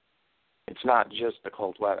 80s. It's not just the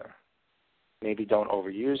cold weather. Maybe don't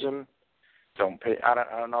overuse him. Don't pitch. I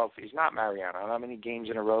don't know if he's not Mariano. I don't know how many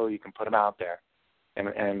games in a row you can put him out there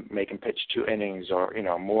and make him pitch 2 innings or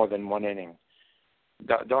more than 1 inning.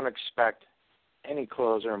 Don't expect any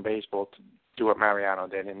closer in baseball to do what Mariano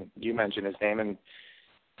did, and you mentioned his name, and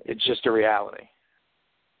it's just a reality.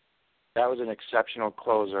 That was an exceptional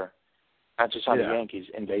closer, not just on the Yankees,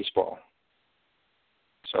 in baseball.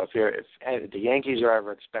 So if the Yankees are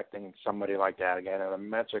ever expecting somebody like that again, and the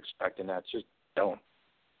Mets are expecting that, just don't.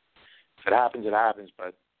 If it happens, it happens.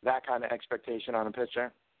 But that kind of expectation on a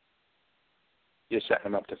pitcher, you're setting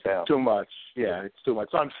him up to fail. Too much. Yeah, it's too much.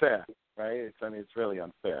 It's unfair, right? It's really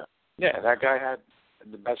unfair. Yeah, that guy had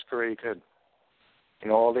the best career he could.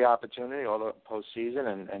 All the opportunity, all the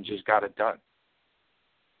postseason, and just got it done.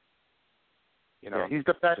 He's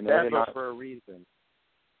the best ever for a reason.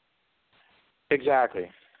 Exactly.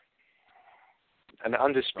 And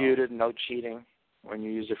undisputed, no cheating when you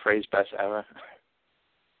use the phrase best ever.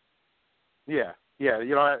 Yeah.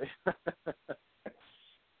 No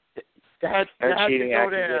cheating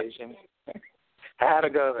accusation. I had to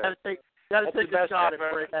go there. You got to take a shot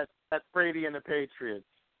at Brady and the Patriots.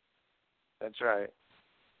 That's right.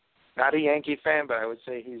 Not a Yankee fan, but I would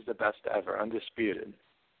say he's the best ever, undisputed.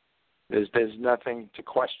 There's nothing to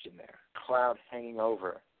question there. Cloud hanging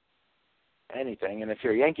over anything. And if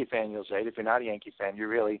you're a Yankee fan, you'll say it. If you're not a Yankee fan, you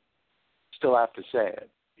really still have to say it.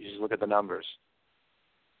 You just look at the numbers.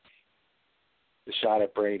 The shot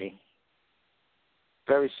at Brady.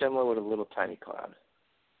 Very similar with a little tiny cloud.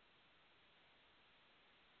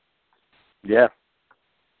 Yeah.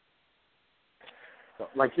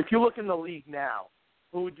 Like, if you look in the league now,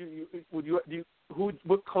 what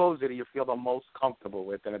closer do you feel the most comfortable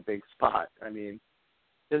with in a big spot?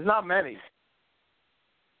 There's not many.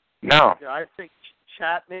 No. I think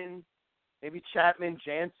Chapman, maybe Chapman,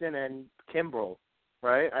 Jansen, and Kimbrel,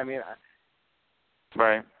 right? I mean,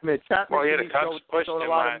 right. I mean Chapman Well, yeah, the Cubs pushed showed a him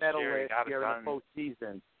lot last of metal year. last year in the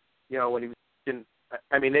postseason. You know, when he was in,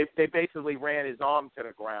 I mean, they basically ran his arm to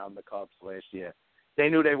the ground, the Cubs last year. They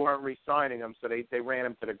knew they weren't re-signing him, so they ran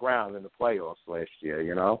him to the ground in the playoffs last year,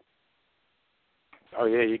 you know? Oh,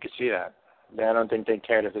 yeah, you could see that. I don't think they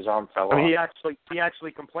cared if his arm fell off. I mean, he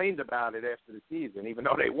actually complained about it after the season. Even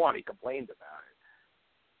though they won, he complained about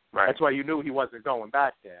it. Right. That's why you knew he wasn't going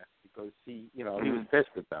back there, because he was pissed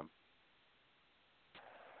at them.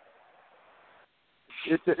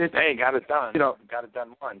 Hey, got it done. You know, got it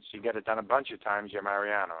done once. You get it done a bunch of times, you're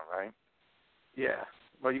Mariano, right? Yeah.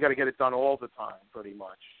 Well, you got to get it done all the time, pretty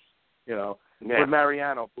much. You know, yeah. With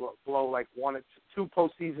Mariano, blow like 1 or 2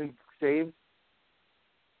 postseason saves.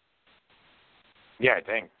 Yeah, I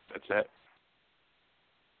think that's it.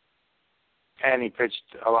 And he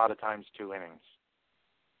pitched a lot of times 2 innings,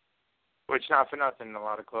 which not for nothing. A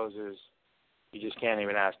lot of closers, you just can't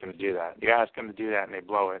even ask them to do that. You ask them to do that and they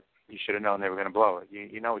blow it. You should have known they were going to blow it.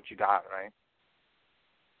 You know what you got, right?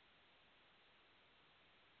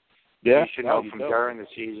 Yeah. You should know from during the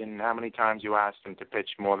season how many times you asked them to pitch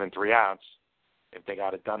more than 3 outs, if they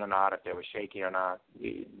got it done or not, if they were shaky or not.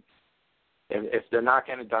 If they're not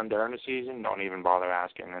getting it done during the season, don't even bother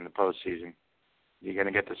asking in the postseason. You're going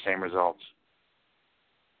to get the same results.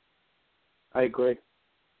 I agree.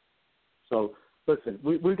 So, listen,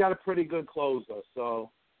 we got a pretty good closer, so,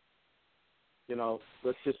 you know,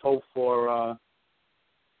 let's just hope for,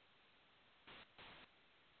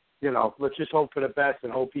 let's just hope for the best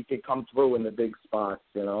and hope he can come through in the big spots,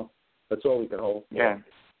 you know. That's all we can hope for. Yeah,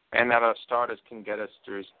 and that our starters can get us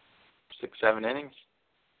through 6-7 innings.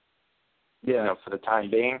 Yeah. You know, for the time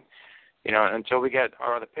being. You know, until we get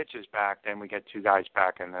our other pitchers back, then we get 2 guys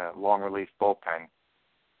back in the long relief bullpen.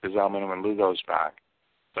 Zellman and Lugo's back.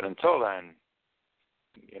 But until then,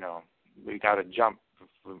 you know, we got to jump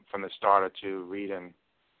from the starter to Reed and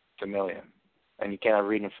Familia. And you can't have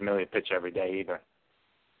Reed and Familia pitch every day either.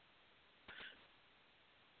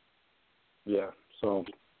 Yeah, so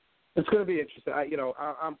it's going to be interesting.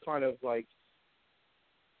 I'm kind of like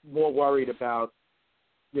more worried about,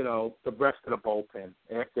 you know, the rest of the bullpen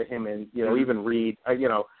after him and, you know, even Reed.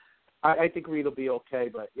 I think Reed will be okay,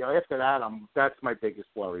 but, you know, after that, that's my biggest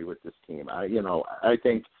worry with this team. I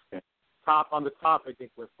think on the top, I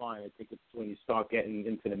think we're fine. I think it's when you start getting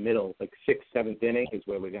into the middle, like 6th, 7th inning is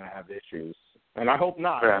where we're going to have issues. And I hope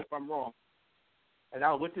not. Yeah. If I'm wrong. And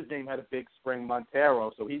now what's his name had a big spring,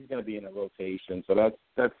 Montero, so he's going to be in a rotation. So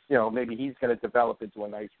that's you know, maybe he's going to develop into a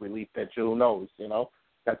nice relief pitcher. Who knows? You know,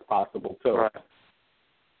 that's possible too. Right.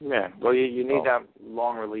 Yeah. Well, you need that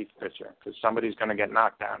long relief pitcher because somebody's going to get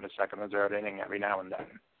knocked down in the 2nd or 3rd inning every now and then.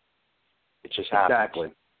 It just happens. Exactly.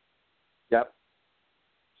 Yep.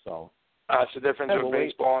 So it's the difference with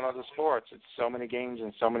baseball and other sports. It's so many games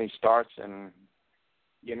and so many starts, and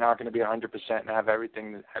you're not going to be 100% and have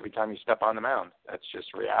everything every time you step on the mound. That's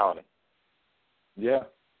just reality. Yeah.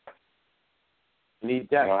 You need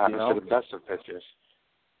depth, happens to the best of pitchers.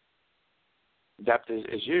 Depth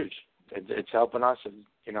is huge. It's helping us,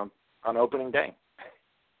 you know, on opening day,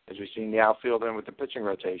 as we see in the outfield and with the pitching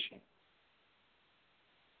rotation.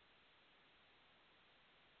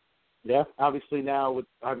 Yeah, obviously now, with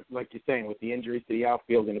like you're saying, with the injuries to the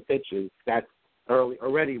outfield and the pitchers, that's early.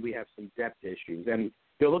 Already we have some depth issues. And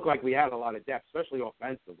it looked like we had a lot of depth, especially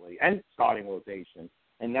offensively and starting rotation.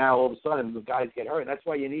 And now all of a sudden the guys get hurt. That's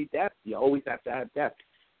why you need depth. You always have to have depth.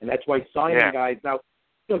 And that's why signing guys now,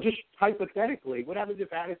 you know, just hypothetically, what happens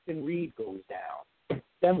if Addison Reed goes down?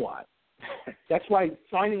 Then what? That's why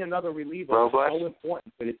signing another reliever is so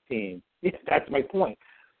important for this team. Yeah, that's my point.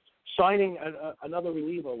 Signing another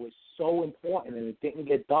reliever was so important, and it didn't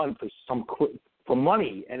get done for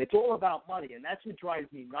money. And it's all about money, and that's what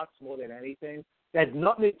drives me nuts more than anything. It has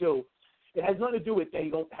nothing to do. It has nothing to do with they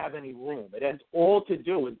don't have any room. It has all to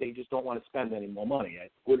do with they just don't want to spend any more money.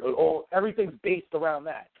 Everything's based around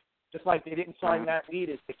that. Just like they didn't sign Matt Reed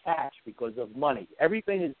as the catch because of money.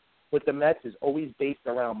 Everything is with the Mets is always based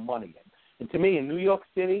around money. And to me, in New York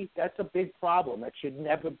City, that's a big problem. That should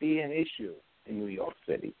never be an issue in New York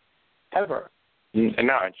City, ever. No,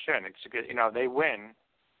 it shouldn't. It's good. You know, they win.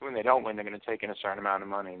 When they don't win, they're going to take in a certain amount of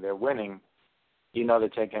money. They're winning. You know, they're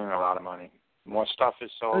taking in a lot of money. More stuff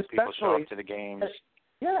is sold. People show up to the games.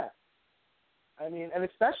 Yeah. I mean, and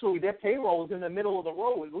especially their payroll is in the middle of the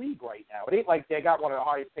road league right now. It ain't like they got one of the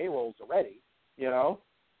highest payrolls already, you know?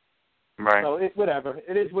 Right. So whatever.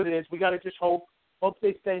 It is what it is. We got to just hope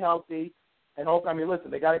they stay healthy and hope. I mean, listen,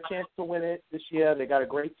 they got a chance to win it this year. They got a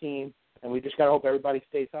great team, and we just got to hope everybody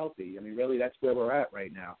stays healthy. I mean, really, that's where we're at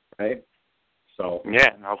right now, right? So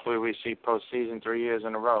yeah, and hopefully we see postseason 3 years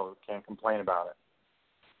in a row. Can't complain about it.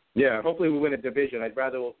 yeah, hopefully we win a division. I'd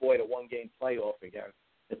rather avoid a one-game playoff again,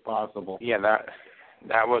 if possible. Yeah,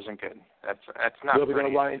 that wasn't good. That's not. We're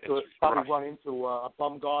going to run into It's probably rough. run into a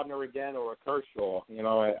Bumgarner again or a Kershaw. You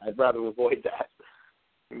know, I'd rather avoid that.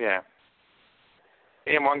 Yeah.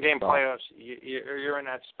 In one-game playoffs, you're in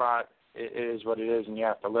that spot. It is what it is, and you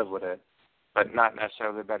have to live with it. But not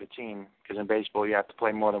necessarily the better team, because in baseball you have to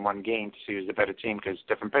play more than one game to see who's the better team, because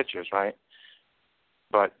different pitchers, right?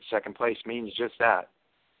 But second place means just that.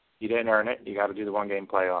 You didn't earn it. You got to do the one-game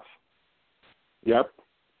playoff. Yep.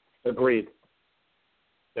 Agreed.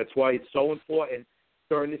 That's why it's so important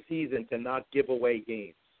during the season to not give away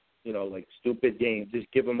games. You know, like stupid games.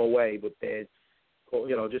 Just give them away with bad.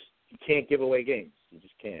 You know, just you can't give away games. You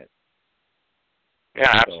just can't.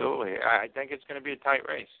 Yeah, absolutely. I think it's going to be a tight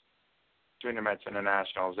race between the Mets and the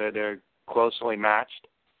Nationals. They're closely matched.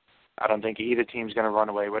 I don't think either team's going to run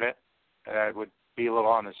away with it. It would be a little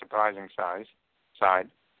on the surprising side,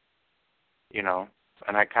 you know.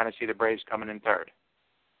 And I kind of see the Braves coming in third.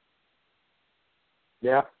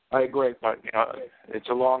 Yeah, I agree. But, you know, it's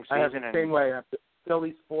a long season. I have the same way. I have the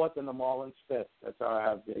Phillies fourth and the Marlins fifth. That's how I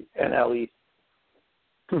have the NL East.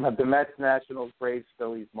 I have the Mets, Nationals, Braves,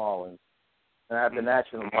 Phillies, Marlins. And I have the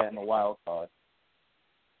Nationals getting a wild card.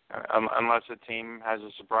 Unless a team has a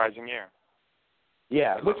surprising year.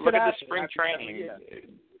 Yeah. Look at the spring training.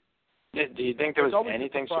 Do you think there was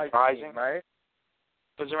anything surprising? Right?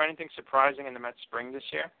 Was there anything surprising in the Mets spring this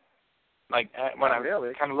year? Like, when I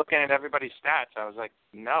was kind of looking at everybody's stats, I was like,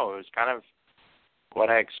 no, it was kind of what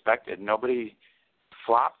I expected. Nobody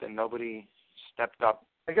flopped and nobody stepped up.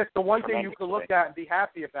 I guess the one thing you could look at and be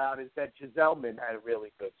happy about is that Giselman had a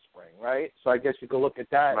really good spring, right? So I guess you could look at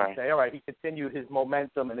that and say, all right, he continued his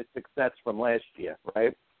momentum and his success from last year,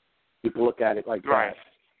 right? You could look at it like that.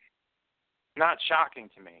 Not shocking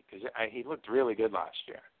to me, because he looked really good last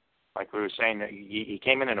year. Like we were saying, he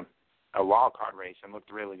came in a wild card race and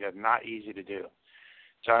looked really good. Not easy to do.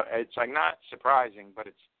 So it's like not surprising, but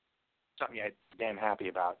it's something you're damn happy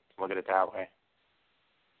about. Look at it that way.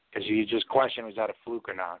 Because you just question, was that a fluke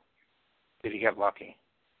or not? Did he get lucky?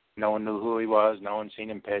 No one knew who he was. No one seen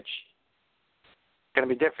him pitch. It's going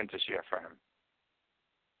to be different this year for him.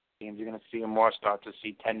 Teams are going to see him more, start to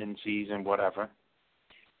see tendencies and whatever.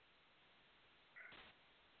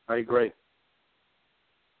 I agree.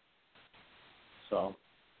 So,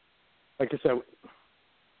 like I said,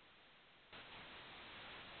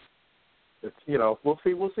 it's, you know, we'll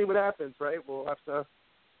see what happens, right? We'll have to,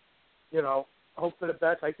 you know, hope for the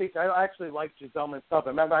best. I think I actually like Giselman's stuff. I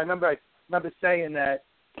remember saying that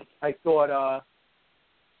I thought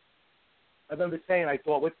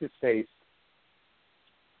what's his face?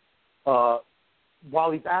 Wally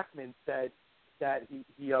Backman said that he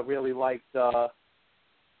really liked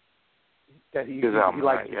that he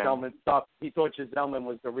liked Giselman's stuff. He thought Giselman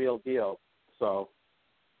was the real deal. So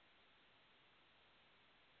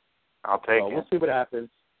I'll take it. We'll see what happens.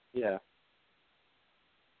 Yeah.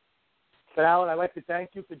 But Alan, I'd like to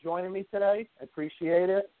thank you for joining me today. I appreciate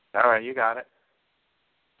it. All right, you got it.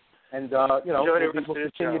 And you know, we'll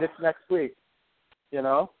continue this next week. You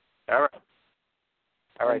know. All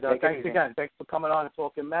right. And, thanks again. Thanks for coming on and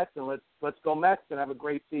talking Mets, and let's go Mets and have a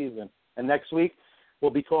great season. And next week we'll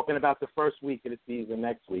be talking about the first week of the season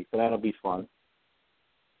next week, so that'll be fun.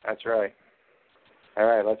 That's right. All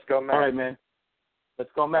right, let's go Mets. All right, man. Let's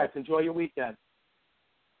go Mets. Enjoy your weekend.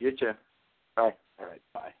 You too. Bye. All right,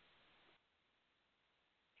 bye.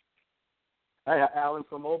 Hi, Alan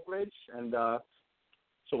from Oak Ridge, and so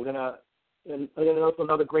we're gonna also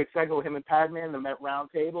another great segment with him and Padman, the Met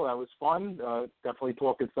Roundtable. That was fun. Definitely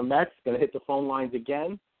talking some Mets. Gonna hit the phone lines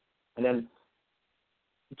again, and then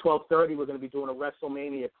 12:30 we're gonna be doing a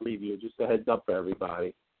WrestleMania preview. Just a heads up for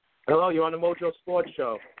everybody. Hello, you're on the MOJO Sports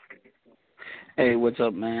Show. Hey, what's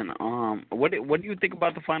up, man? What do you think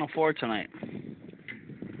about the Final Four tonight?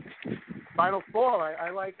 Final Four.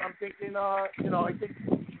 I'm thinking. You know, I think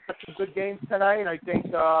some good games tonight. I think.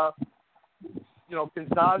 You know,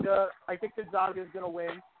 Gonzaga. I think Gonzaga is going to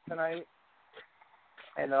win tonight.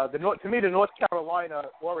 And to me, the North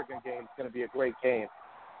Carolina-Oregon game is going to be a great game.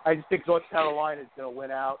 I just think North Carolina is going to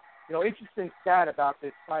win out. You know, interesting stat about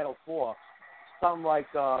this Final Four. Something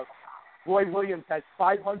like Roy Williams has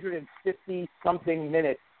 550-something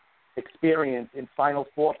minutes experience in Final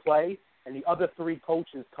Four play, and the other three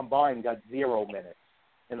coaches combined got 0 minutes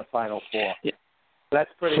in the Final Four. Yeah.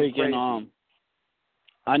 That's pretty crazy.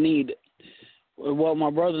 My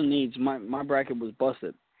brother needs, my bracket was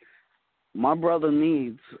busted. My brother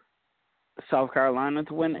needs South Carolina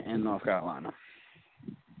to win and North Carolina.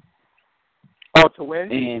 Oh, to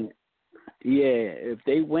win? if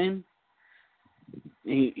they win,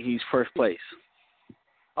 he's first place.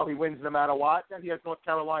 Oh, he wins no matter what? Then he has North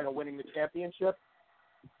Carolina winning the championship?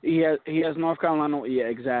 He has North Carolina. Yeah,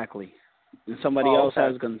 exactly. And somebody else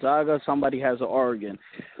has Gonzaga. Somebody has Oregon.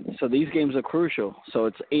 So these games are crucial. So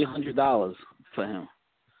it's $800 for him.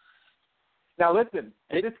 Now listen,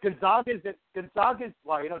 this Gonzaga's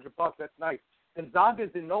well, $800. That's nice.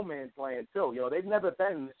 Gonzaga's in no man's land too. They've never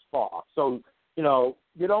been this far. So you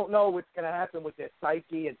don't know what's going to happen with their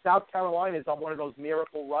psyche. And South Carolina's on one of those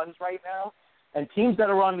miracle runs right now. And teams that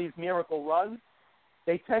are on these miracle runs,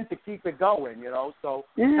 they tend to keep it going, So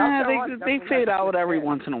yeah, they fade out every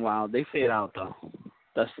once in a while. They fade out though.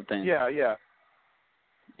 That's the thing. Yeah.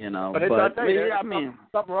 But I mean,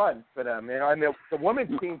 some runs for them. And the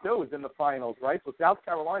women's team too is in the finals, right? So South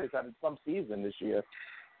Carolina's having some season this year.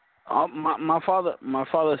 My father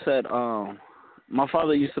said my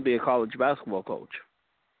father used to be a college basketball coach.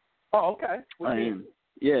 Oh, okay. What team?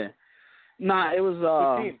 Yeah. Nah, it was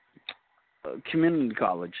what team? Community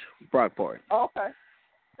college, Brockport. Oh, okay.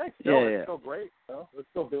 Thanks, it's still great. It's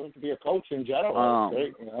still doing to be a coach in general.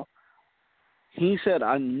 It's great, He said,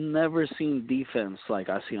 I've never seen defense like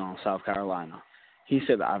I see on South Carolina. He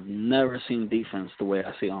said, I've never seen defense the way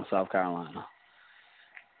I see on South Carolina.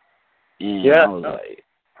 And I was like,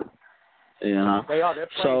 they are. They're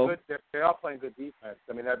playing good. They are playing good defense.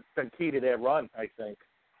 I mean, that's been key to their run, I think.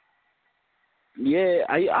 Yeah,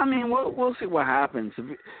 I mean, we'll see what happens.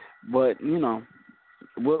 But,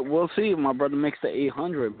 we'll see if my brother makes the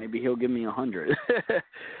 800. Maybe he'll give me 100.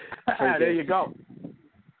 There you go.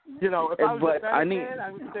 If I was a betting man,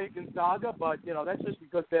 I would say Gonzaga, but that's just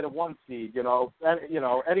because they're the 1 seed.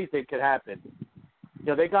 Anything could happen.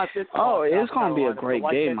 They got this. Oh, it's gonna be a great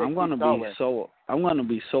game. I'm gonna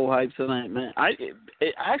be so hyped tonight, man.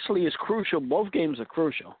 It actually is crucial. Both games are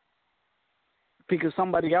crucial because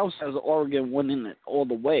somebody else has Oregon winning it all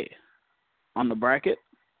the way on the bracket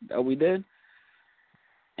that we did.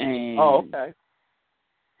 And okay.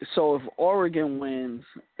 So if Oregon wins,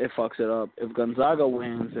 it fucks it up. If Gonzaga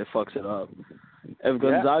wins, it fucks it up. If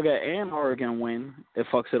Gonzaga and Oregon win, it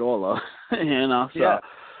fucks it all up. So, yeah.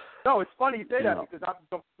 No, it's funny you say that because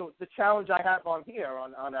the challenge I have on here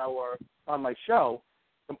on my show,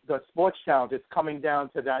 the sports challenge, it's coming down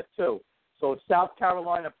to that too. So if South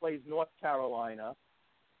Carolina plays North Carolina,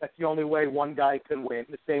 that's the only way one guy can win.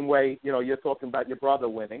 The same way you're talking about your brother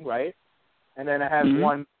winning, right? And then I have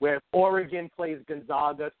one where if Oregon plays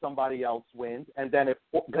Gonzaga, somebody else wins. And then if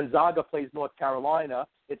Gonzaga plays North Carolina,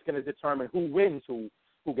 it's going to determine who wins, who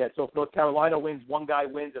gets. So if North Carolina wins, one guy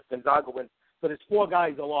wins. If Gonzaga wins, so there's 4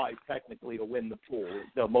 guys alive technically to win the pool,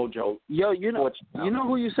 the MOJO. Yo, you know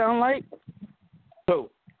who you sound like? Who?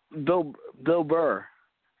 Bill Burr.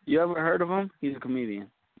 You ever heard of him? He's a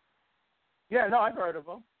comedian. Yeah, no, I've heard of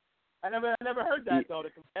him. I never heard that though. The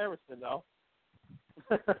comparison though.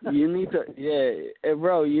 You need to,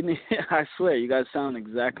 bro. I swear, you guys sound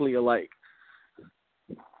exactly alike.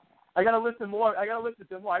 I gotta listen more. I gotta listen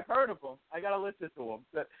to him more. I've heard of him. I gotta listen to him.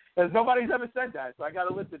 Because nobody's ever said that, so I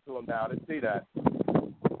gotta listen to him now to see that.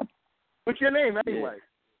 What's your name anyway?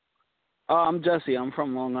 I'm Jesse. I'm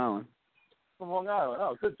from Long Island. From Long Island.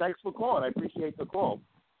 Oh, good. Thanks for calling. I appreciate the call.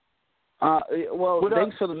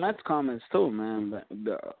 Thanks for the Mets comments too, man.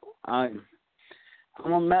 I'm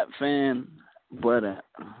a Met fan. But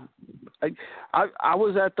I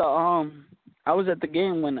was at the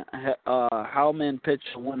game when Howman pitched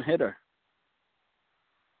a 1-hitter.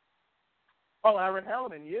 Oh, Aaron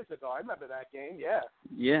Hellman years ago. I remember that game. Yeah.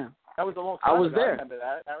 Yeah. That was a long time ago. I was there. I remember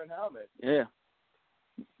that, Aaron Hellman. Yeah.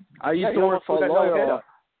 I used to work for a lawyer.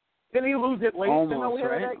 Didn't he lose it late? Almost,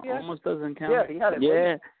 right? Almost doesn't count. Yeah, he had it.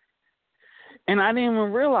 Yeah. Late. And I didn't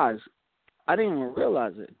even realize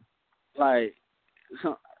it. Like,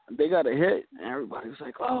 so. They got a hit, and everybody was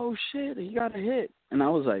like, oh, shit, he got a hit. And I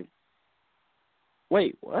was like,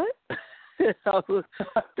 wait, what?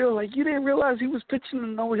 They were like, you didn't realize he was pitching a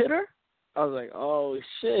no-hitter? I was like, oh,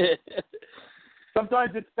 shit.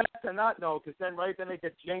 Sometimes it's best to not know, because then they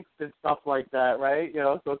get jinxed and stuff like that, right?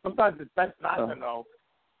 So sometimes it's best not to know.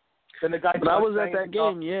 Then the guy. But I was at that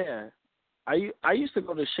game, yeah. I used to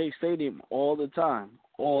go to Shea Stadium all the time.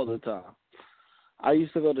 I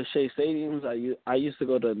used to go to Shea Stadiums. I used to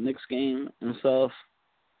go to Knicks game and stuff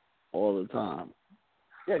all the time.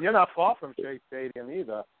 Yeah, you're not far from Shea Stadium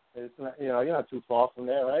either. It's not, you're not too far from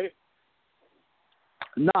there, right?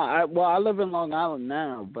 No, I live in Long Island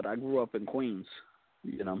now, but I grew up in Queens.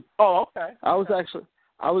 Oh, okay. I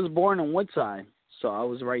was born in Woodside, so I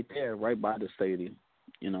was right there, right by the stadium.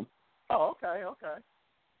 Oh, okay.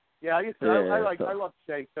 Yeah, I love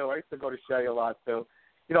Shea too. I used to go to Shea a lot too.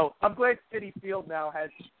 I'm glad Citi Field now has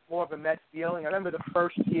more of a Mets feeling. I remember the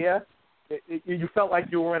first year, you felt like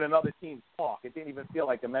you were in another team's park. It didn't even feel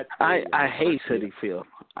like a Mets stadium. I hate Citi Field.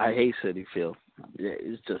 I hate Citi Field. Yeah,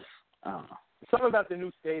 it's just, I don't know. Something about the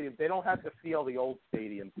new stadiums, they don't have to feel the old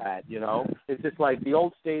stadiums had, It's just like the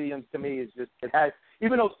old stadiums to me is just, it has,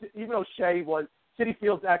 even though Shea was, Citi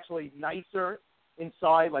Field's actually nicer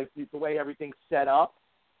inside, like the way everything's set up,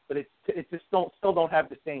 but it just still don't have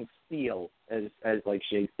the same feel as like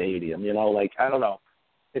Shea Stadium, like, I don't know.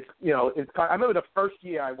 It's, I remember the first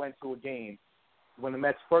year I went to a game when the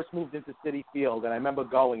Mets first moved into Citi Field, and I remember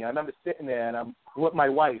going, and I remember sitting there, and I'm with my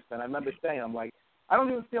wife, and I remember saying, I'm like, I don't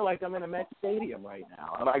even feel like I'm in a Mets stadium right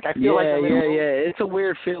now. Like, I feel like I'm in It's a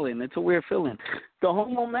weird feeling. The whole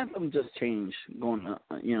momentum just changed going,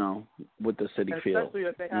 with the Citi Field. Especially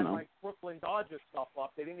that they had like Brooklyn Dodgers stuff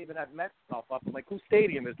up. They didn't even have Mets stuff up. I'm like, whose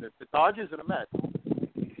stadium is this? The Dodgers or the Mets?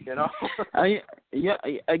 I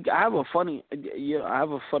have a funny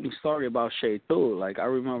story about Shea too. Like, I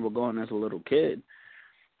remember going as a little kid,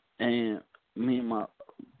 and me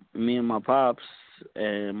and my pops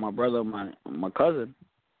and my brother, my cousin,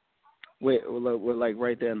 we're like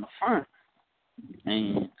right there in the front,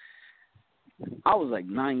 and I was like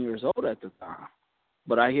 9 years old at the time,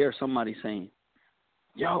 but I hear somebody saying,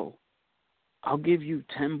 "Yo, I'll give you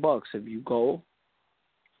 $10 if you go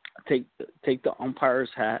take the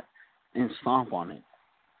umpire's hat and stomp on it."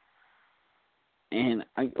 And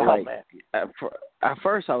at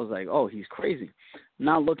first I was like, "Oh, he's crazy."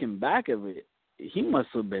 Now looking back at it, he must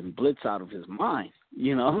have been blitzed out of his mind,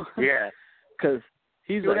 Yeah. Because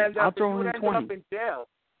he's like, "I'll throw in 20."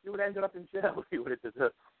 He would have ended up in jail if he would have did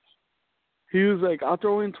that. He was like, "I'll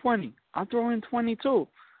throw in 20. I'll throw in 20 too."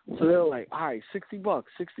 So they were like, "All right, $60,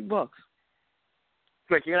 $60."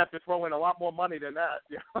 Like, you're going to have to throw in a lot more money than that.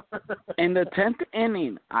 In the 10th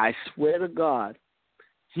inning, I swear to God,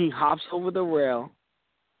 he hops over the rail,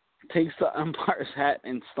 takes the umpire's hat,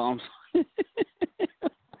 and stomps.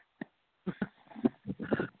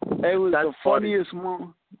 It was the funniest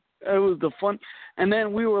moment. It was the fun. And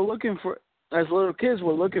then we were looking for, as little kids,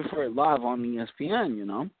 we're looking for it live on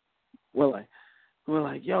ESPN, We're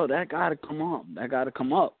like, yo, that got to come up. That got to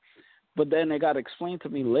come up. But then they got to explain to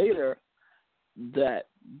me later that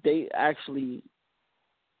they actually,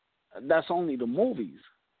 that's only the movies,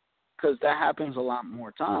 because that happens a lot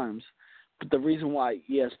more times. But the reason why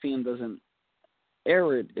ESPN doesn't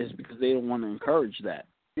air it is because they don't want to encourage that.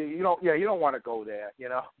 You don't want to go there,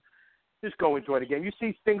 Just go enjoy the game. You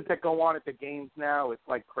see things that go on at the games now, it's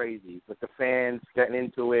like crazy, with the fans getting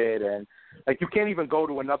into it, and like you can't even go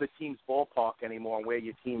to another team's ballpark anymore and wear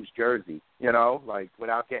your team's jersey, like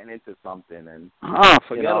without getting into something. And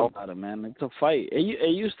forget about it, man. It's a fight.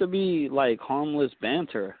 It used to be like harmless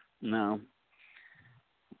banter. Now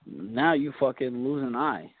you fucking lose an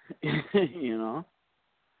eye, Yeah.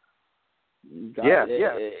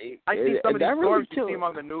 I see some of these stories you see them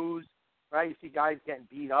on the news. Right, you see guys getting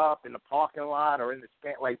beat up in the parking lot or in the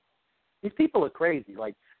stand. Like, these people are crazy.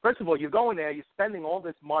 Like, first of all, you're going there, you're spending all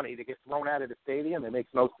this money to get thrown out of the stadium. It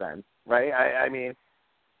makes no sense, right? I mean,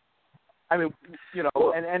 and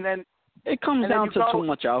then it comes down to too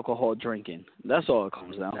much alcohol drinking. That's all it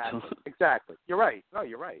comes down to. Exactly. You're right. No,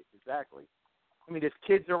 you're right. Exactly. I mean, there's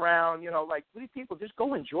kids around. Like, these people just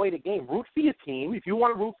go enjoy the game. Root for your team. If you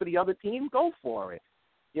want to root for the other team, go for it.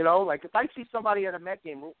 Like if I see somebody at a Met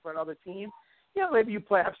game root for another team, maybe you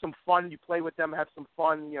have some fun, you play with them, have some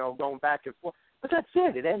fun, going back and forth. But that's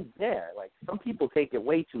it. It ends there. Like, some people take it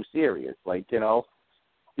way too serious. Like, you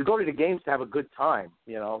go to the games to have a good time,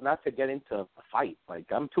 not to get into a fight. Like,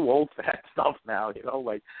 I'm too old for that stuff now,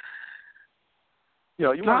 like.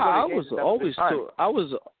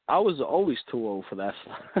 I was always too old for that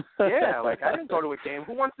stuff. Yeah, like, I didn't go to a game.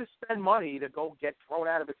 Who wants to spend money to go get thrown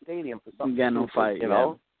out of a stadium for something? Get no fight,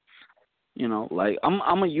 like,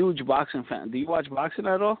 I'm a huge boxing fan. Do you watch boxing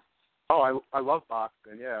at all? Oh, I love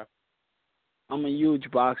boxing. Yeah. I'm a huge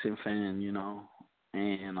boxing fan,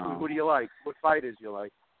 and who do you like? What fighters you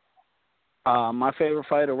like? My favorite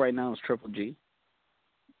fighter right now is Triple G.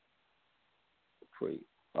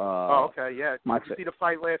 Okay, yeah. Did you see the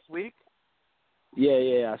fight last week?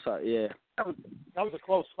 Yeah, I saw it, yeah. That was a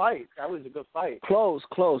close fight. That was a good fight. Close.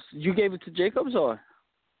 You gave it to Jacobs, or?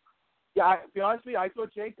 Yeah, to be honest with you, I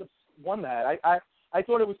thought Jacobs won that. I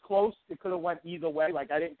thought it was close. It could have went either way.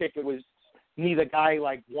 Like, I didn't think it was neither guy,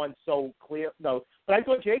 like, won so clear. No. But I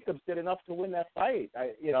thought Jacobs did enough to win that fight.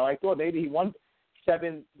 I thought maybe he won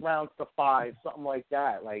 7 rounds to 5, something like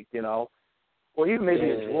that. Like, or even maybe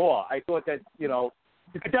a draw. I thought that,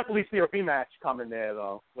 you could definitely see a rematch coming there,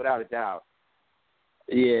 though, without a doubt.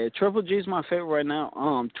 Yeah, Triple G's my favorite right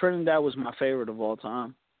now. Trinidad was my favorite of all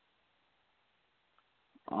time.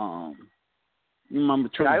 You remember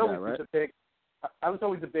Trinidad, right? I was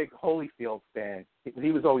always a big Holyfield fan.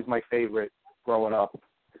 He was always my favorite growing up.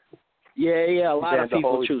 Yeah. A lot of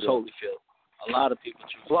people choose Holyfield. A lot of people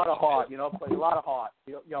choose. A lot of heart, you know. Play a lot of heart.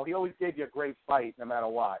 You know, he always gave you a great fight, no matter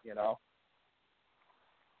what. You know.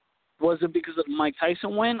 Was it because of the Mike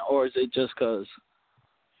Tyson win, or is it just because?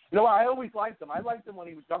 You know, I always liked him. I liked him when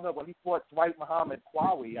he was younger. When he fought Dwight Muhammad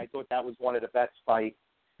Qawi, I thought that was one of the best fights.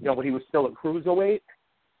 You know, when he was still a cruiserweight,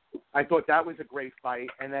 I thought that was a great fight.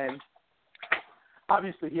 And then,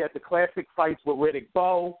 obviously, he had the classic fights with Riddick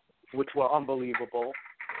Bowe, which were unbelievable.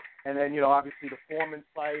 And then, you know, obviously the Foreman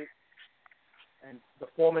fight,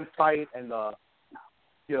 and the,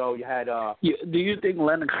 you know, you had. Do you think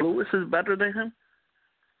Lennox Lewis is better than him?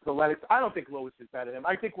 I don't think Lewis is better than him.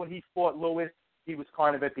 I think when he fought Lewis, he was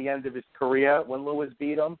kind of at the end of his career when Lewis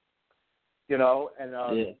beat him. You know, and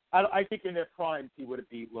I think in their primes he would have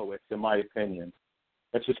beat Lewis, in my opinion.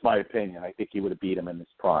 That's just my opinion. I think he would have beat him in his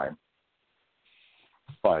prime.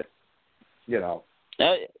 But, you know.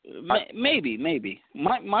 Maybe.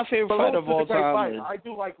 My favorite fight of all time is... I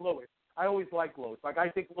do like Lewis. I always like Lewis. Like, I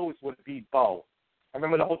think Lewis would have beat Bowe. I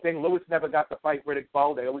remember the whole thing. Lewis never got to fight Riddick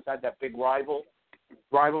Bowe. They always had that big rivalry.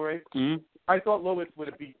 Mm-hmm. I thought Lewis would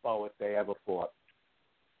have beat Bowe if they ever fought.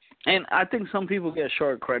 And I think some people get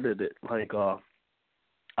short credited. Like,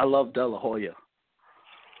 I love De La Hoya.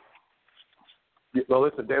 Well,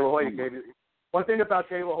 listen, De La Hoya gave you... One thing about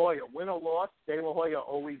De La Hoya, win or loss, De La Hoya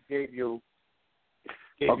always gave you...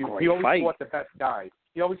 He always fought the best guys.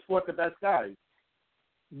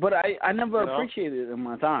 But I never appreciated it in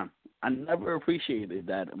my time. I never appreciated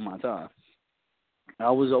that in my time.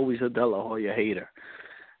 I was always a De La Hoya hater.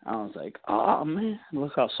 I was like, oh, man,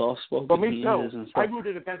 look how soft-spoken he is and stuff. I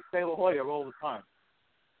rooted against De La Hoya all the time.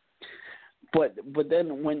 But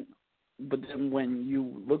then when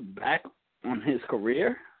you look back on his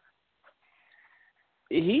career,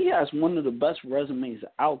 he has one of the best resumes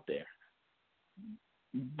out there,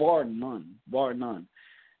 bar none.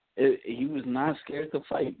 He was not scared to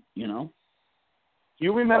fight, you know.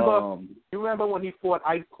 You remember when he fought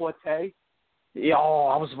Ike Cortez? Yeah,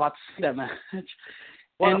 I was about to say that match.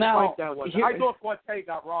 What and a fight that was. I thought Cortez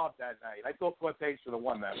got robbed that night. I thought Cortez should have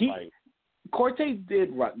won that fight. Cortez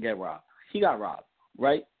did get robbed. He got robbed,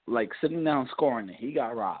 right? Like sitting down scoring it, he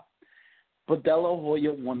got robbed. But De La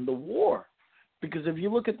Hoya won the war. Because if you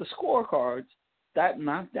look at the scorecards, that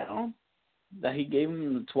knockdown that he gave him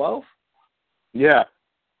in the 12th, yeah,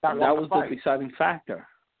 that was the deciding factor.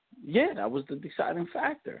 Yeah, that was the deciding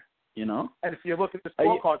factor, you know? And if you look at the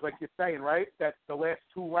scorecards, like you're saying, right, that the last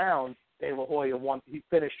two rounds, De La Hoya won. He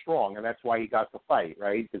finished strong, and that's why he got the fight,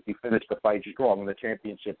 right? Because he finished the fight strong in the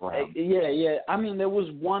championship round. Yeah. I mean, there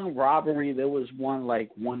was one robbery. There was one, like,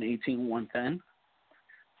 118, 110,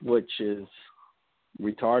 which is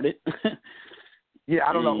retarded. Yeah,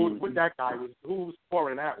 I don't know who that guy was. Who was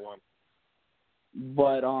scoring that one?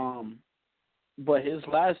 But his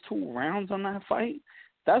last two rounds on that fight,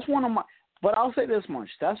 that's one of my. But I'll say this much: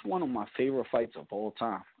 that's one of my favorite fights of all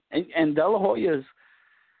time. And De La Hoya's.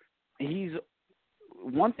 He's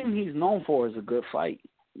one thing he's known for is a good fight,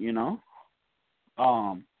 you know.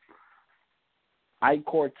 Ike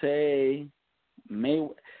Cortez,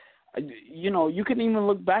 Mayweather. You know, you can even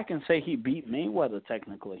look back and say he beat Mayweather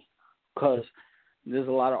technically, because there's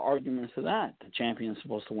a lot of arguments to that. The champion's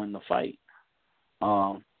supposed to win the fight.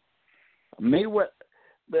 Mayweather.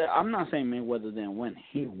 I'm not saying Mayweather didn't win.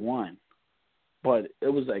 He won, but it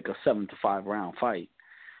was like a 7-5 round fight.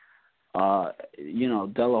 You know,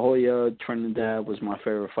 De La Hoya, Trinidad was my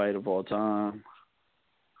favorite fight of all time.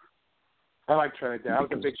 I like Trinidad. I was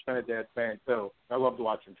a big Trinidad fan, too. I loved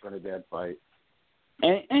watching Trinidad fight.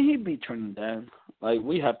 And he beat Trinidad. Like,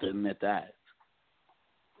 we have to admit that.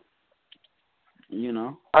 You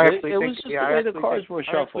know? It was just the way the cards were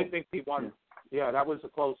shuffled. I actually think he won. Yeah, that was a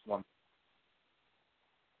close one.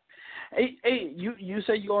 Hey, you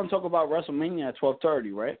said you're going to talk about WrestleMania at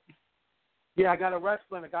 12:30, right? Yeah, I got a guy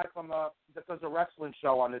from that does a wrestling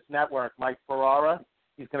show on this network, Mike Ferrara.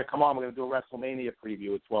 He's going to come on. We're going to do a WrestleMania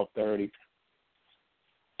preview at 12:30.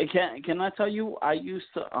 Can I tell you? I used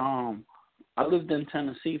to I lived in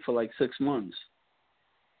Tennessee for like 6 months.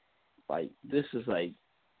 Like this is like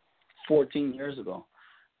 14 years ago,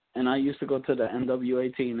 and I used to go to the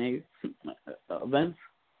NWA TNA events.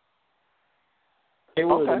 They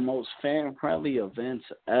were the most fan-friendly events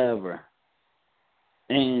ever.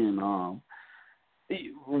 And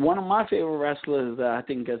one of my favorite wrestlers that I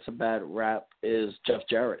think gets a bad rap is Jeff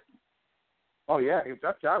Jarrett. Oh, yeah.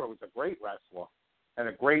 Jeff Jarrett was a great wrestler and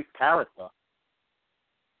a great character.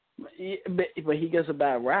 But he gets a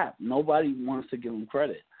bad rap. Nobody wants to give him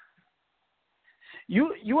credit.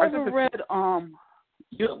 You ever read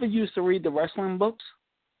you ever used to read the wrestling books?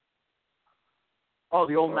 Oh,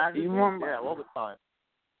 the old magazines? You remember? Yeah, all the time.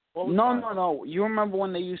 No. You remember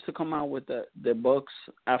when they used to come out with the books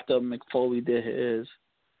after McFoley did his?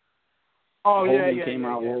 Oh, Hogan yeah. came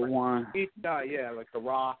out with one. Each guy, like The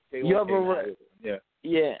Rock. You ever read? Yeah.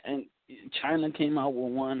 Yeah, and China came out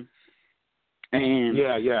with one. And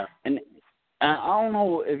yeah. And I don't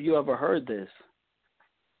know if you ever heard this,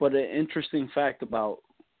 but an interesting fact about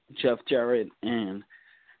Jeff Jarrett and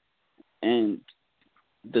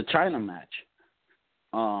the China match.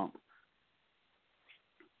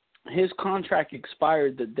 His contract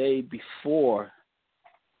expired the day before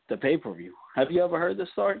the pay-per-view. Have you ever heard this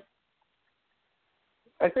story?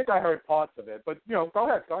 I think I heard parts of it, but go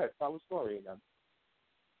ahead. Tell the story again.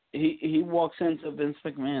 He walks into Vince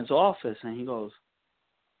McMahon's office and he goes,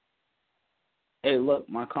 "Hey, look,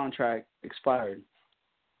 my contract expired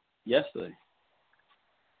yesterday,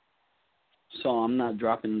 so I'm not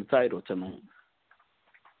dropping the title tonight."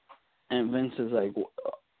 And Vince is like,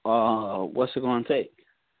 "What's it going to take?"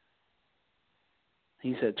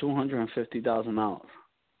 He said $250,000,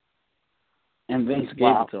 and Vince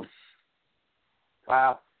gave it to him.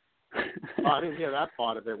 Wow. I didn't hear that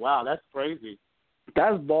part of it. Wow, that's crazy.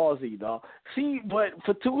 That's ballsy, dog. See, but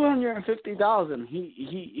for $250,000,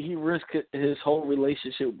 he risked his whole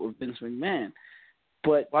relationship with Vince McMahon.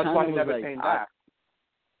 But that's why he never like, came back.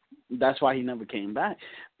 That's why he never came back.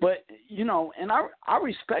 But and I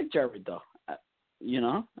respect Jarrett though,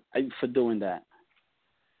 for doing that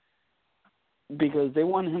because they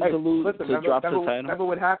wanted him to lose drop the title. Remember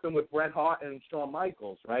what happened with Bret Hart and Shawn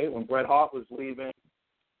Michaels, right? When Bret Hart was leaving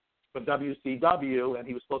for WCW and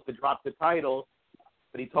he was supposed to drop the title.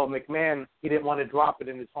 But he told McMahon he didn't want to drop it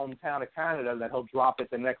in his hometown of Canada, that he'll drop it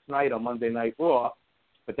the next night on Monday Night Raw.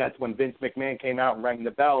 But that's when Vince McMahon came out and rang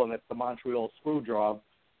the bell, and it's the Montreal Screwjob.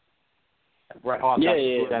 And Bret Hart got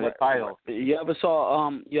screwed at the title. You ever saw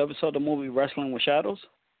the movie Wrestling with Shadows?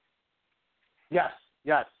 Yes.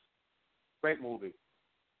 Great movie.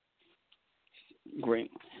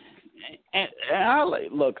 Great. And I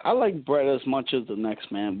like Bret as much as the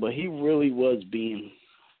next man, but he really was being.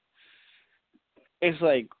 It's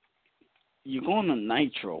like, you're going to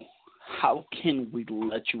Nitro. How can we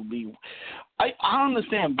let you leave? I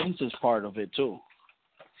understand Vince's part of it, too.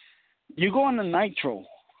 You're going to Nitro.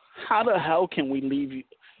 How the hell can we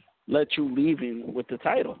let you leave in with the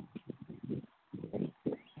title?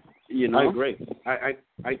 I agree. I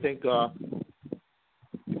think you're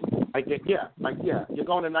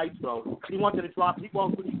going to Nitro. He wanted to drop.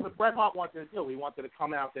 What Bret Hart wanted to do, he wanted to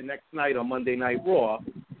come out the next night on Monday Night Raw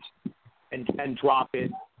and drop it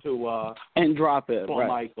to Shawn right.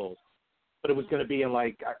 Michaels, but it was going to be in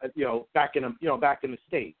back in the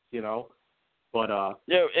States, But I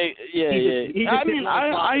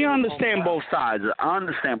understand both sides.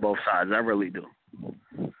 I really do.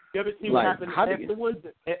 You ever see what happened afterwards?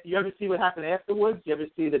 You ever see what happened afterwards? You ever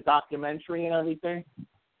see the documentary and everything?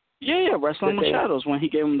 Yeah, Wrestling with Shadows when he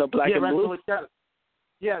gave him the black and blue. With Shadows.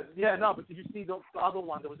 No, but did you see the other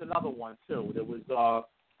one? There was another one too. There was I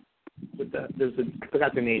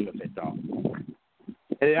forgot the name of it though.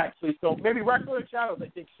 And it actually maybe Wrestling with Shadows I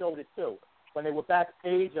think showed it too when they were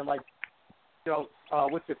backstage and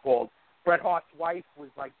what's it called? Bret Hart's wife was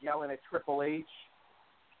yelling at Triple H.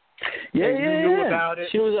 Yeah, you knew about it.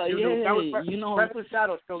 She was Wrestling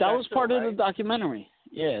Shadows that was part of the documentary.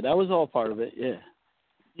 Yeah, that was all part of it. Yeah.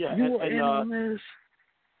 Yeah, you were in on this.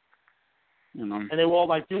 And they were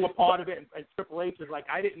all you were part of it, and Triple H was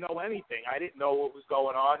I didn't know anything. I didn't know what was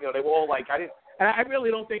going on. They were all I didn't. And I really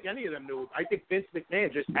don't think any of them knew. I think Vince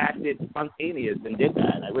McMahon just acted spontaneous and did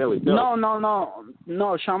that. I really do.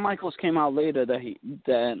 No. Shawn Michaels came out later that he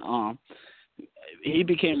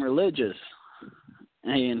became religious,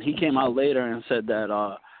 and he came out later and said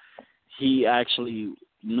that he actually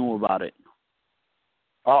knew about it.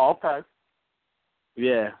 Oh, okay.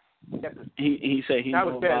 Yeah. He said he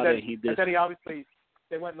knew about it. He did. And then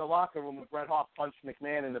they went in the locker room and Bret Hart punched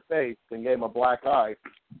McMahon in the face and gave him a black eye.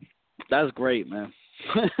 That's great, man.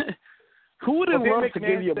 Who would have loved to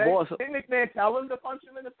give your boss? Didn't McMahon tell him to punch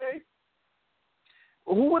him in the face?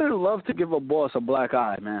 Who would have loved to give a boss a black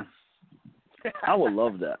eye, man? I would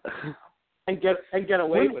love that. and get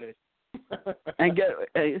away with it.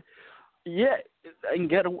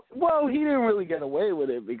 Well, he didn't really get away with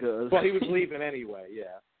it because. Well, he was leaving anyway.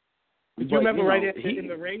 Yeah. Did you remember in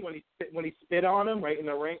the ring when he spit on him right in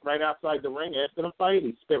the ring, right outside the ring after the fight?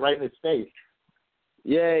 He spit right in his face.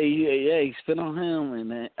 Yeah, he spit on him,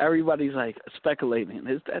 and everybody's speculating.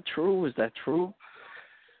 Is that true?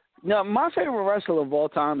 No, my favorite wrestler of all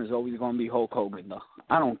time is always going to be Hulk Hogan, though.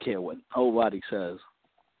 I don't care what nobody says.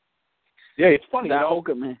 Yeah, it's funny. That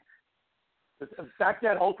Hulk, man. Back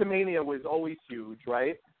then, Hulkamania was always huge,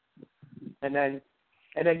 right? And then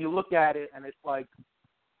you look at it, and it's like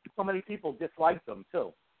so many people disliked them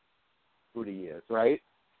too through the years, right?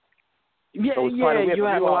 Yeah, so you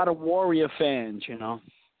have a lot of Warrior fans, you know.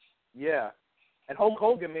 Yeah, and Hulk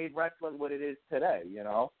Hogan made wrestling what it is today, you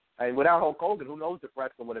know. And without Hulk Hogan, who knows if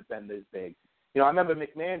wrestling would have been this big? You know, I remember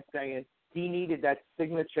McMahon saying he needed that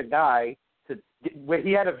signature guy where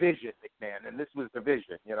he had a vision, McMahon, and this was the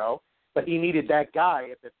vision, you know. But he needed that guy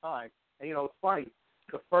at the time. And, you know, it's funny.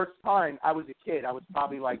 The first time I was a kid, I was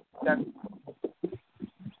probably like 7,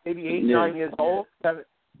 maybe 8, 9 years old. 7.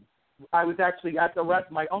 I was actually at the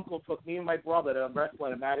my uncle took me and my brother to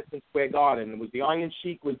wrestling at Madison Square Garden. It was the Iron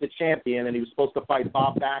Sheik was the champion, and he was supposed to fight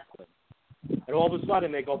Bob Backlund. And all of a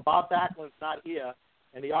sudden they go, Bob Backlund's not here.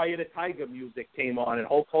 And the Eye of the Tiger music came on, and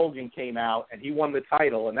Hulk Hogan came out, and he won the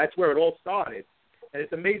title. And that's where it all started. And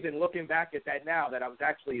it's amazing looking back at that now that I was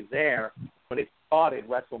actually there when it started,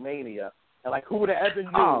 WrestleMania. And, like, who would have ever knew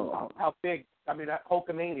how big,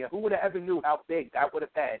 Hulkamania, who would have ever knew how big that would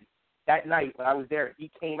have been that night when I was there? He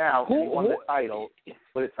came out and he won the title.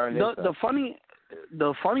 What it turned into.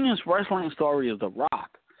 The funniest wrestling story is The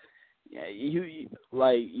Rock. Yeah, you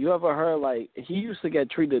ever heard, like, he used to get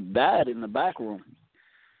treated bad in the back room.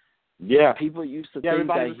 Yeah. People used to think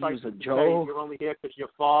that he was a joke. You're only here because your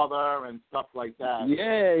father and stuff like that.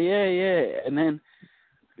 Yeah. And then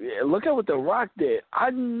look at what The Rock did.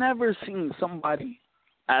 I've never seen somebody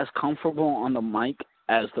as comfortable on the mic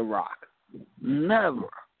as The Rock. Never.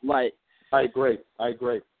 Like, I agree.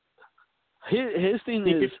 His thing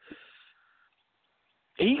is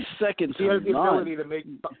he's second to none.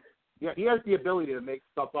 He has the ability to make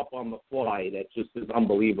stuff up on the fly that just is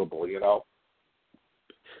unbelievable, you know?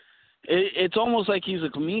 It's almost like he's a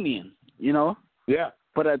comedian, you know? Yeah.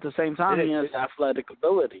 But at the same time, he has athletic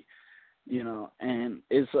ability, you know? And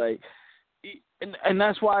it's like, and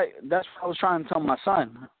that's why I was trying to tell my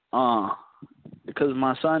son, because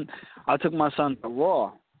I took my son to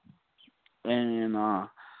Raw, and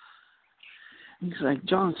he's like,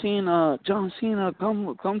 John Cena, come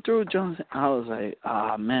through, John Cena. I was like,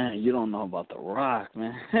 man, you don't know about The Rock,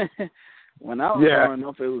 man. When I was growing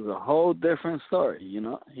up, it was a whole different story, you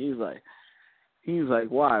know. He's like,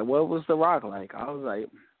 why? What was The Rock like? I was like,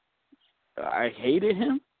 I hated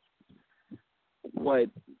him, but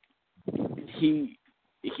he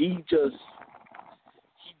does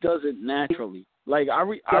it naturally. Like I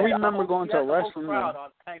remember going to a wrestling crowd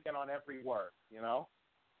hanging on every word, you know.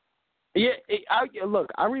 Yeah,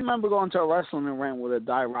 I remember going to a wrestling ring with a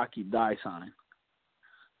Die Rocky Die sign.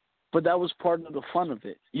 But that was part of the fun of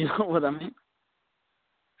it. You know what I mean?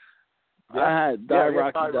 Yeah. I had Die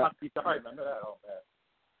Rocky Die. Remember that? Oh,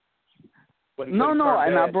 man. No,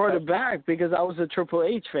 and I brought it back because I was a Triple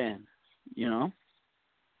H fan, you know?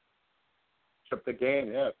 The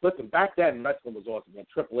game, yeah. Listen, back then, wrestling was awesome. Man.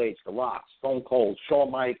 Triple H, The Rock, Stone Cold, Shawn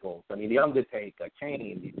Michaels, The Undertaker,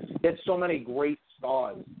 Kane. There's so many great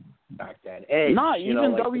stars back then. Edge,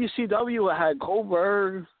 even WCW had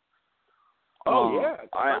Goldberg. Oh, yeah.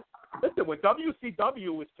 Listen, when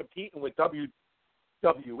WCW was competing with WWE,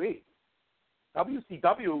 WCW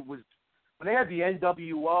was when they had the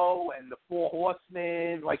NWO and the Four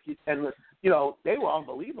Horsemen, they were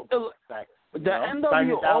unbelievable. The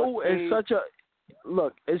NWO is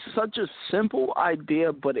it's such a simple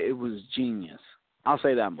idea, but it was genius. I'll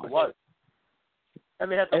say that much. It was. And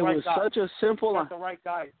they had the right guys. Such a simple. They had the right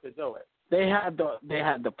guys to do it. They had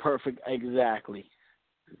the perfect exactly.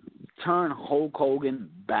 Turn Hulk Hogan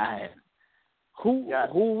bad. Who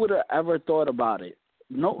would have ever thought about it?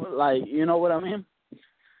 No, you know what I mean?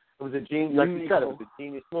 It was a genius. Like you said, it was a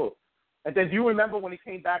genius move. And then, do you remember when he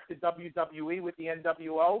came back to WWE with the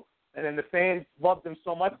NWO? And then the fans loved him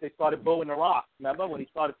so much they started booing The Rock. Remember when he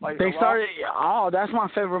started fighting The Rock? Oh, that's my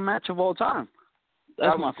favorite match of all time.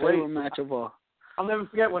 That's my favorite match of all. I'll never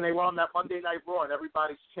forget when they were on that Monday Night Raw and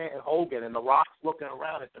everybody's chanting Hogan and The Rock's looking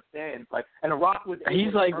around at the fans and The Rock was.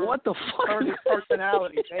 He's like, what the fuck? Turned his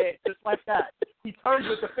personality, man, just like that. He turned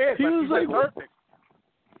with the fans. He was like, perfect.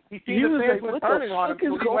 He was like, what the fuck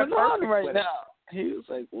is going on right now? He was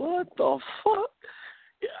like, what the fuck?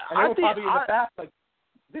 And they were probably in the back, like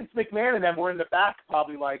Vince McMahon and them were in the back,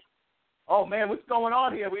 probably like, oh man, what's going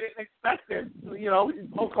on here? We didn't expect this. You know,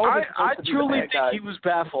 I truly think he was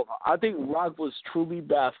baffled. I think Rock was truly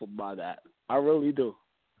baffled by that. I really do.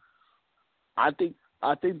 I think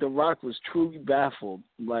The Rock was truly baffled,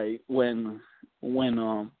 like when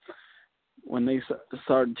they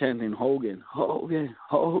started chanting Hogan.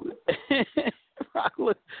 Rock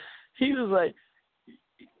looked, he was like,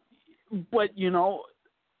 but, you know,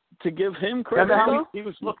 to give him credit, Remember how he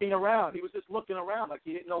was looking around. He was just looking around like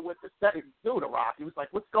he didn't know what to say, do to Rock. He was like,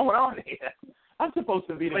 what's going on here? I'm supposed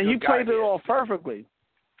to be the but good he guy played it here. off perfectly.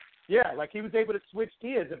 Yeah, like he was able to switch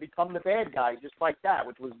gears and become the bad guy just like that,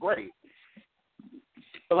 which was great.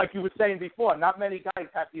 But like you were saying before, not many guys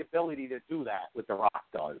have the ability to do that with The Rock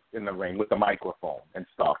does in the ring with the microphone and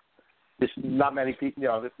stuff. There's not many people, you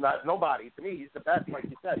know, there's not nobody. To me, he's the best, like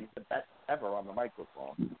you said, he's the best ever on the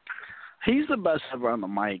microphone. He's the best ever on the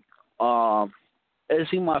mic. Is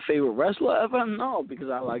he my favorite wrestler ever? No, because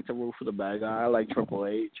I like to root for the bad guy. I like Triple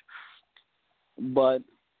H. But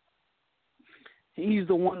he's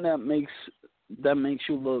the one that makes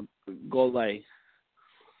you go like,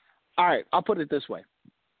 all right, I'll put it this way.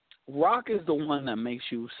 Rock is the one that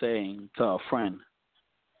makes you saying to a friend,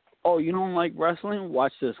 oh, you don't like wrestling?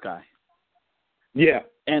 Watch this guy. Yeah.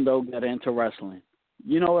 And they'll get into wrestling.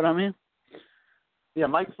 You know what I mean? Yeah,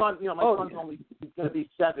 my son, son's only going to be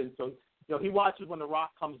 7, so, you know, he watches when The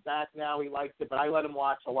Rock comes back now. He likes it, but I let him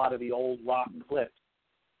watch a lot of the old Rock clips,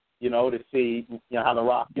 you know, to see, you know, how The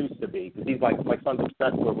Rock used to be. Because he's like, my son's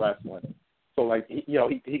obsessed with wrestling. So, like,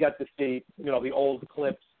 he got to see, you know, the old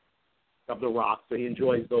clips of The Rock, so he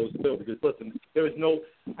enjoys those too. Because, listen,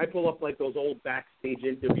 I pull up, like, those old backstage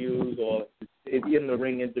interviews or in the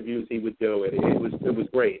ring interviews he would do. It was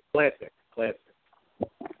great. Classic.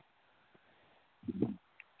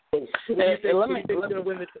 So what do you think? Who do you think's going to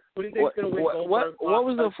win? Who do you think's going to win?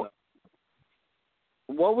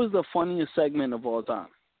 What was the funniest segment of all time?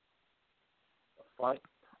 I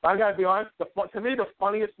got to be honest. To me, the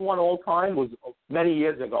funniest one all time was many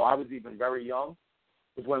years ago. I was even very young.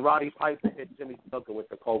 Was when Roddy Piper hit Jimmy Snuka with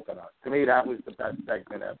the coconut. To me, that was the best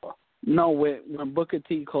segment ever. No, when Booker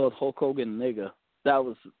T called Hulk Hogan nigga, that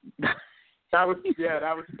was. That was good too.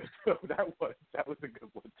 That was a good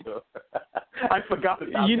one too. I forgot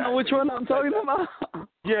about that. You know which one I'm talking about?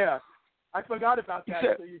 Yeah, I forgot about that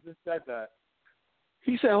until you just said that.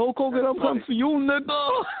 He said, Hulk Hogan, I'm coming for you,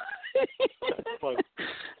 nigga.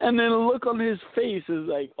 And then the look on his face is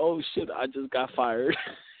like, oh shit, I just got fired.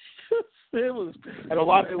 It was, and a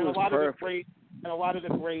lot of the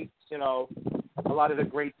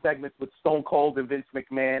great segments with Stone Cold and Vince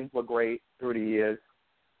McMahon were great through the years.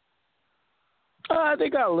 They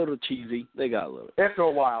got a little cheesy. After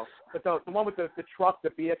a while. But the one with the truck,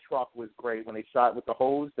 the beer truck, was great when they shot with the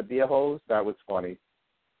beer hose. That was funny.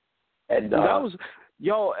 And that was,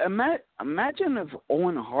 imagine if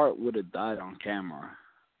Owen Hart would have died on camera.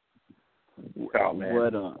 Oh,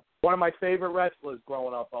 man. One of my favorite wrestlers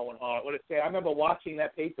growing up, Owen Hart. I remember watching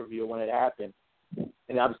that pay-per-view when it happened.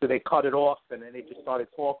 And obviously they cut it off, and then they just started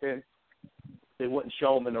talking. They wouldn't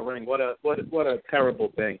show him in the ring. What a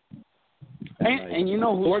terrible thing. And you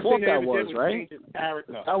know whose fault that was, right?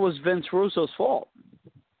 That was Vince Russo's fault.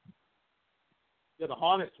 Yeah, the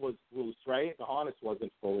harness was loose, right? The harness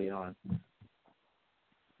wasn't fully on.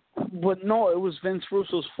 But no, it was Vince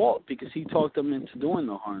Russo's fault because he talked them into doing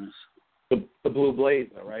the harness. The Blue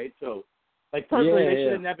Blazer, right? So, like, personally, they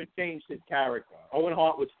should have never changed his character. Owen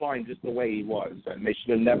Hart was fine just the way he was, and they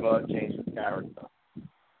should have never changed his character.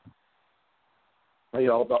 You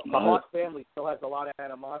know, the Hart family still has a lot of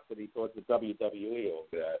animosity towards the WWE over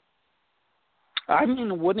that. I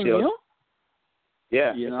mean, wouldn't you?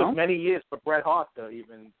 Yeah, it took many years for Bret Hart to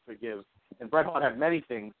even forgive. And Bret Hart had many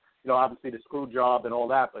things, you know, obviously the screw job and all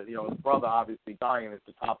that, but, you know, his brother obviously dying at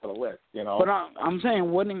the top of the list, you know. But I'm saying,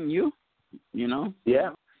 wouldn't you? You know?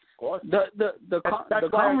 Yeah, of course. The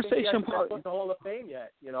conversation part. He hasn't the Hall of Fame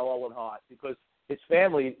yet, you know, Owen Hart, because his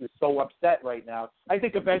family is so upset right now. I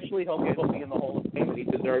think eventually he'll be in the Hall of Fame, and he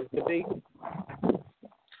deserves to be.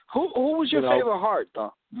 Who was your favorite Hart,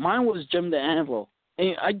 though? Mine was Jim the Anvil.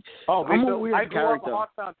 I'm a weird character.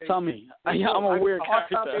 Tell me. I'm a weird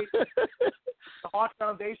character. The Hart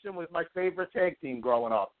Foundation was my favorite tag team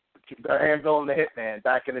growing up. The Anvil and the Hitman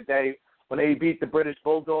back in the day when they beat the British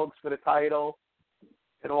Bulldogs for the title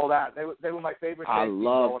and all that. They were my favorite tag team. I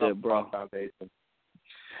loved it, bro. Foundation.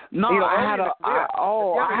 No, I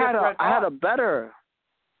had a better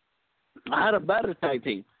tag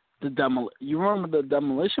team. You remember the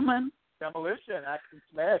Demolition Man? Demolition, Action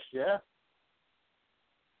Smash, yeah.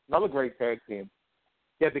 Another great tag team.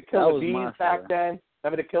 Yeah, the Killer Bees back then.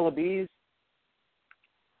 Remember the Killer Bees?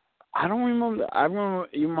 I don't remember.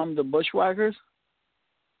 You remember the Bushwhackers?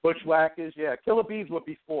 Bushwhackers, yeah. Killer Bees were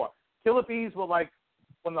before. Killer Bees were like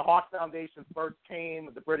when the Hart Foundation first came,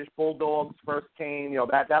 the British Bulldogs first came. You know,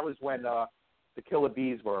 that was when the Killer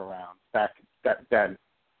Bees were around back then.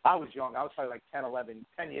 I was young. I was probably like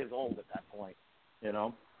 10 years old at that point, you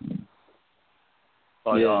know.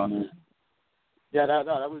 But, Yeah, that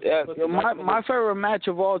was. Yeah, my favorite match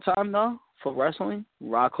of all time, though, for wrestling,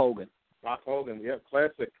 Rock Hogan. Rock Hogan, yeah,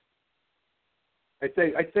 classic. I'd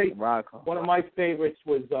say Rock Hogan. One of my favorites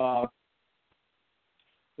was.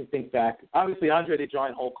 To think back, obviously Andre the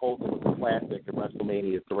Giant Hulk Hogan was a classic in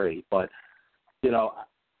WrestleMania 3, but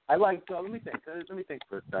I like. Let me think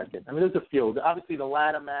for a second. I mean, there's a few. Obviously, the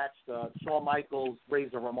ladder match, the Shawn Michaels,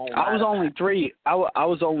 Razor Ramon. I was only match. 3. I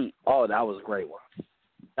was only. Oh, that was a great one.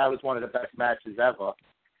 That was one of the best matches ever.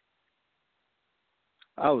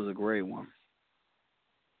 That was a great one.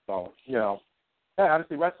 So yeah,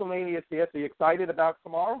 honestly, WrestleMania is here. So you excited about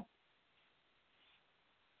tomorrow?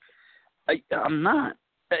 I'm not.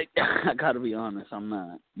 I gotta be honest. I'm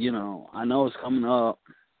not. I know it's coming up.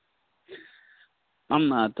 I'm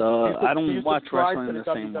not. I don't watch wrestling to the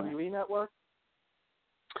the same WWE way. Network?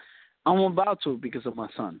 I'm about to because of my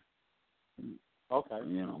son. Okay.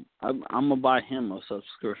 I'm gonna buy him a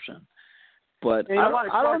subscription, but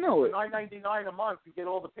I don't know. $9.99 a month, you get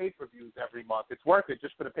all the pay-per-views every month. It's worth it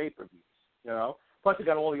just for the pay-per-views. Plus, you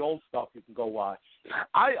got all the old stuff you can go watch.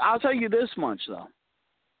 I'll tell you this much though.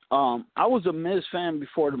 I was a Miz fan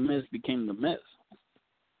before the Miz became the Miz.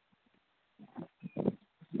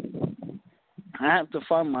 I have to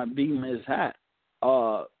find my B-Miz hat.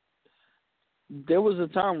 There was a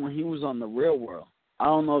time when he was on the Real World. I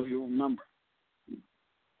don't know if you remember.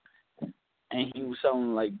 And he was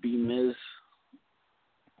selling like B-Miz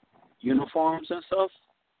uniforms and stuff.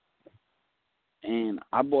 And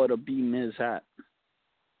I bought a B-Miz hat.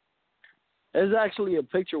 There's actually a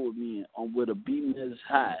picture with me with a B-Miz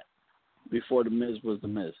hat before the Miz was the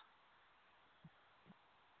Miz.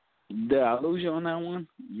 Did I lose you on that one?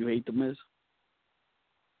 You hate the Miz?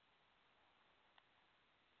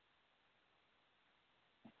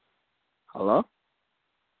 Hello?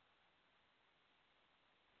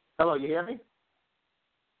 Hello, you hear me?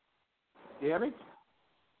 You hear me?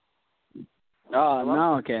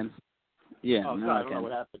 Now I can. Yeah, now I don't know can.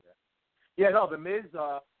 what happened there. Yeah, no, the Miz,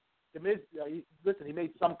 he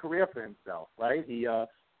made some career for himself, right? He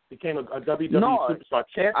became a WWE Superstar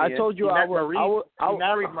champion. I told you he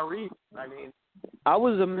married Maurice. I mean, I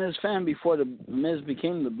was a Miz fan before the Miz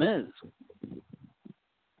became the Miz.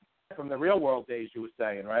 From the Real World days, you were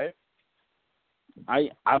saying, right?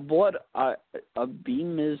 I bought a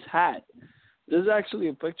B-Miz hat. There's actually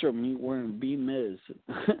a picture of me wearing B-Miz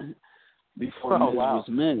before Miz was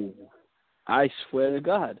Miz. I swear to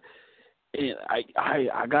God. And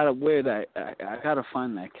I gotta wear that. I gotta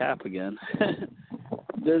find that cap again.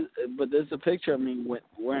 There's a picture of me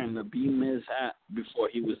wearing the B-Miz hat before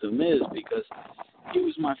he was the Miz because he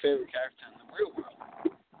was my favorite character in the Real World.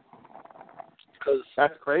 Because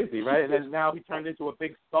that's crazy, right? And then now he turned into a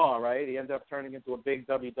big star, right? He ended up turning into a big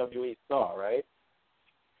WWE star, right?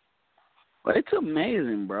 Well, it's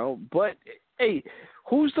amazing, bro. But hey,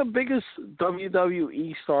 who's the biggest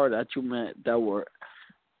WWE star that you met that was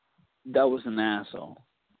an asshole?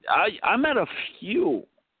 I met a few,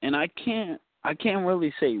 and I can't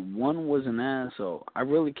really say one was an asshole. I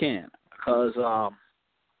really can't because I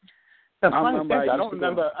don't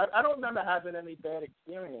remember having any bad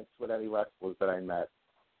experience with any wrestlers that I met.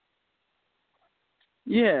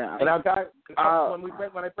 Yeah, and when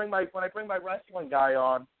I bring my wrestling guy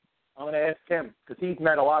on, I'm going to ask him because he's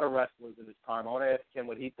met a lot of wrestlers in his time. I want to ask him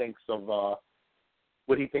what he thinks of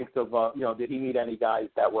did he meet any guys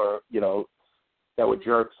that were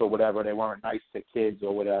jerks or whatever? They weren't nice to kids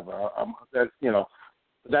or whatever. I've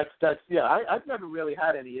never really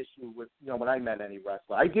had any issue with when I met any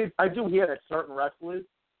wrestler. I do hear that certain wrestlers,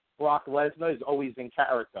 Brock Lesnar is always in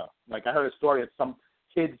character. Like I heard a story of some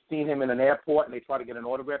kids seen him in an airport and they tried to get an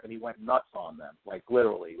autograph and he went nuts on them, like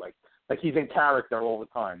literally, like he's in character all the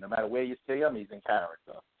time. No matter where you see him, he's in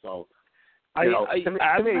character. So I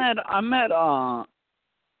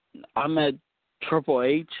met Triple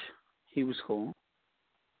H. He was cool.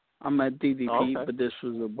 I met DDP, but this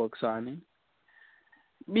was a book signing.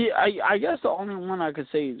 Yeah, I guess the only one I could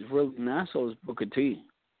say is really an asshole is Booker T.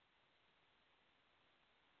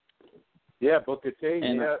 Yeah, Booker T.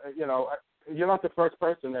 And, you're not the first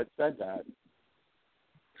person that said that.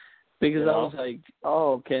 Because I was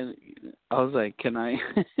like, can I?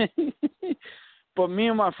 But me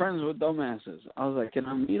and my friends were dumbasses. I was like, can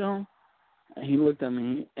I meet him? And he looked at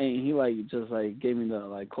me and he just gave me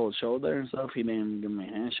the cold shoulder and stuff. He didn't even give me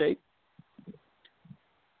a handshake.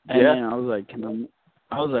 And then I was like, can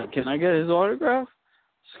I get his autograph?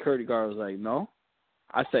 Security guard was like, no.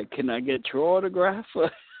 I said, can I get your autograph?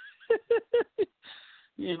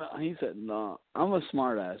 He said, no. I'm a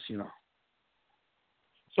smart ass,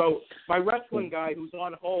 So my wrestling guy who's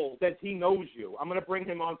on hold says he knows you. I'm going to bring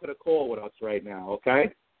him onto the call with us right now,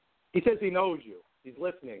 okay? He says he knows you. He's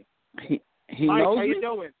listening. He Mike, knows how me? you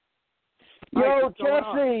doing? Yo, Mike, what's going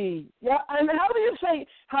on? Jesse. Yeah, and how do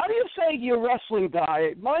you say you're a wrestling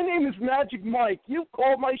guy? My name is Magic Mike. You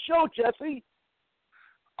called my show, Jesse.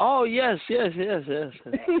 Oh, yes. Anthony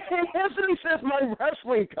says my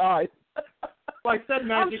wrestling guy. Well, I said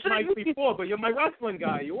Magic Mike before, but you're my wrestling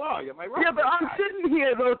guy. You're my wrestling guy. Yeah, but I'm sitting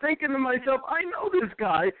here, though, thinking to myself, I know this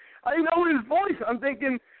guy. I know his voice. I'm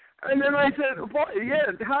thinking, and then I said,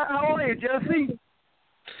 yeah, how are you, Jesse?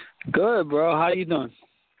 Good, bro. How you doing?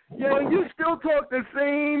 Yo, you still talk the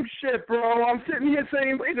same shit, bro. I'm sitting here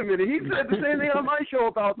saying, wait a minute, he said the same thing on my show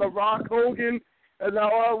about The Rock, Hogan, and how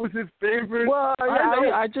I was his favorite. Well,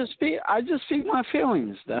 I just speak my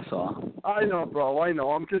feelings. That's all. I know, bro. I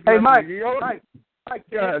know. I'm just. Hey, Mike. Mike,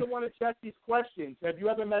 to answer one of Jesse's questions, have you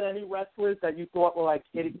ever met any wrestlers that you thought were like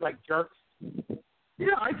jerks?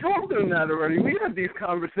 Yeah, I told them that already. We had these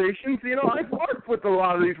conversations. You know, I've worked with a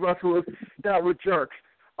lot of these wrestlers that were jerks.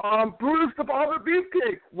 Brutus the Barber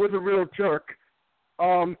Beefcake was a real jerk.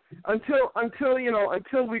 Until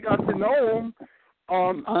we got to know him.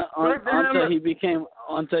 Until he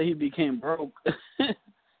became broke.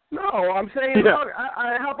 No, I'm saying, yeah. Look,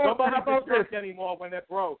 how about this anymore when they're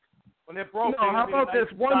broke? When they're broke, no, how about this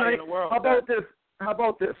one night? How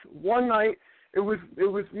about this one night? It was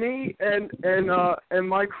me and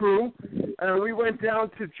my crew, and we went down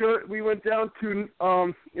to church. We went down to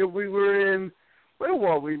we were in. Where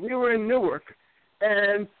were we? We were in Newark,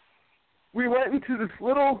 and we went into this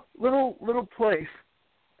little place,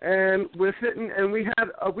 and we're sitting, and we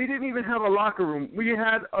didn't even have a locker room. We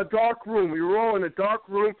had a dark room. We were all in a dark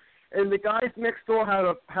room, and the guys next door had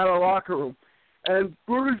a locker room, and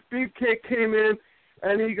Brutus Beefcake came in,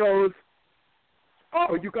 and he goes,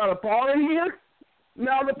 "Oh, you got a bar in here?"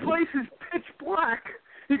 Now the place is pitch black.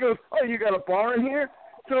 He goes, "Oh, you got a bar in here?"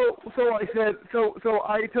 So I said, so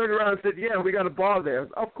I turned around and said, "Yeah, we got a bar there."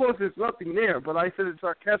 Of course, there's nothing there, but I said it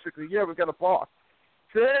sarcastically. "Yeah, we got a bar."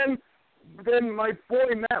 So then my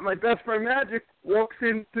boy Matt, my best friend Magic, walks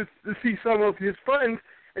in to see some of his friends,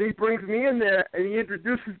 and he brings me in there and he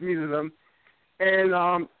introduces me to them, and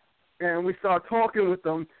we start talking with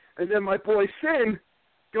them, and then my boy Sin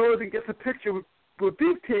goes and gets a picture with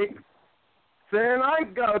Beefcake. Then I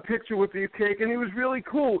got a picture with Beefcake, and he was really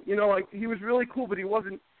cool. You know, like he was really cool, but he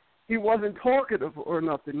wasn't talkative or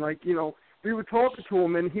nothing. Like, you know, we were talking to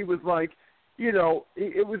him, and he was like, you know,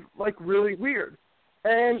 it was like really weird.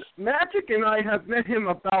 And Magic and I have met him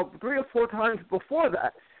about 3 or 4 times before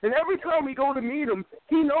that, and every time we go to meet him,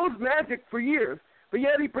 he knows Magic for years, but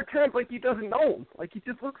yet he pretends like he doesn't know him. Like he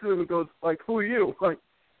just looks at him and goes, like, "Who are you?" Like.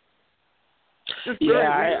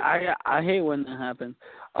 Yeah, I hate when that happens.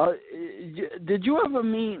 Did you ever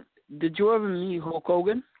meet Hulk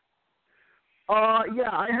Hogan?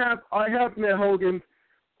 Yeah, I have met Hogan.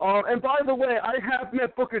 And by the way, I have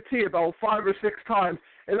met Booker T about 5 or 6 times,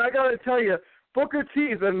 and I gotta tell you, Booker T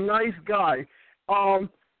is a nice guy.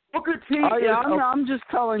 Booker T. I'm just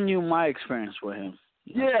telling you my experience with him.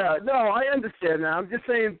 Yeah, no, I understand that. I'm just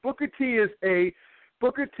saying Booker T is a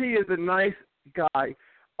nice guy.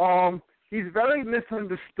 He's very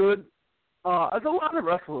misunderstood, as a lot of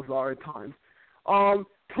wrestlers are at times.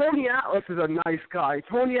 Tony Atlas is a nice guy.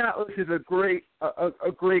 Tony Atlas is a great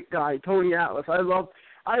guy. Tony Atlas, I loved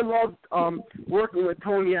working with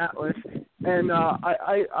Tony Atlas, and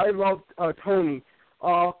I loved Tony.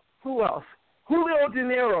 Who else? Julio De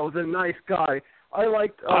Niro is a nice guy. I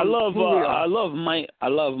liked. I love Julio. I love Mike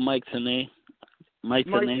Tenay. Mike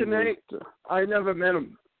Tenay. I never met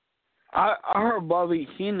him. I heard Bobby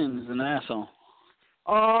Heenan is an asshole.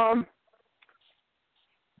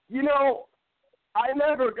 You know, I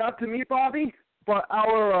never got to meet Bobby, but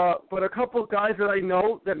a couple of guys that I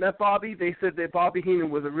know that met Bobby, they said that Bobby Heenan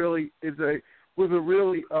was a really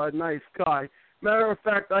nice guy. Matter of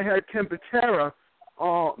fact, I had Ken Patera.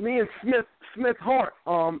 Me and Smith Hart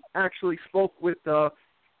actually spoke with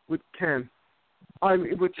Ken.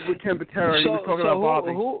 With Ken Patera, he was talking about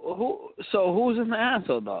Bobby. So who's an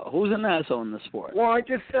asshole, though? Who's an asshole in the sport? Well, I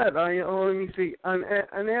just said, let me see. An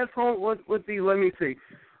asshole would be, let me see.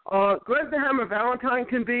 Greg the Hammer Valentine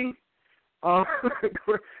can be. Greg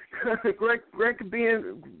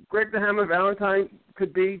the Hammer Valentine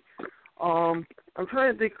could be. I'm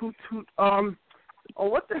trying to think who.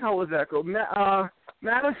 What the hell was that girl?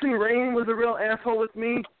 Madison Rain was a real asshole with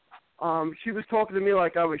me. She was talking to me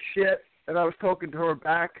like I was shit, and I was talking to her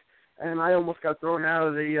back, and I almost got thrown out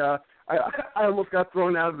of the. I almost got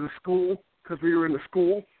thrown out of the school because we were in the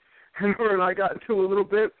school, and her and I got into a little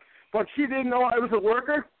bit. But she didn't know I was a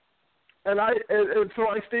worker, and so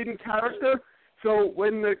I stayed in character. So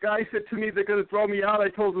when the guy said to me they're going to throw me out, I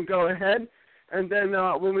told him go ahead. And then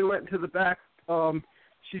when we went into the back,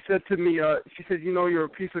 she said to me, she said, you know, you're a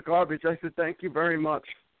piece of garbage. I said, thank you very much.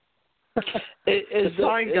 Is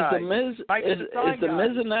the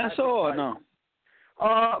Miz an asshole or no?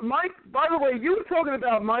 Mike, by the way, you were talking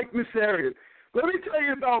about Mike Missarian. Let me tell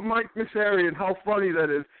you about Mike Missarian, how funny that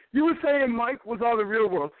is. You were saying Mike was on The Real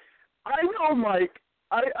World. I know Mike.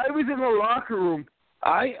 I was in the locker room.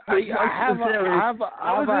 I have a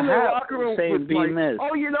hat saying B Miz.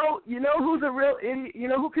 Oh, you know who's a real idiot? You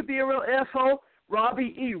know who could be a real asshole?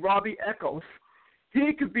 Robbie Echoes.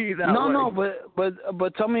 He could be that way. No,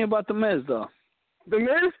 but tell me about the Miz though. The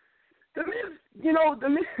Miz, you know, the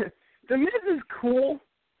Miz is cool.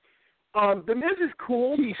 The Miz is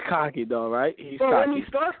cool. He's cocky though, right? But when he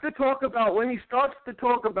starts to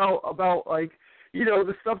talk about like, you know,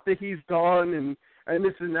 the stuff that he's done and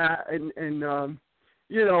this and that and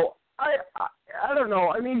you know, I don't know.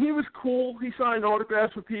 I mean, he was cool. He signed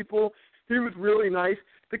autographs for people. He was really nice.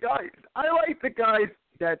 I like the guys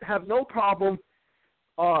that have no problem,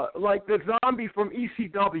 like the zombie from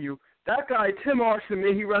ECW. That guy, Tim Arson,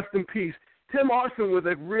 may he rest in peace. Tim Arson was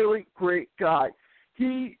a really great guy.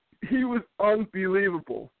 He was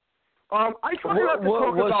unbelievable. I try not to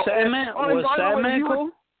talk about Sandman. Was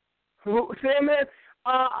Sandman cool? Sandman.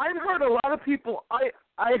 I've heard a lot of people. I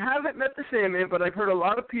haven't met the Sandman, but I've heard a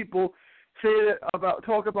lot of people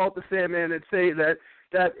talk about the Sandman and say that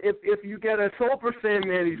if you get a sober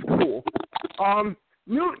Sandman, he's cool. I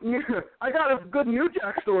got a good New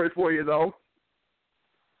Jack story for you though.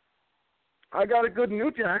 I got a good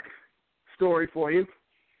New Jack story for you.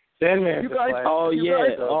 Sandman. You guys, please.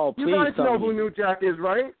 You guys know who New Jack is,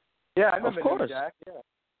 right? Yeah, I know course. New Jack. Yeah.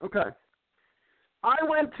 Okay. I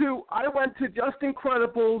went to Just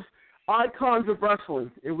Incredible's Icons of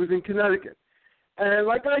Wrestling. It was in Connecticut. And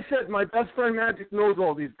like I said, my best friend Magic knows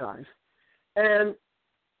all these guys. And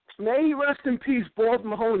may he rest in peace, Bald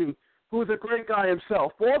Mahoney, who was a great guy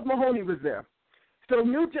himself. Bald Mahoney was there. So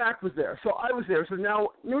New Jack was there. So I was there. So now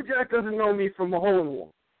New Jack doesn't know me from a hole in the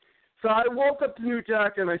wall. So I walked up to New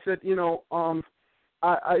Jack and I said, you know,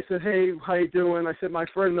 I said, hey, how you doing? I said, my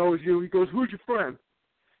friend knows you. He goes, who's your friend?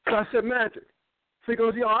 So I said, Magic. So he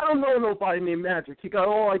goes, I don't know nobody named Magic. He got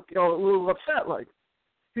all like a little upset, like.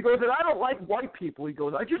 He goes, and I don't like white people. He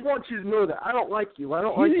goes, I just want you to know that I don't like you. I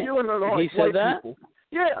don't like you, and I don't like white people.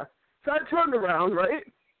 Yeah. So I turned around, right,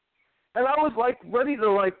 and I was like ready to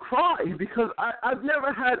like cry because I've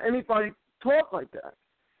never had anybody talk like that.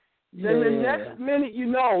 Yeah. Then the next minute you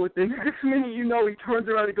know, he turns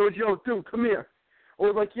around and goes, yo, dude, come here.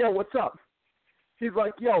 Or like, yo, what's up? He's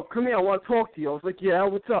like, yo, come here, I want to talk to you. I was like, yeah,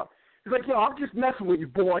 what's up? He's like, yo, I'm just messing with you,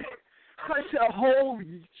 boy. I said,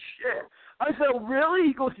 holy shit. I said, really?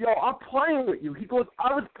 He goes, yo, I'm playing with you. He goes,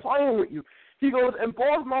 I was playing with you. He goes, and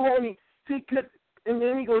Balls Mahoney, and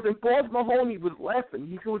then he goes, and Balls Mahoney was laughing.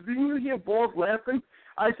 He goes, didn't you hear Balls laughing?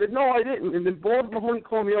 I said, no, I didn't. And then Balls Mahoney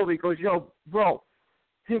called me over. He goes, yo, bro.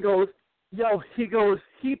 He goes,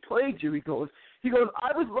 he played you. He goes,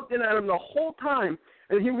 I was looking at him the whole time,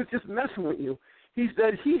 and he was just messing with you. He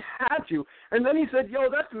said, he had you. And then he said, yo,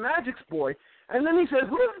 that's Magic's boy. And then he said,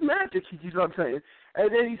 who is Magic? You know what I'm saying?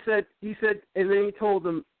 And then he said, and then he told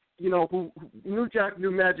them, you know, who New Jack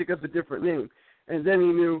knew Magic as a different name. And then he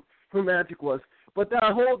knew who Magic was. But that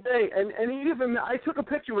whole day, and I took a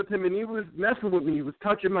picture with him, and he was messing with me. He was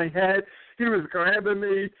touching my head. He was grabbing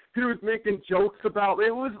me. He was making jokes about me.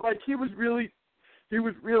 It was like he was really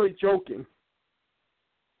joking.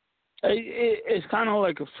 It's kind of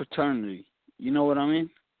like a fraternity. You know what I mean?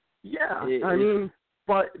 Yeah, I mean,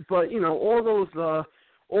 but you know, all those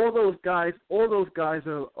guys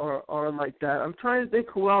are like that. I'm trying to think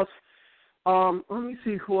who else. Let me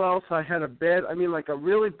see who else I had a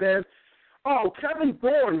really bad. Oh, Kevin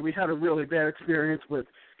Bourne, we had a really bad experience with.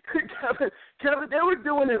 Kevin, they were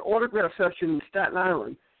doing an autograph session in Staten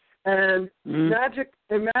Island, and Magic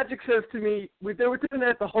says to me, they were doing it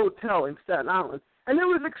at the hotel in Staten Island. And it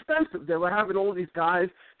was expensive. They were having all these guys.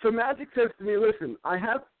 So Magic says to me, listen, I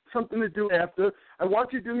have something to do after. I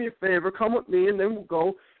want you to do me a favor. Come with me, and then we'll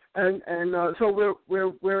go. And so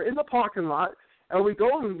we're in the parking lot, and we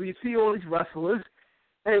go and we see all these wrestlers.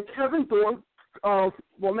 And Kevin Thorne,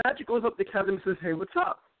 Magic goes up to Kevin and says, hey, what's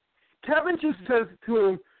up? Kevin just says to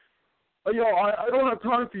him, yo, I don't have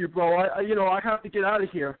time for you, bro. I have to get out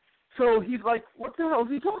of here. So he's like, what the hell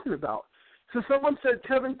is he talking about? So someone said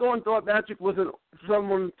Kevin Thorne thought Magic wasn't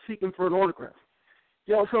someone seeking for an autograph.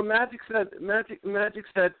 So Magic said,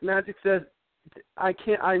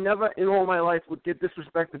 I never in all my life would get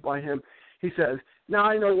disrespected by him. He says, now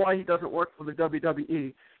I know why he doesn't work for the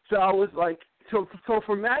WWE. So I was like, so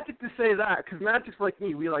for Magic to say that, because Magic's like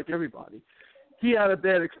me, we like everybody. He had a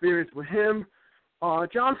bad experience with him.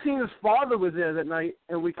 John Cena's father was there that night,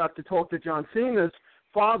 and we got to talk to John Cena's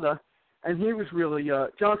father, and he was really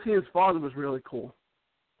John Cena's father was really cool.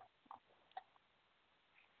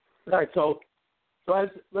 All right, so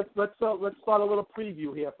let's start a little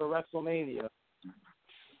preview here for WrestleMania.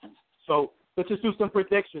 So let's just do some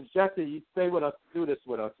predictions. Jesse, you stay with us, do this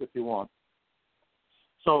with us if you want.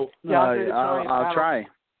 So I'll try.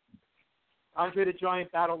 Andre the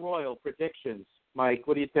Giant Battle Royal predictions. Mike,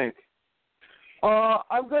 what do you think?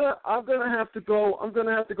 I'm gonna have to go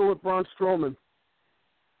with Braun Strowman.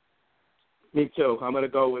 Me too. I'm gonna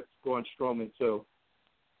go with Braun Strowman too.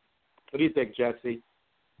 What do you think, Jesse?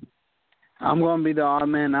 I'm gonna be the odd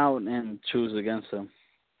man out and choose against him.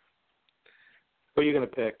 Who are you gonna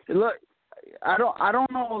pick? Look, I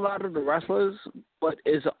don't know a lot of the wrestlers, but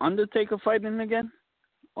is Undertaker fighting again,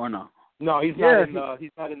 or no? No, he's not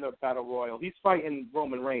in the Battle Royal. He's fighting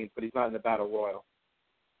Roman Reigns, but he's not in the Battle Royal.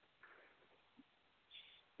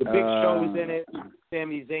 The Big Show is in it.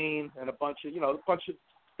 Sami Zayn and a bunch of.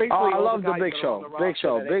 Basically I love the Big Show. Big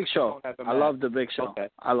Show. I love the Big Show. Okay.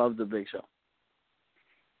 I love the Big Show.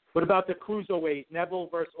 What about the Cruiserweight, Neville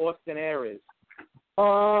versus Austin Aries?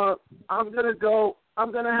 I'm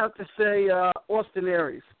gonna have to say Austin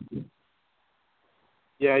Aries.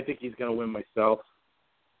 Yeah, I think he's gonna win myself.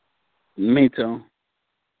 Me too.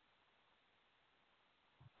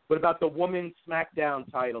 What about the Women's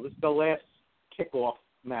SmackDown title? This is the last kickoff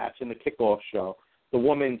match in the kickoff show. The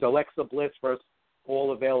women's Alexa Bliss versus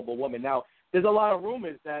all available women. Now, there's a lot of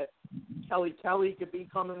rumors that Kelly could be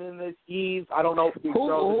coming in this Eve. I don't know if these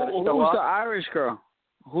girls are going to show up. Who's the Irish girl?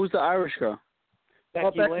 Who's the Irish girl?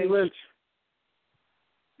 Becky Lynch.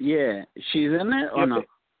 Yeah, she's in it or no?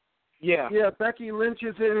 Yeah. Yeah, Becky Lynch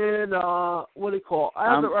is in it. What do you call it?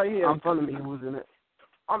 I have it right here in front of me. Who's in it?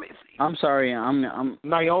 I'm sorry. I'm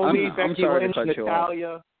Naomi, I'm Becky sorry Lynch, to cut you off.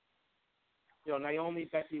 Natalia. Naomi,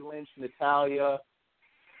 Becky Lynch, Natalia,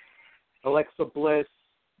 Alexa Bliss.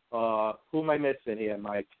 Who am I missing here,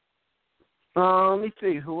 Mike? Let me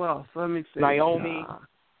see. Who else? Let me see. Naomi.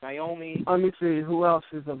 Let me see. Who else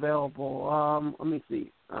is available? Let me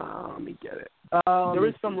see. Let me get it. There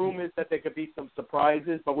is some rumors that there could be some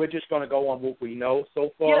surprises, but we're just going to go on what we know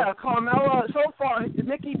so far. Yeah, Carmella. So far,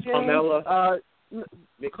 Mickie James, Carmella,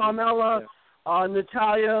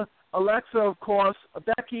 Natalia, Alexa, of course,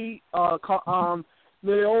 Becky,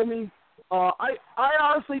 Naomi. I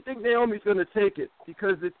honestly think Naomi's going to take it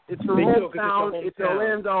because it's her hometown, it's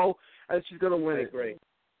Orlando, and she's going to win it. Great.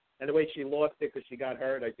 And the way she lost it because she got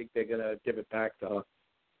hurt, I think they're going to give it back to her.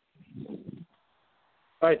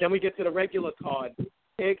 All right, then we get to the regular card.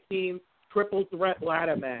 Tag team triple threat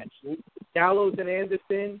ladder match. Gallows and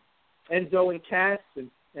Anderson, Enzo and Cass,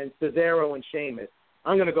 and Cesaro and Sheamus.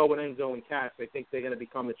 I'm going to go with Enzo and Cass. I think they're going to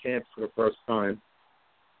become the champs for the first time.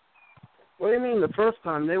 What do you mean the first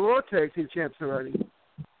time? They were tag team champs already.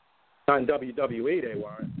 Not in WWE, they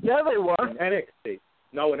weren't. Yeah, they were. In NXT.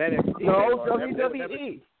 No, in NXT. No,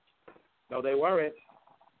 WWE. No, they weren't.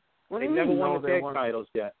 What do They you never mean? won the tag titles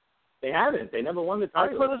yet. They haven't. They never won the I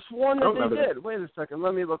title. could have sworn that they did. Wait a second.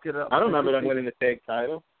 Let me look it up. I don't remember them winning the tag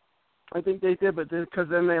title. I think they did, but because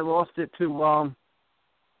then they lost it to,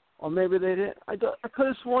 or maybe they did. I could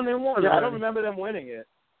have sworn they won. Yeah, I don't remember them winning it.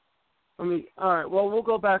 All right. Well, we'll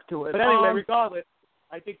go back to it. But anyway, regardless,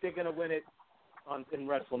 I think they're going to win it in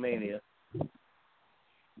WrestleMania.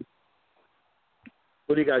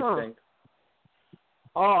 What do you guys think?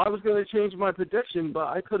 Oh, I was going to change my prediction, but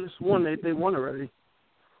I could have sworn they won already.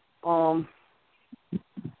 That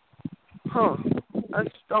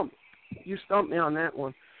stumped. You stumped me on that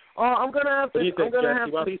one. I'm going to have to. What do you think, I'm gonna Jesse?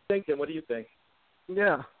 have While to, he's thinking, what do you think?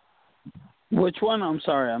 Yeah. Which one? I'm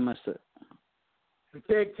sorry, I missed it. The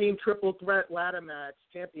tag team triple threat ladder match,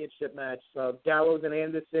 championship match. Gallows and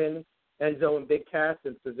Anderson, Enzo and Big Cass,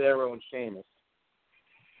 and Cesaro and Sheamus.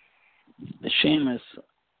 Sheamus.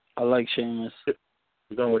 I like Sheamus.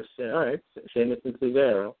 You're going with all right, Sheamus and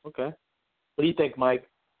Cesaro. Okay. What do you think, Mike?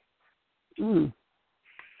 Let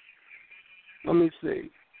me see.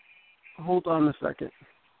 Hold on a second.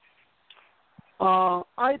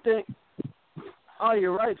 I think. Oh,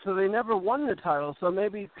 you're right. So they never won the title. So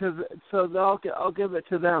maybe I'll give it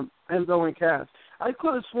to them, Enzo and Cass. I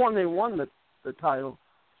could have sworn they won the title.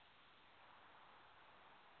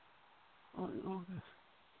 Oh,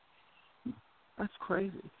 that's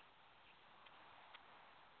crazy.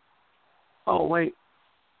 Oh, wait.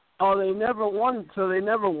 Oh, they never won, so they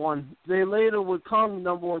never won. They later would come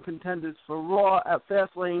number one contenders for Raw at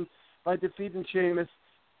Fastlane by defeating Sheamus.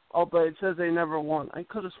 Oh, but it says they never won. I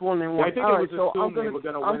could have sworn they won. Yeah, I think all it was right, so assumed they were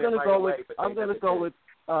going to win it right away, but I'm going to go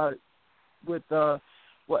with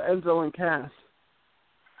Enzo and Cass.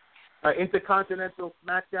 Intercontinental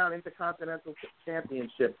SmackDown Intercontinental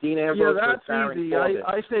Championship. Dean Ambrose yeah, versus that's Baron easy. Corbin.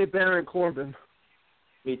 I say Baron Corbin.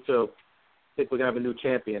 Me too. I think we're gonna have a new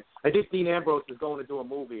champion. I think Dean Ambrose is going to do a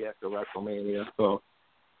movie after WrestleMania. So.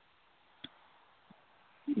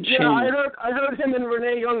 Yeah, I heard him and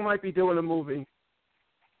Renee Young might be doing a movie.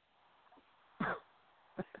 As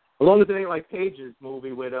long as it ain't like Paige's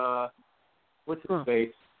movie with what's his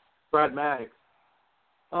face, Brad Maddox.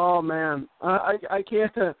 Oh man, I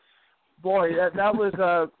can't. Boy, that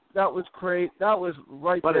was crazy. That was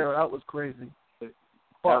right But there. That was crazy. That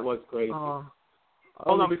was crazy. Hold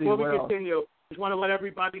on, before we continue. continue, just want to let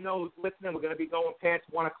everybody know who's listening. We're going to be going past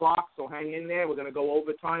 1 o'clock, so hang in there. We're going to go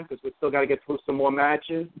overtime because we still got to get through some more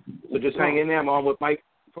matches. So just hang in there. I'm on with Mike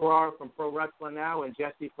Farrar from Pro Wrestling Now and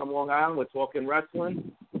Jesse from Long Island. We're talking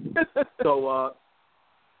wrestling. So,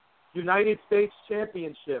 United States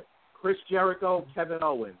Championship, Chris Jericho, Kevin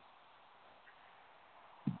Owens.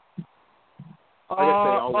 I didn't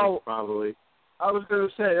say Owens, probably. I was going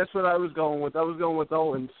to say, that's what I was going with. I was going with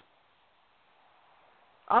Owens.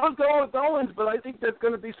 But I think there's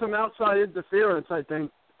going to be some outside interference, I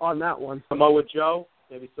think, on that one. Samoa Joe?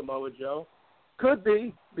 Maybe Samoa Joe? Could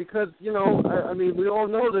be, because, you know, I mean, we all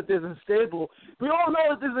know that there's a stable. We all know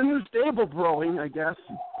that there's a new stable brewing, I guess.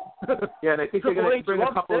 Yeah, and I think they're going to bring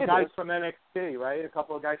a couple stables. of guys from NXT, right? A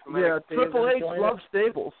couple of guys from NXT. Yeah, Triple H loves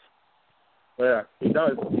stables. Yeah, he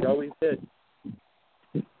does. He always did.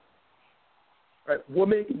 All right,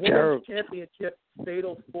 Women's Championship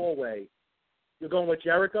Fatal 4-Way. You're going with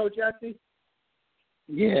Jericho, Jesse?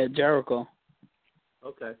 Yeah, Jericho.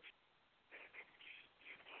 Okay.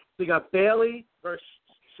 We got Bayley versus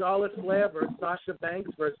Charlotte Flair versus Sasha Banks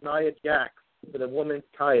versus Nia Jax for the women's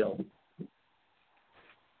title.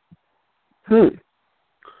 I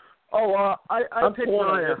picked torn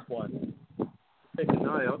on Nia. this one. Picking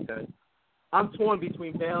Nia, okay. I'm torn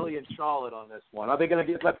between Bayley and Charlotte on this one. Are they going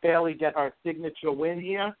to let Bayley get her signature win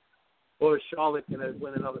here, or is Charlotte going to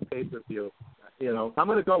win another pay-per-view? You know, I'm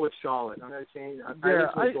going to go with Charlotte. I'm going to change. I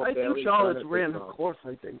think Charlotte's ran the course.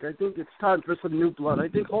 I think it's time for some new blood. I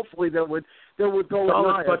think hopefully they would go with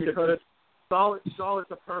Nia because Charlotte's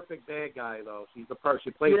a perfect bad guy though. She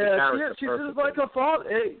plays the character she's perfectly. just like her father.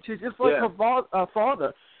 She's just like her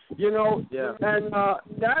father. You know, and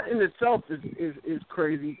that in itself is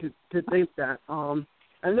crazy to think that. And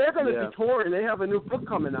they're going to be touring. They have a new book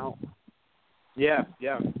coming out. Yeah.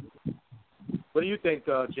 What do you think,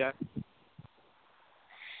 Jack?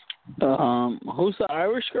 Who's the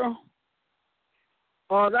Irish girl?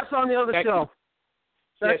 That's on the other show.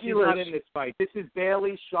 Yeah, she's not in this fight. This is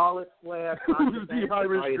Bayley, Charlotte Flair, who's the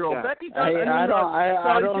Irish girl? Becky doesn't. I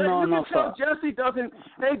don't know enough. Jesse doesn't.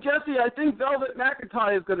 Hey Jesse, I think Velvet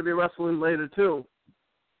McIntyre is going to be wrestling later too.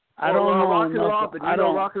 I don't know Rock and enough. Robin. You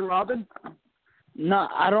know Rock and Robin? No,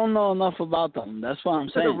 I don't know enough about them. That's what I'm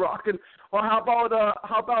saying. Or how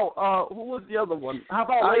about who was the other one? How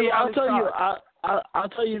about I'll tell you. I'll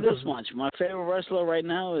tell you this much. My favorite wrestler right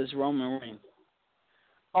now is Roman Reigns.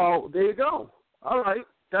 Oh, there you go. All right,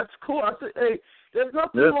 that's cool. Hey, there's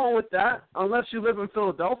nothing wrong with that, unless you live in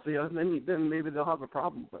Philadelphia. Then maybe they'll have a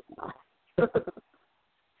problem. But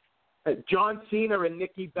no. John Cena and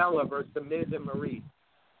Nikki Bella versus The Miz and Maurice.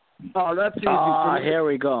 Oh, that's easy for me. Here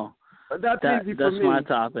we go. That's easy for me. That's my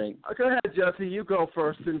topic. Go ahead, Jesse. You go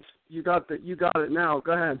first since you got it now.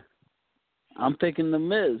 Go ahead. I'm picking The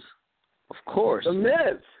Miz. Of course. The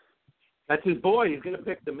Miz. That's his boy. He's going to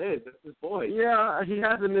pick The Miz. That's his boy. Yeah, he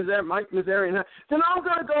has Mike Mizarian. Then I'm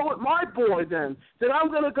going to go with my boy then. Then I'm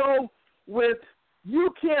going to go with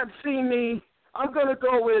You Can't See Me. I'm going to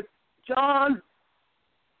go with John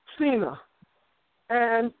Cena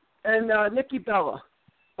and Nikki Bella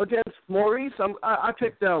against Maurice. I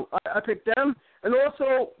picked them. I picked them. And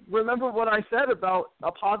also, remember what I said about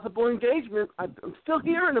a possible engagement. I'm still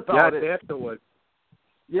hearing about it. Yeah, afterwards.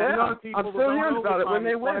 Yeah, I'm still hearing about it when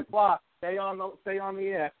they win. Stay on the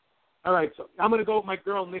air. All right, so I'm going to go with my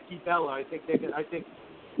girl Nikki Bella. I think they're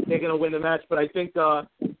going to win the match, but I think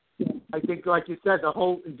like you said, the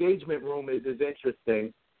whole engagement room is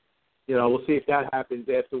interesting. You know, we'll see if that happens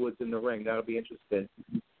afterwards in the ring. That'll be interesting.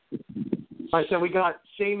 All right, so we got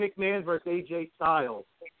Shane McMahon versus AJ Styles.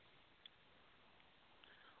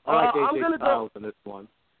 I like AJ Styles in this one.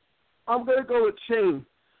 I'm going to go with Shane.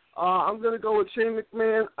 I'm going to go with Shane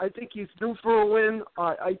McMahon. I think he's due for a win.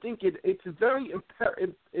 I think it's very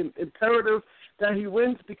imperative that he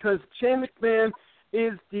wins because Shane McMahon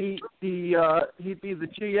is he'd be the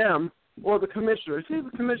GM or the commissioner. Is he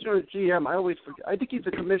the commissioner or the GM? I always forget. I think he's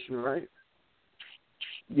the commissioner, right?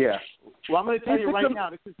 Yeah. Well, I'm going to tell you right now,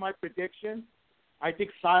 this is my prediction. I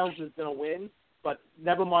think Styles is going to win, but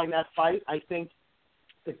never mind that fight. I think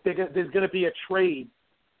there's going to be a trade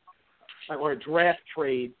or a draft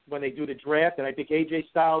trade when they do the draft, and I think AJ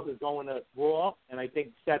Styles is going to Raw, and I think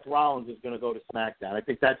Seth Rollins is going to go to SmackDown. I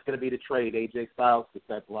think that's going to be the trade, AJ Styles to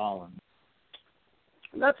Seth Rollins.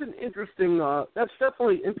 That's an interesting. That's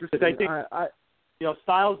definitely interesting. I think,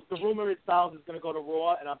 Styles. The rumor is Styles is going to go to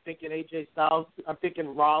Raw, and I'm thinking AJ Styles. I'm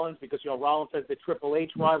thinking Rollins because Rollins has the Triple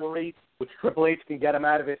H rivalry, which Triple H can get him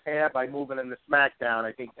out of his hair by moving him to SmackDown.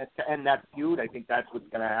 I think to end that feud. I think that's what's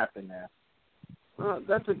going to happen there.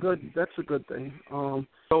 That's a good thing. So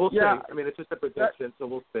we'll see. I mean, it's just a prediction, so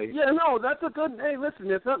we'll see. Yeah, no, that's a good. Hey, listen,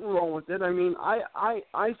 there's nothing wrong with it. I mean,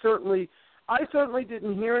 I certainly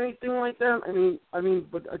didn't hear anything like that. I mean,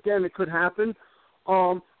 but again, it could happen.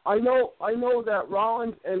 I know that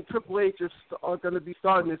Rollins and Triple H are going to be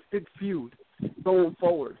starting this big feud going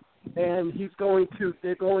forward, and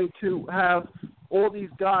they're going to have all these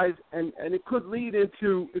guys, and it could lead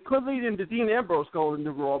into Dean Ambrose going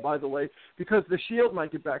to Raw, by the way, because the Shield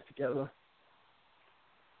might get back together.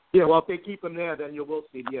 Yeah, well, if they keep him there, then you will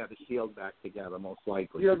see, the Shield back together, most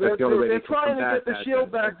likely. Yeah, they're trying to get the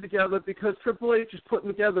Shield back together because Triple H is putting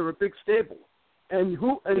together a big stable, and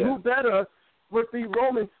who better would be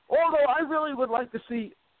Roman? Although I really would like to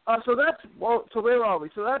see. So where are we?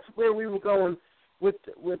 So that's where we were going with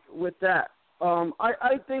that.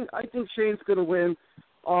 I think Shane's going to win.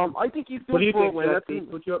 I think he's due for a win.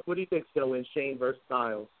 What do you think's going to win, Shane versus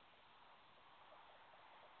Styles?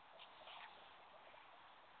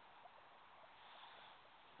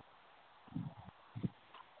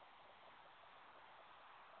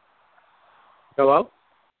 Hello?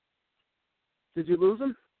 Did you lose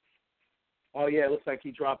him? Oh, yeah, it looks like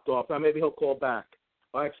he dropped off. Maybe he'll call back.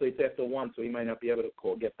 Well, actually, it's after 1, so he might not be able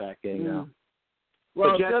to get back in now.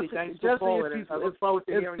 Well, Jesse, thanks for calling. If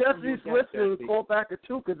Jesse's listening, call back at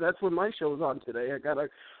 2 because that's when my show's on today.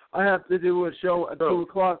 I have to do a show at 2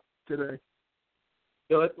 o'clock today.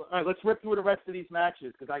 Yeah, all right, let's rip through the rest of these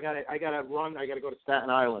matches because I gotta run. I gotta go to Staten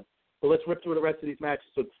Island. So let's rip through the rest of these matches.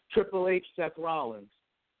 So Triple H, Seth Rollins.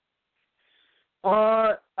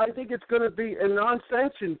 I think it's going to be a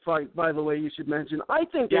non-sanctioned fight. By the way, you should mention. I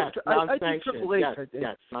think I think Triple H.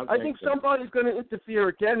 I think somebody's going to interfere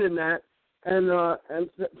again in that. And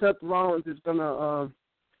Seth Rollins is gonna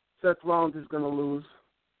lose.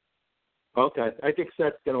 Okay, I think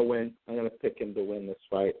Seth's gonna win. I'm gonna pick him to win this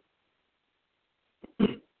fight.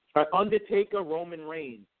 Undertaker, Roman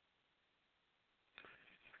Reigns.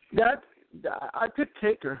 I picked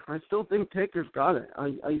Taker. I still think Taker's got it.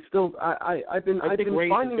 I've been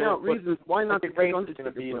finding out reasons why not to pick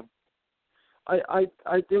Undertaker. I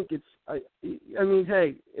think it's. I mean,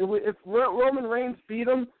 hey, if Roman Reigns beat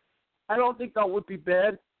him, I don't think that would be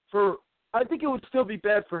bad I think it would still be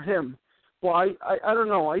bad for him. Well, I don't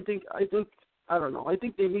know. I don't know. I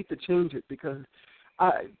think they need to change it because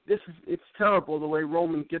it's terrible the way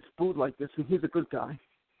Roman gets booed like this, and he's a good guy.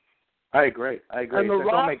 I agree. And The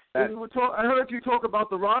Rock, I heard you talk about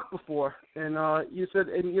The Rock before, and you said,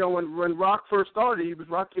 when Rock first started, he was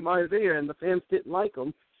Rocky Maivia, and the fans didn't like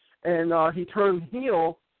him, and he turned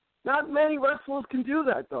heel. Not many wrestlers can do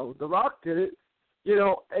that, though. The Rock did it.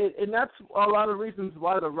 And that's a lot of reasons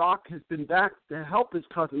why The Rock has been back to help his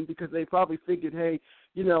cousin because they probably figured, hey,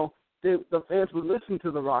 the fans would listen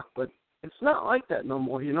to The Rock, but it's not like that no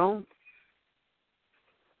more, No,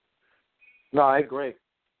 I agree.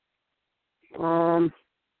 All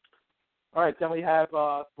right, then we have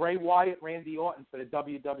Bray Wyatt, Randy Orton for the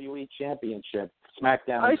WWE Championship,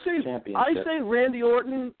 SmackDown Championship. I say Randy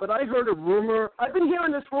Orton, but I heard a rumor. I've been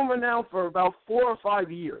hearing this rumor now for about 4 or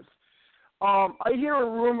 5 years. I hear a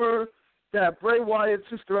rumor that Bray Wyatt's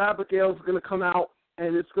sister Abigail is going to come out,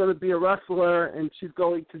 and it's going to be a wrestler, and she's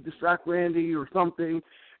going to distract Randy or something,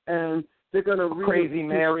 and they're going to Crazy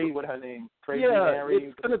Mary, what her name? Mary.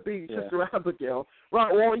 It's going to be Sister Abigail.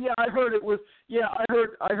 Right. Well, yeah, I heard it was. Yeah, I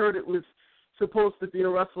heard it was supposed to be a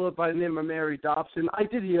wrestler by the name of Mary Dobson. I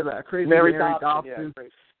did hear that. Crazy Mary Dobson.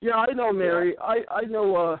 Yeah, I know Mary. Yeah. I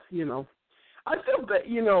know. I feel bad.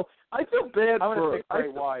 I feel bad I'm for. Gonna pick Bray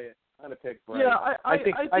Wyatt. I'm gonna pick Bray. Yeah,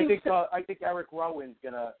 I think Eric Rowan's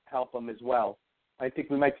gonna help him as well. I think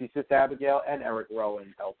we might see Sister Abigail and Eric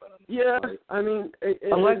Rowan helping him. Yeah, I mean,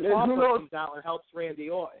 unless Harper comes out and helps Randy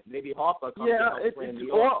Orton. Maybe Harper comes out and helps Randy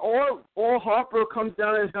Orton. Or Harper comes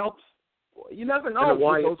down and helps. You never know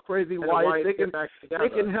with those crazy Wyatts. They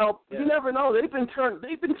can help. Yeah. You never know. They've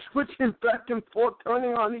been switching back and forth,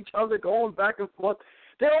 turning on each other, going back and forth.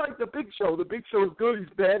 They're like the Big Show. The Big Show is good. He's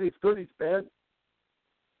bad. He's good. He's bad.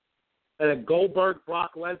 And then Goldberg,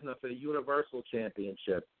 Brock Lesnar for the Universal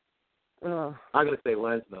Championship. I'm going to say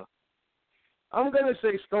Lesnar. I'm going to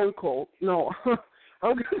say Stone Cold. No.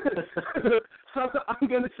 I'm going to I'm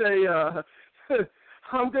gonna say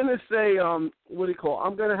what do you call?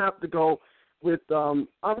 I'm gonna have to go with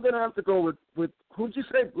who'd you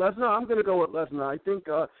say, Lesnar? I'm gonna go with Lesnar.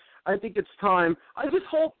 I think it's time. I just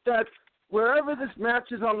hope that wherever this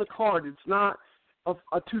match is on the card, it's not a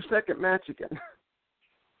 2-second match again.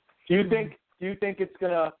 Do you think it's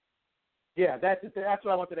gonna? Yeah, that's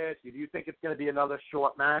what I wanted to ask you. Do you think it's gonna be another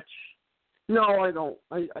short match? No, I don't.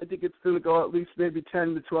 I think it's going to go at least maybe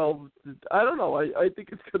 10 to 12. I don't know. I think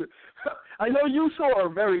it's going to – I know you saw a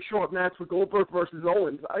very short match with Goldberg versus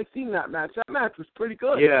Owens. I seen that match. That match was pretty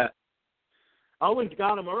good. Yeah. Owens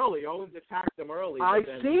got him early. Owens attacked him early. I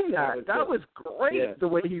seen that. That was great, the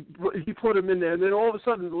way he put him in there. And then all of a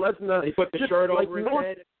sudden, Lesnar – he put the shirt over his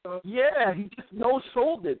head and stuff. Yeah, he just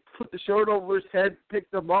no-sold it. Put the shirt over his head,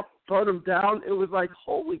 picked him up, put him down. It was like,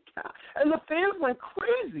 holy cow. And the fans went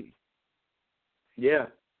crazy. Yeah.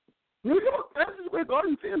 New York Madison Square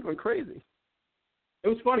Garden fans went crazy. It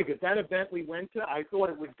was funny because that event we went to, I thought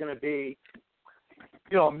it was going to be,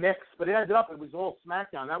 a mix, but it ended up, it was all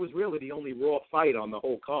SmackDown. That was really the only Raw fight on the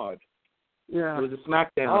whole card. Yeah. It was a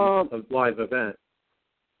SmackDown live event.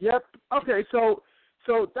 Yep. Okay, so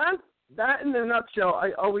that in a nutshell,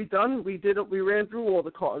 are we done? We ran through all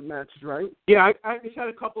the card matches, right? Yeah, I just had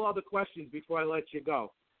a couple other questions before I let you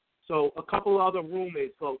go. So a couple other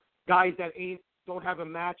rumors. So guys that don't have a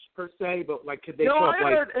match per se, but like could they show up? No,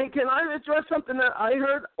 I heard, and can I address something that I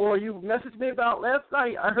heard or you messaged me about last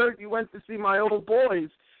night? I heard you went to see my old boys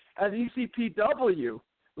at ECPW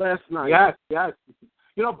last night. Yes.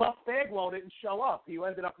 Buff Bagwell didn't show up. He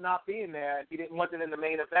ended up not being there. He wasn't in the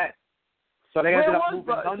main event. So they ended up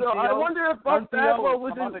moving Nunzio. So I wonder if Buff Bagwell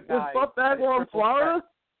was Buff Bagwell in Florida?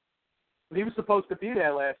 He was supposed to be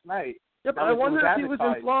there last night. Yeah, but I wonder if he was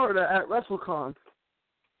in Florida at WrestleCon.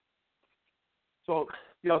 So,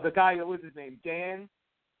 the guy, what was his name? Dan?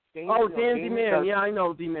 Dan D-Man. Yeah, I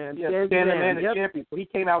know D-Man. Yeah, Dan the Man, the champion. So he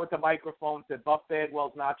came out with the microphone, said Buff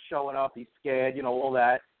Bagwell's not showing up. He's scared, all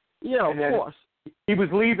that. Yeah, of course. He was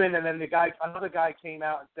leaving, and then another guy came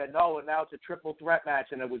out and said, no, and now it's a triple threat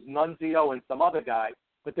match, and it was Nunzio and some other guy.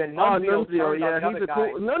 But then Nunzio, he's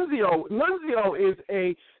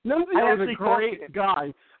a great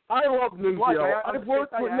guy. I love Nunzio. I've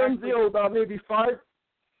worked with Nunzio about maybe 5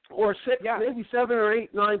 or 6, maybe 7 or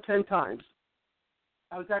 8, 9, 10 times.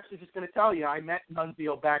 I was actually just going to tell you, I met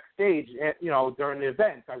Nunzio backstage, during the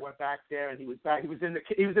event. I went back there, and he was back. He was in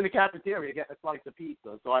the cafeteria getting a slice of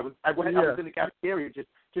pizza. So I was in the cafeteria just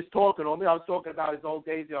talking to him. I was talking about his old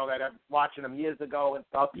days, that I was watching him years ago and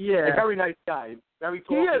stuff. Yeah, a very nice guy, very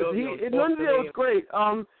cool. He is. Nunzio is great.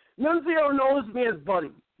 Nunzio knows me as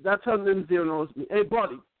Buddy. That's how Nunzio knows me. Hey,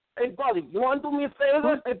 Buddy. You want to do me a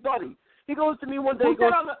favor? Hey, Buddy. He goes to me one day.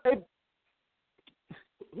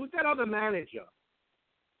 Who's that other manager?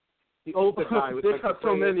 The older guy. They got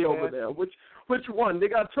so many over there. Which one? They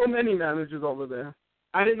got so many managers over there.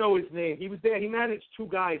 I didn't know his name. He was there. He managed 2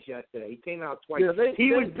 guys yesterday. He came out twice. Yeah,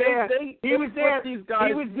 he was there. He was there the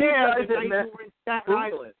night we were in Staten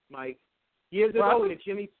Island, Mike. Years ago, in the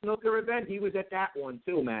Jimmy Snooker event, he was at that one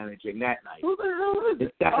too, managing that night. Who the hell is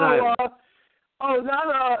it?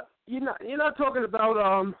 You're not talking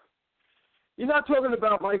about You're not talking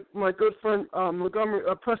about my good friend Montgomery,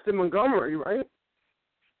 Preston Montgomery, right?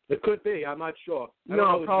 It could be. I'm not sure.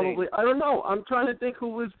 No, probably. I don't know. I'm trying to think who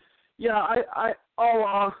was. Yeah,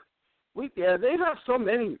 they have so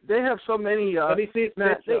many. They have so many. Let me see his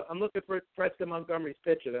picture. I'm looking for Preston Montgomery's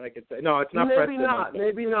picture. Then I could say no. It's not. Preston Montgomery.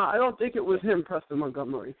 Maybe not. I don't think it was him, Preston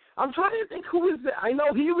Montgomery. I'm trying to think who was there. I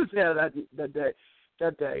know he was there that day.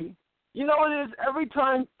 You know what it is? Every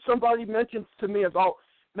time somebody mentions to me about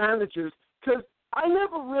managers, because I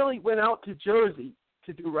never really went out to Jersey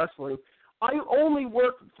to do wrestling. I only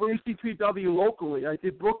worked for ECPW locally. I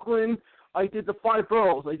did Brooklyn. I did the 5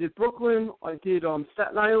 boroughs. I did Brooklyn. I did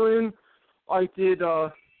Staten Island. I did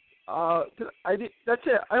that's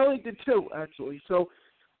it. I only did 2 actually. So,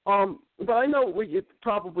 but I know what you're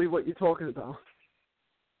talking about.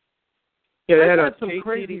 Yeah, they had some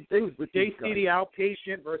crazy things with JC the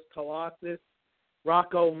Outpatient versus Colossus,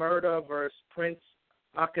 Rocco Murda versus Prince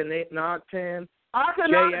Akhenaten. Prince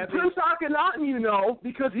Akhenaten,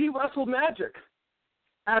 because he wrestled Magic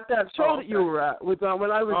at that show that you were at with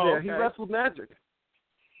when I was there. Okay. He wrestled Magic.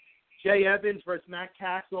 Jay Evans versus Matt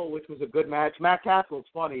Castle, which was a good match. Matt Castle's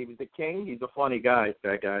funny. He was the king. He's a funny guy,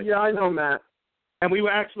 that guy. Yeah, I know Matt. And we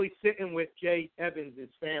were actually sitting with Jay Evans'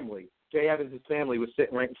 family. Jay Evans' family was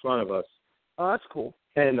sitting right in front of us. Oh, that's cool.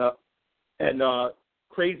 And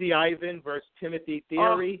Crazy Ivan versus Timothy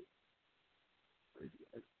Theory.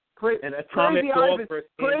 Crazy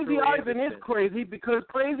Ivan is crazy because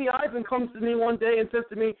Crazy Ivan comes to me one day and says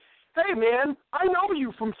to me, hey man, I know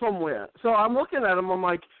you from somewhere. So I'm looking at him. I'm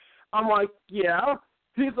like, yeah.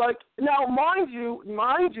 He's like, now mind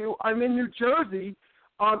you, I'm in New Jersey,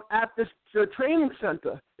 at this training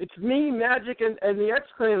center. It's me, Magic, and the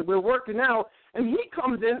X-Clan. We're working out, and he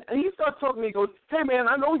comes in and he starts talking to me. He goes, hey man,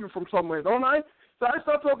 I know you from somewhere, don't I? So I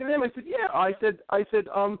start talking to him. I said, yeah. I said,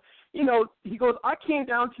 you know, he goes, I came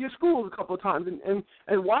down to your school a couple of times and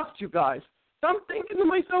watched you guys. So I'm thinking to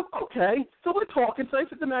myself, okay. So we're talking. So I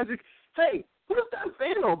said to Magic, hey, who's that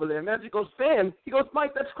fan over there? Magic goes, fan. He goes,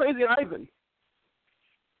 Mike, that's Crazy Ivan.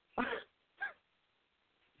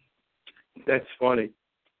 That's funny.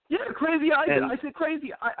 Yeah, Crazy Ivan. I said,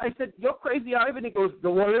 Crazy. I said, you're Crazy Ivan. He goes,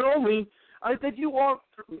 the one and only. I said, you are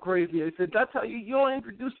crazy. I said, that's how you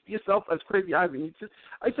introduce yourself as Crazy Ivan.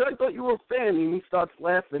 I said, I thought you were a fan. And he starts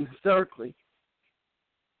laughing hysterically.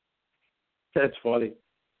 That's funny.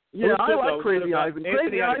 Yeah, I like Crazy Ivan.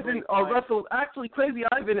 Crazy Ivan wrestled. Actually, Crazy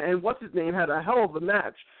Ivan and what's his name had a hell of a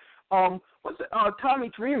match. Tommy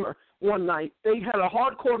Dreamer one night. They had a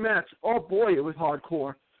hardcore match. Oh boy, it was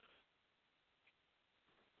hardcore.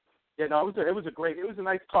 Yeah, no, it was a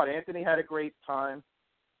nice card. Anthony had a great time,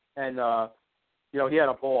 and you know, he had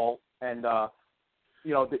a ball, and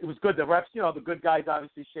you know, it was good. The refs, you know, the good guys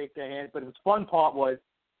obviously shake their hands, but the fun part was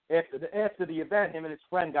after the event, him and his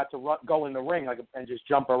friend got to go in the ring and just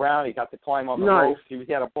jump around. He got to climb on the ropes. He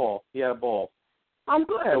had a ball. I'm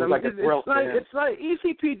glad. It's like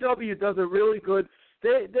ECPW does a really good.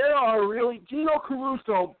 They are really Gino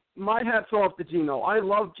Caruso. My hat's off to Gino. I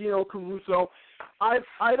love Gino Caruso. I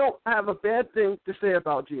don't have a bad thing to say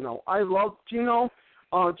about Gino. I love Gino.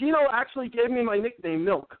 Gino actually gave me my nickname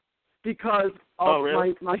Milk because of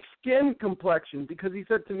my skin complexion. Because he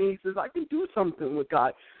said to me, he says, I can do something with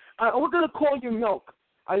guys. We're going to call you Milk.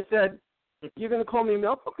 I said, you're going to call me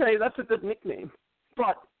Milk? Okay, that's a good nickname.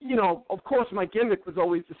 But, you know, of course my gimmick was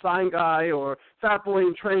always the sign guy or fat boy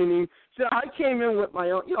in training. So I came in with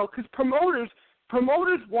my own, you know, because promoters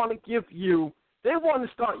want to give you, they want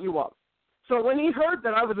to start you up. So when he heard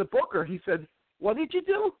that I was a booker, he said, what did you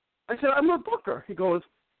do? I said, I'm a booker. He goes,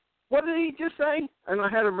 what did he just say? And I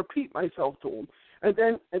had to repeat myself to him. And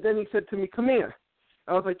then he said to me, come here.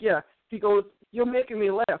 I was like, yeah. He goes, you're making me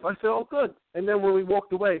laugh. I said, oh, good. And then when we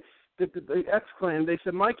walked away, the X-Clan, they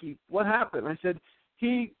said, Mikey, what happened? I said,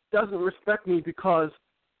 he doesn't respect me because,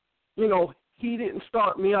 you know, he didn't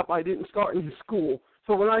start me up. I didn't start in his school.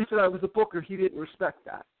 So when I said I was a booker, he didn't respect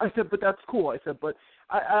that. I said, but that's cool. I said, but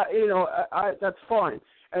I that's fine.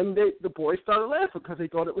 And the boys started laughing because they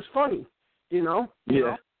thought it was funny, you know. Yeah. You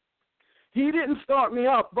know? He didn't start me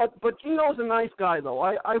up, but Gino's a nice guy though.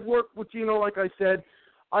 I've worked with Gino, like I said.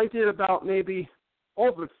 I did about maybe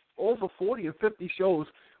over 40 or 50 shows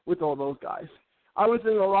with all those guys. I was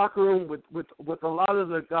in the locker room with a lot of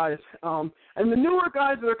the guys, and the newer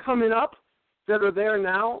guys that are coming up that are there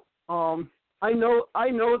now. I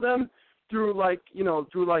know them through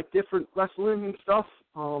different wrestling and stuff.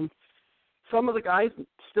 Some of the guys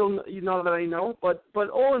still, you know, that I know, but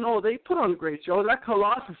all in all, they put on a great show. That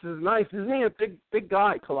Colossus is nice, isn't he? A big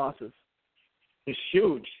guy, Colossus. He's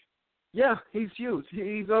huge. Yeah, he's huge.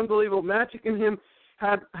 He's unbelievable. Magic and him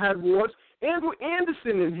had wars. Andrew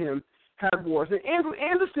Anderson and him had wars. And Andrew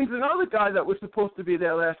Anderson's another guy that was supposed to be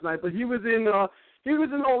there last night, but he was in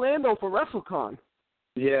Orlando for WrestleCon.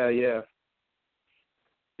 Yeah.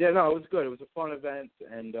 Yeah, no, it was good. It was a fun event,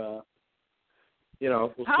 and you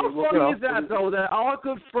know. How funny is that though? That our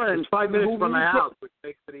good friend. It's 5 minutes from my house, which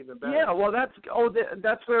makes it even better. Yeah, well, that's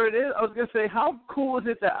where it is. I was gonna say, how cool is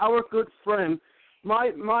it that our good friend,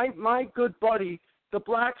 my good buddy, the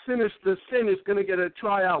Black Sinister Sin, is gonna get a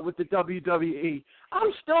tryout with the WWE.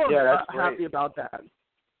 I'm still happy about that.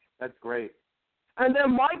 That's great. And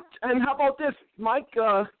then Mike, and how about this, Mike?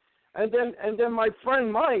 And then my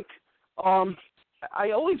friend Mike.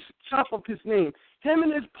 I always chop up his name. Him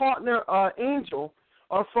and his partner, Angel,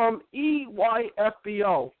 are from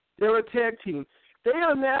EYFBO. They're a tag team. They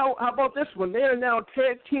are now, how about this one? They are now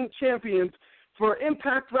tag team champions for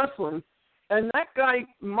Impact Wrestling. And that guy,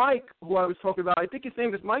 Mike, who I was talking about, I think his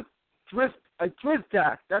name is Mike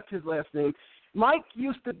Drizdak. That's his last name. Mike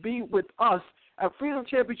used to be with us at Freedom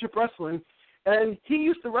Championship Wrestling, and he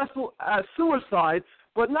used to wrestle as Suicide,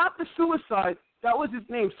 but not the Suicide. That was his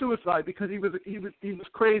name, Suicide, because he was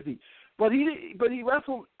crazy. But he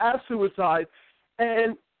wrestled as Suicide,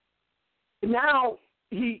 and now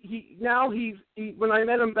he's when I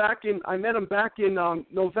met him back in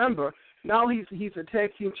November. Now he's a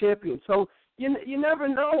tag team champion. So you never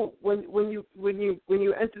know when you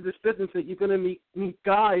enter this business that you're going to meet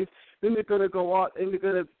guys, then they're going to go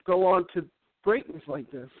on to greatness like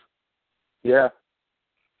this. Yeah.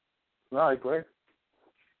 No, I agree.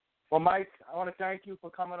 Well, Mike, I want to thank you for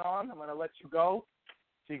coming on. I'm going to let you go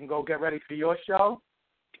so you can go get ready for your show.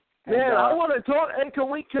 And, Man, I want to talk. And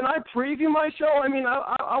can I preview my show? I mean,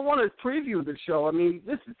 I want to preview the show. I mean,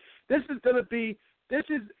 this is going to be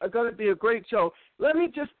a great show. Let me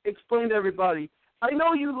just explain to everybody. I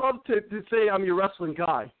know you love to say I'm your wrestling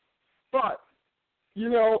guy, but you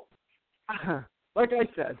know, like I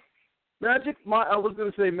said, Magic Mike. I was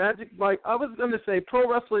going to say Magic Mike. I was going to say Pro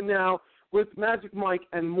Wrestling Now with Magic Mike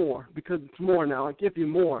and more, because it's more now. I give you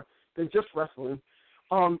more than just wrestling.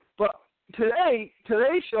 But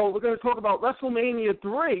today's show, we're going to talk about WrestleMania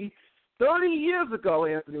 3, 30 years ago,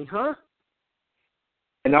 Anthony, huh?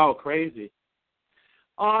 I know, crazy.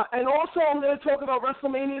 And also I'm going to talk about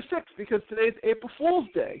WrestleMania 6 because today's April Fool's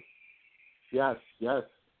Day. Yes.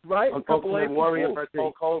 Right? Ultimate Warrior versus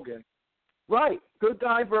Hulk Hogan. Right. Good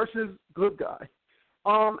guy versus good guy.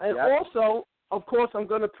 And also, of course, I'm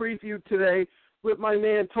going to preview today with my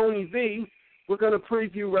man Tony V. We're going to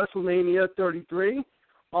preview WrestleMania 33.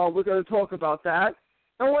 We're going to talk about that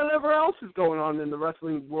and whatever else is going on in the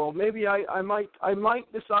wrestling world. Maybe I might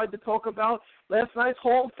decide to talk about last night's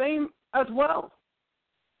Hall of Fame as well.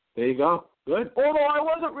 There you go. Good. Although I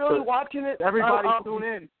wasn't really watching it. Everybody tune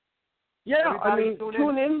in. Yeah,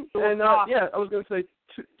 tune in. And I was going to say,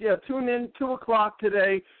 tune in 2:00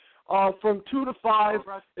 today, from 2 to 5.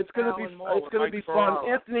 It's going to be fun.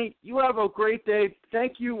 Anthony, you have a great day.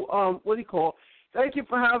 Thank you. Thank you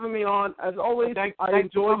for having me on. As always, I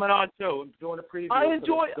enjoy coming on too. Doing a preview. I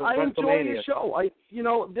enjoy the show.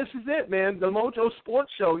 This is it, man. The Mojo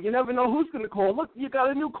Sports Show. You never know who's going to call. Look, you got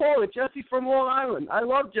a new caller, Jesse from Long Island. I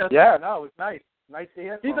love Jesse. Yeah, no, it's nice. Nice to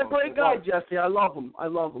hear from him. He's a great guy, Jesse. I love him.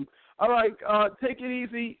 All right, take it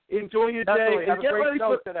easy. Enjoy your day. Have and a great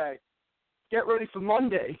show today. Get ready for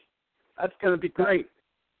Monday. That's going to be great.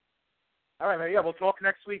 All right, man. Yeah, we'll talk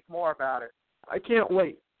next week more about it. I can't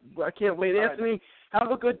wait. Anthony, have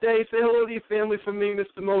a good day. Say hello to your family from me,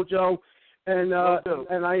 Mr. Mojo. And I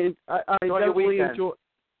definitely enjoy.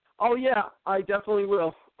 Oh yeah, I definitely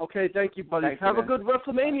will. Okay, thank you, buddy. Have a good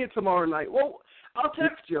WrestleMania tomorrow night. Well, I'll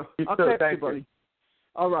text you. I'll text you, buddy.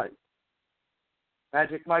 All right.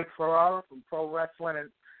 Magic Mike Ferrara from Pro Wrestling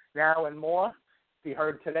Now and more. Be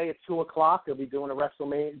heard today at 2:00. He'll be doing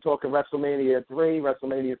talking WrestleMania 3,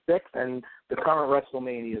 WrestleMania 6, and the current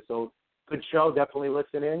WrestleMania. So good show. Definitely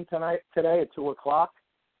listen in today at 2:00.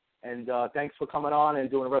 And thanks for coming on and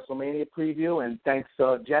doing a WrestleMania preview. And thanks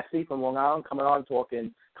Jesse from Long Island coming on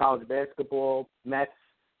talking college basketball, Mets,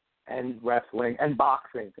 and wrestling and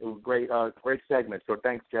boxing. It was great segment. So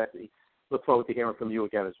thanks, Jesse. Look forward to hearing from you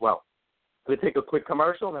again as well. We're going to take a quick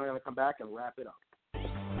commercial, and then we're going to come back and wrap it up.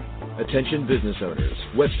 Attention business owners,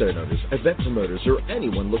 website owners, event promoters, or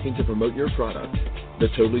anyone looking to promote your product. The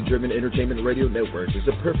Totally Driven Entertainment Radio Network is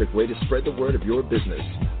the perfect way to spread the word of your business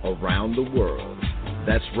around the world.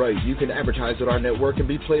 That's right, you can advertise at our network and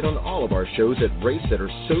be played on all of our shows at rates that are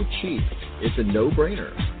so cheap, it's a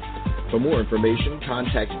no-brainer. For more information,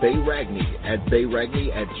 contact Bay Ragney at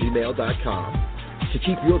bayragney@gmail.com. To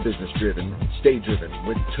keep your business driven, stay driven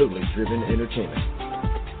with Totally Driven Entertainment.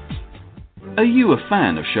 Are you a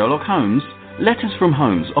fan of Sherlock Holmes? Letters from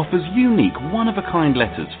Holmes offers unique, one-of-a-kind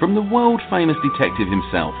letters from the world-famous detective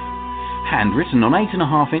himself. Handwritten on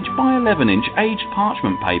 8.5-inch by 11-inch aged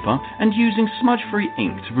parchment paper and using smudge-free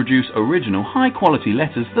ink to produce original, high-quality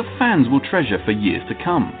letters that fans will treasure for years to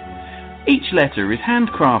come. Each letter is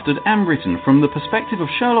handcrafted and written from the perspective of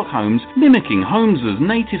Sherlock Holmes, mimicking Holmes's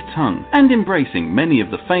native tongue and embracing many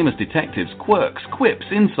of the famous detective's quirks, quips,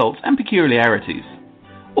 insults, and peculiarities.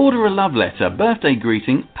 Order a love letter, birthday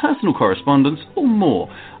greeting, personal correspondence, or more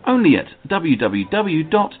only at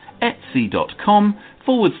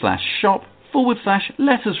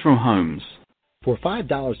www.etsy.com/shop/letters from Holmes. For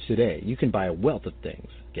 $5 today, you can buy a wealth of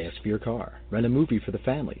things. Gas for your car, rent a movie for the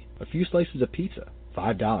family, a few slices of pizza.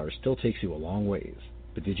 $5 still takes you a long ways.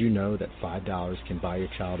 But did you know that $5 can buy your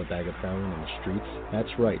child a bag of heroin in the streets?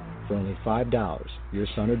 That's right. For only $5, your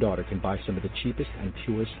son or daughter can buy some of the cheapest and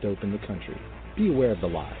purest dope in the country. Be aware of the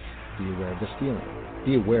lies. Be aware of the stealing.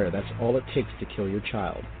 Be aware that's all it takes to kill your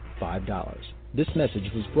child. $5. This message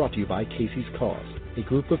was brought to you by Casey's Cause, a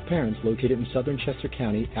group of parents located in southern Chester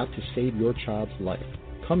County out to save your child's life.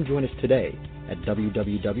 Come join us today at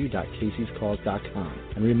www.caseyscause.com.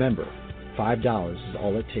 And remember, $5 is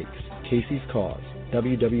all it takes. Casey's Cause,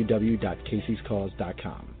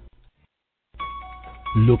 www.caseyscause.com.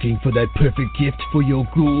 Looking for that perfect gift for your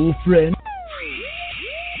girlfriend?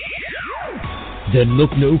 Then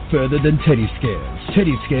look no further than Teddy Scares.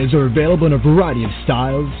 Teddy Scares are available in a variety of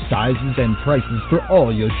styles, sizes, and prices for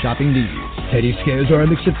all your shopping needs. Teddy Scares are a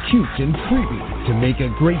mix of cute and creepy to make a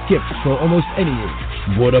great gift for almost any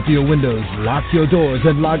age. Board up your windows, lock your doors,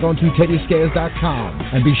 and log on to TeddyScares.com.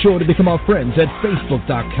 And be sure to become our friends at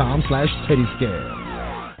Facebook.com/TeddyScares.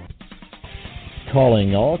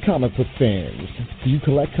 Calling all comic book fans. Do you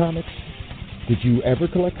collect comics? Did you ever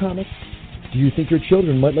collect comics? Do you think your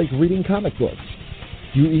children might like reading comic books?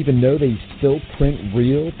 Do you even know they still print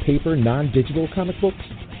real, paper, non-digital comic books?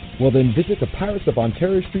 Well, then visit the Pirates of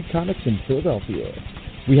Ontario Street Comics in Philadelphia.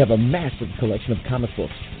 We have a massive collection of comic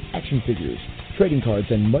books, action figures, trading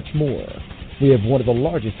cards, and much more. We have one of the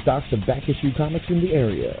largest stocks of back-issue comics in the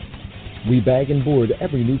area. We bag and board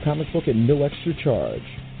every new comic book at no extra charge.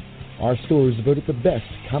 Our store is voted the best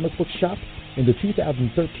comic book shop in the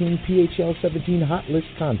 2013 PHL 17 Hot List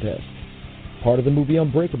contest. Part of the movie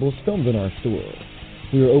Unbreakable is filmed in our store.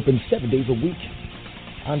 We are open 7 days a week.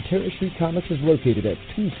 Ontario Street Comics is located at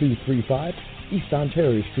 2235 East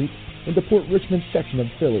Ontario Street in the Port Richmond section of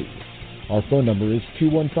Philly. Our phone number is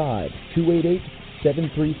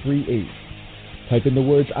 215-288-7338. Type in the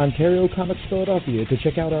words Ontario Comics Philadelphia to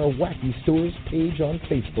check out our Wacky Stores page on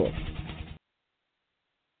Facebook.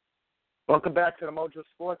 Welcome back to the MOJO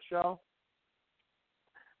Sports Show.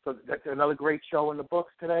 So that's another great show in the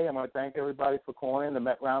books today. I want to thank everybody for calling in, the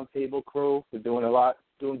Met Roundtable crew. We're doing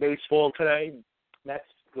baseball today.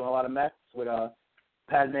 Mets, doing a lot of Mets with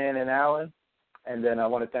Padman and Allen. And then I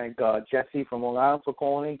want to thank Jesse from Long Island for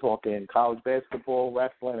calling in, talking college basketball,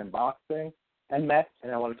 wrestling, and boxing, and Mets.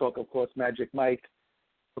 And I want to talk, of course, Magic Mike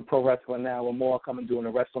from Pro Wrestling Now and more, coming doing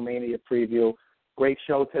a WrestleMania preview. Great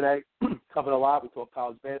show today. Covered a lot. We talked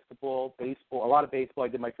college basketball, baseball, a lot of baseball. I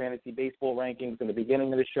did my fantasy baseball rankings in the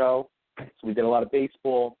beginning of the show. So we did a lot of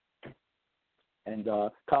baseball and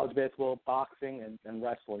college basketball, boxing, and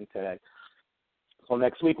wrestling today. So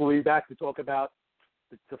next week we'll be back to talk about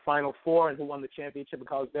the Final Four and who won the championship of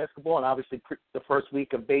college basketball, and obviously the first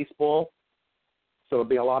week of baseball. So it'll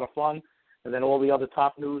be a lot of fun. And then all the other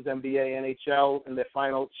top news, NBA, NHL, in their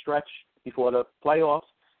final stretch before the playoffs,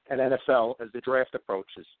 and NFL as the draft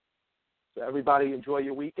approaches. So everybody enjoy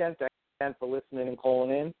your weekend. Thanks again for listening and calling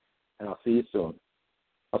in, and I'll see you soon.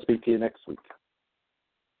 I'll speak to you next week.